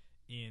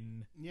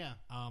 in Yeah.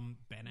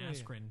 Ben Yeah, yeah.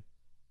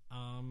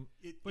 Askren.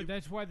 But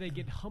that's why they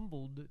get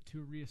humbled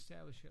to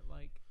reestablish it.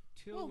 Like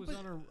Till Well, was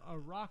but- on a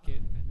rocket,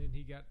 and then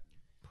he got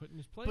put in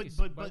his place.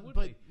 but by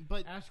Woodley.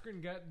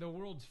 Askren got the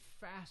world's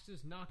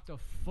fastest knocked the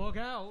fuck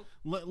out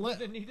with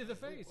the knee to the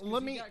face. 'Cause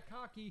let he me- got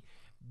cocky,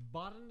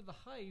 bought into the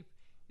hype,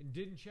 and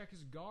didn't check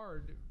his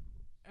guard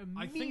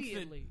I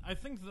immediately.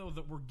 think though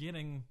that we're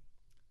getting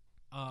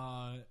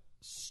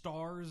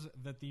stars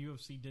that the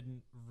UFC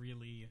didn't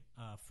really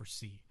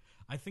foresee.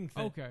 I think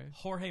that Okay.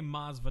 Jorge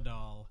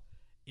Masvidal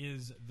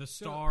is the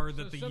star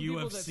that the some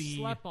people that UFC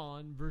slept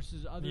on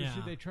versus others who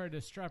Yeah. they tried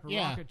to strap a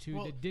Yeah. rocket to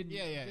Well, that didn't.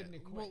 Yeah. Didn't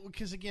equate. Well,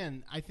 because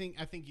again, I think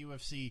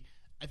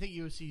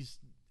UFC's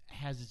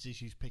has its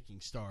issues picking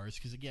stars.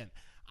 Because again,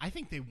 I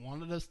think they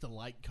wanted us to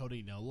like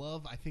Cody No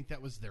Love. I think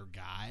that was their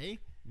guy.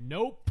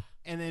 Nope.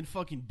 And then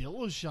fucking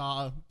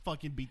Dillashaw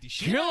fucking beat the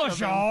shit out of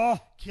him.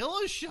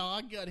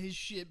 Dillashaw got his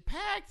shit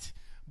packed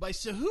by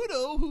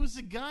Cejudo, who was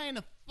a guy in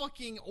a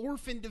fucking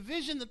orphan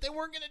division that they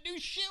weren't going to do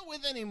shit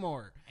with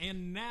anymore.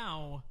 and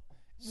now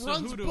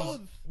Runs Cejudo's-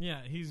 both.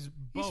 Yeah, he's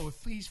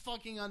both. He's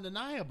fucking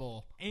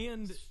undeniable.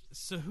 And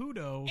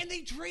Cejudo. And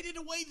they traded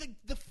away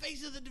the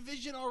face of the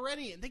division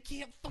already, and they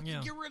can't fucking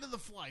Yeah. get rid of the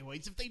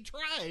flyweights if they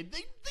tried.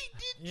 They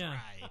did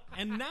try.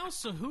 And now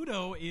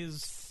Cejudo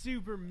is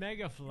Super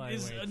mega flyweight.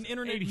 Is an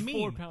internet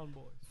 84 meme. pound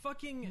boy.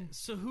 fucking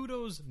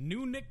Cejudo's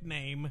new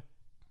nickname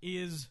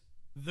is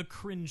the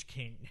Cringe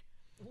King.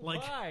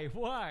 Like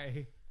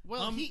Why?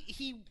 Well,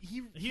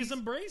 he's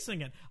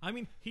embracing it. I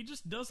mean, he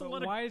just does a But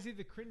lot of why is he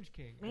the cringe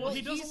king? well,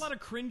 he does a lot of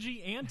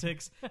cringy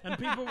antics, and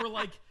people were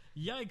like,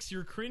 "Yikes,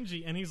 you're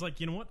cringy," and he's like,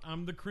 "You know what?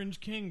 I'm the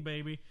Cringe King,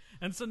 baby."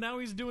 And so now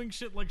he's doing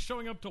shit like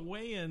showing up to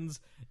weigh-ins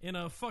in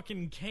a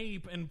fucking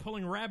cape and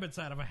pulling rabbits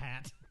out of a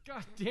hat.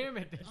 God damn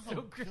it! It's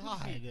so cringy.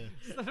 God.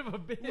 Son of a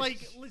bitch.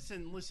 Like,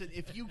 listen.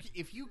 If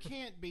you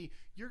can't be,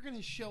 you're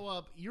gonna show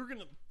up. You're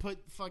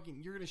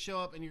gonna show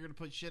up and you're gonna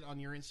put shit on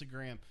your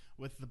Instagram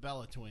with the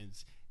Bella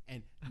twins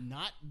and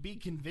not be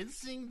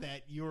convincing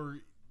that you're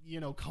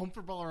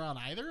comfortable around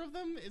either of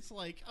them. It's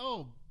like,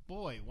 oh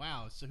boy,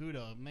 wow,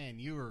 Cejudo, man,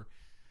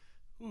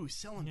 ooh,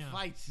 selling Yeah.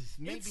 fights is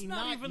maybe It's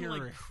not even your...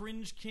 like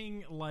cringe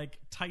king like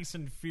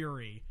Tyson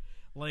Fury.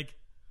 Like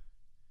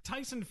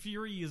Tyson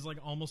Fury is like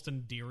almost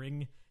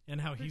endearing in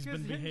how he's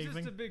been Because behaving. He's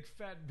just a big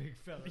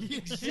fella.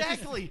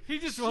 Exactly. He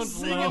just wants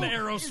Singing love.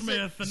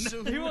 Aerosmith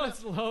and He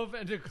wants love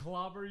and to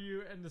clobber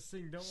you and to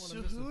sing "Don't Want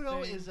to Miss a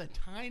Cejudo Thing." is a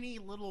tiny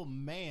little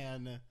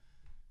man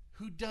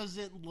who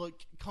doesn't look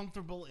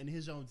comfortable in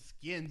his own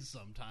skin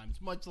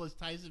sometimes, much less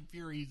Tyson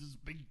Fury. He's this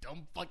big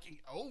dumb fucking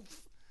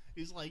oaf.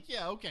 He's like,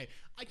 yeah, okay,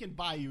 I can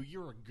buy you.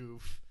 You're a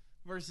goof.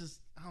 Versus,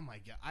 oh my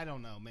god, I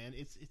don't know, man.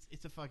 It's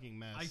a fucking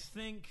mess. I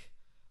think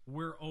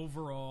we're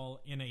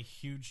overall in a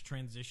huge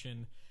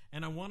transition,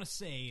 and I want to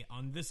say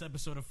on this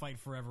episode of Fight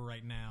Forever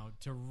right now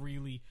to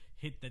really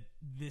hit that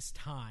this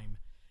time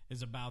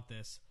is about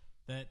this.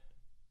 That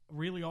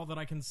really all that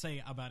I can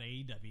say about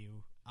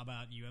AEW,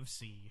 about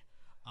UFC,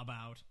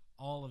 about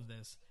all of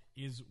this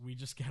is we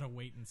just gotta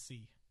wait and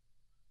see.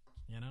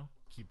 You know?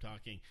 Keep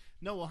talking.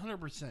 No,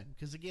 100%.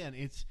 Because again,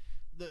 it's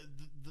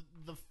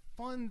the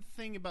fun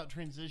thing about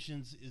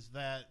transitions is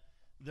that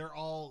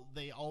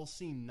they all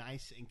seem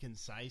nice and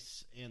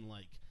concise and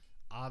like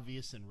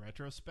obvious in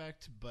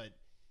retrospect, but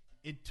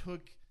it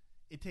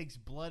takes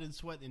blood and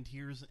sweat and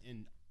tears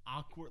and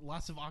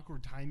lots of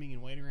awkward timing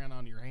and waiting around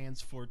on your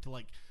hands for it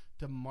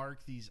to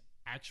mark these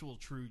actual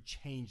true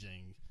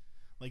changing,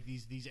 like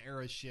these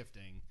eras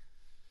shifting.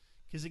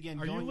 Because again,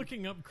 Are you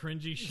looking up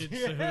cringy shit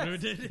Yes. Cejudo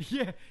did?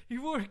 Yeah, he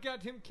wore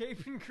got him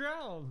cape and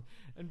crown,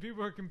 and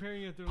people are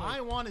comparing it. They're like, I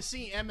want to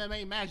see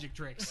MMA magic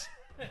tricks.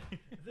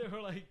 they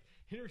were like,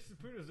 Henry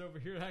Cejudo's over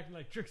here acting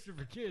like trickster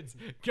for kids.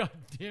 God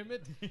damn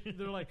it!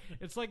 They're like,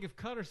 it's like if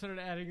Connor started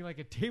adding like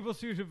a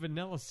tablespoon of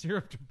vanilla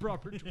syrup to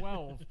Proper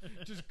 12,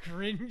 just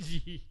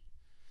cringy.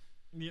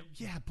 Yep.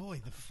 Yeah,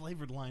 boy, the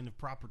flavored line of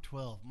Proper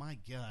 12. My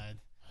God.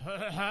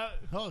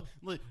 Oh,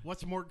 look,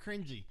 what's more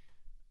cringy?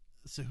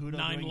 Cejudo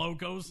 9 doing-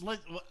 locos.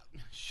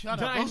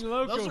 Shut up. 9 Those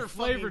loco are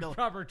flavored fucking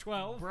Proper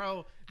 12.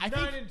 bro. I 9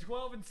 think and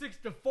 12 and 6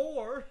 to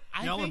 4.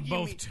 Y'all are you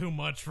both mean- too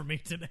much for me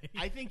today.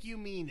 I think you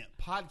mean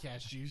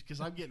podcast juice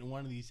because I'm getting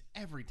one of these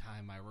every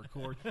time I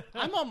record.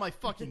 I'm on my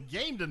fucking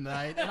game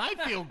tonight, and I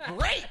feel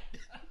great.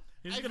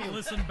 He's I going to feel-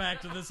 listen back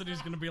to this and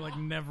he's going to be like,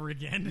 never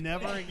again.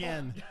 Never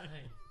again.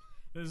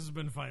 This has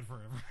been Fight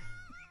Forever.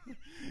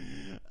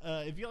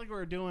 If you like what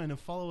we're doing,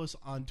 follow us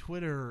on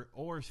Twitter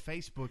or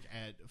Facebook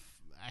at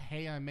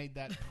Hey I Made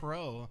That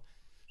Pro.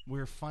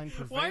 We're fine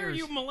purveyors. Why are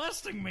you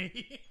molesting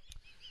me?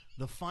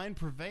 The fine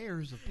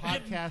purveyors of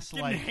podcasts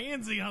getting like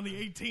handsy on the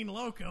 18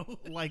 loco.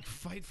 like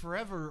Fight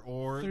Forever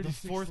or The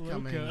 36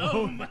 Forthcoming. Loco.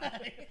 Oh my.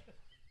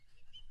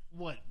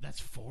 What? That's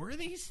 4 of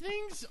these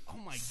things? Oh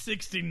my!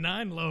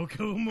 69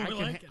 loco, more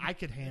like it. I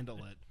could handle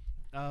it.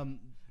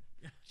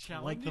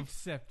 Challenge Like the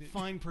accepted.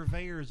 fine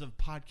purveyors of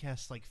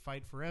podcasts like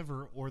Fight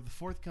Forever or the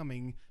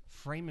forthcoming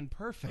Frame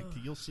Perfect.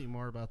 You'll see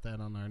more about that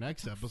on our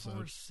next 4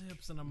 episode.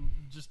 sips and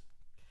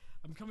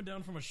I'm coming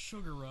down from a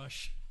sugar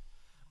rush.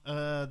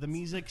 The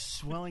music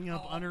swelling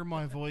up under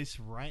my voice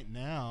right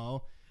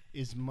now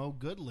is Mo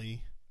Goodley.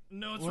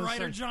 No, it's Well, Ryder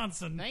sorry.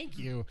 Johnson. Thank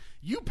you.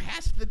 You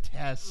passed the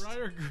test.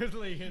 Ryder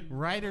Goodley and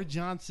Ryder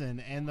Johnson,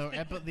 and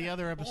the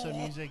other episode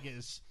music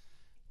is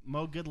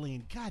Mo Goodley.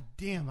 And god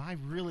damn, I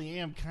really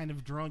am kind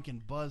of drunk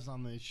and buzzed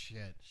on this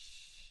shit.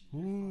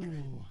 Ooh.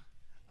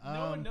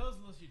 no one knows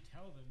unless you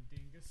tell them,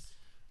 dingus.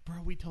 Bro,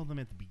 we told them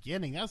at the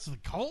beginning. That's the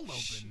cold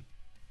open.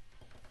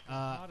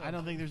 I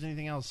don't think there's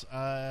anything else.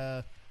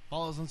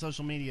 Follow us on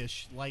social media.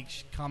 Like,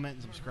 comment,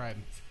 and subscribe.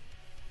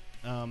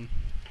 I'm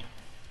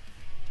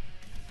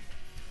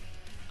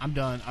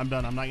done. I'm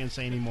not going to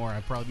say any more. I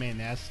probably made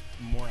an ass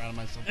more out of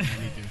myself than I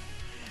need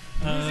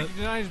to. Music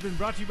tonight has been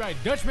brought to you by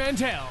Dutch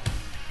Mantel.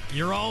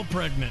 You're all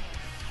pregnant.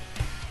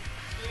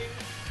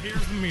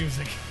 Here's the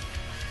music.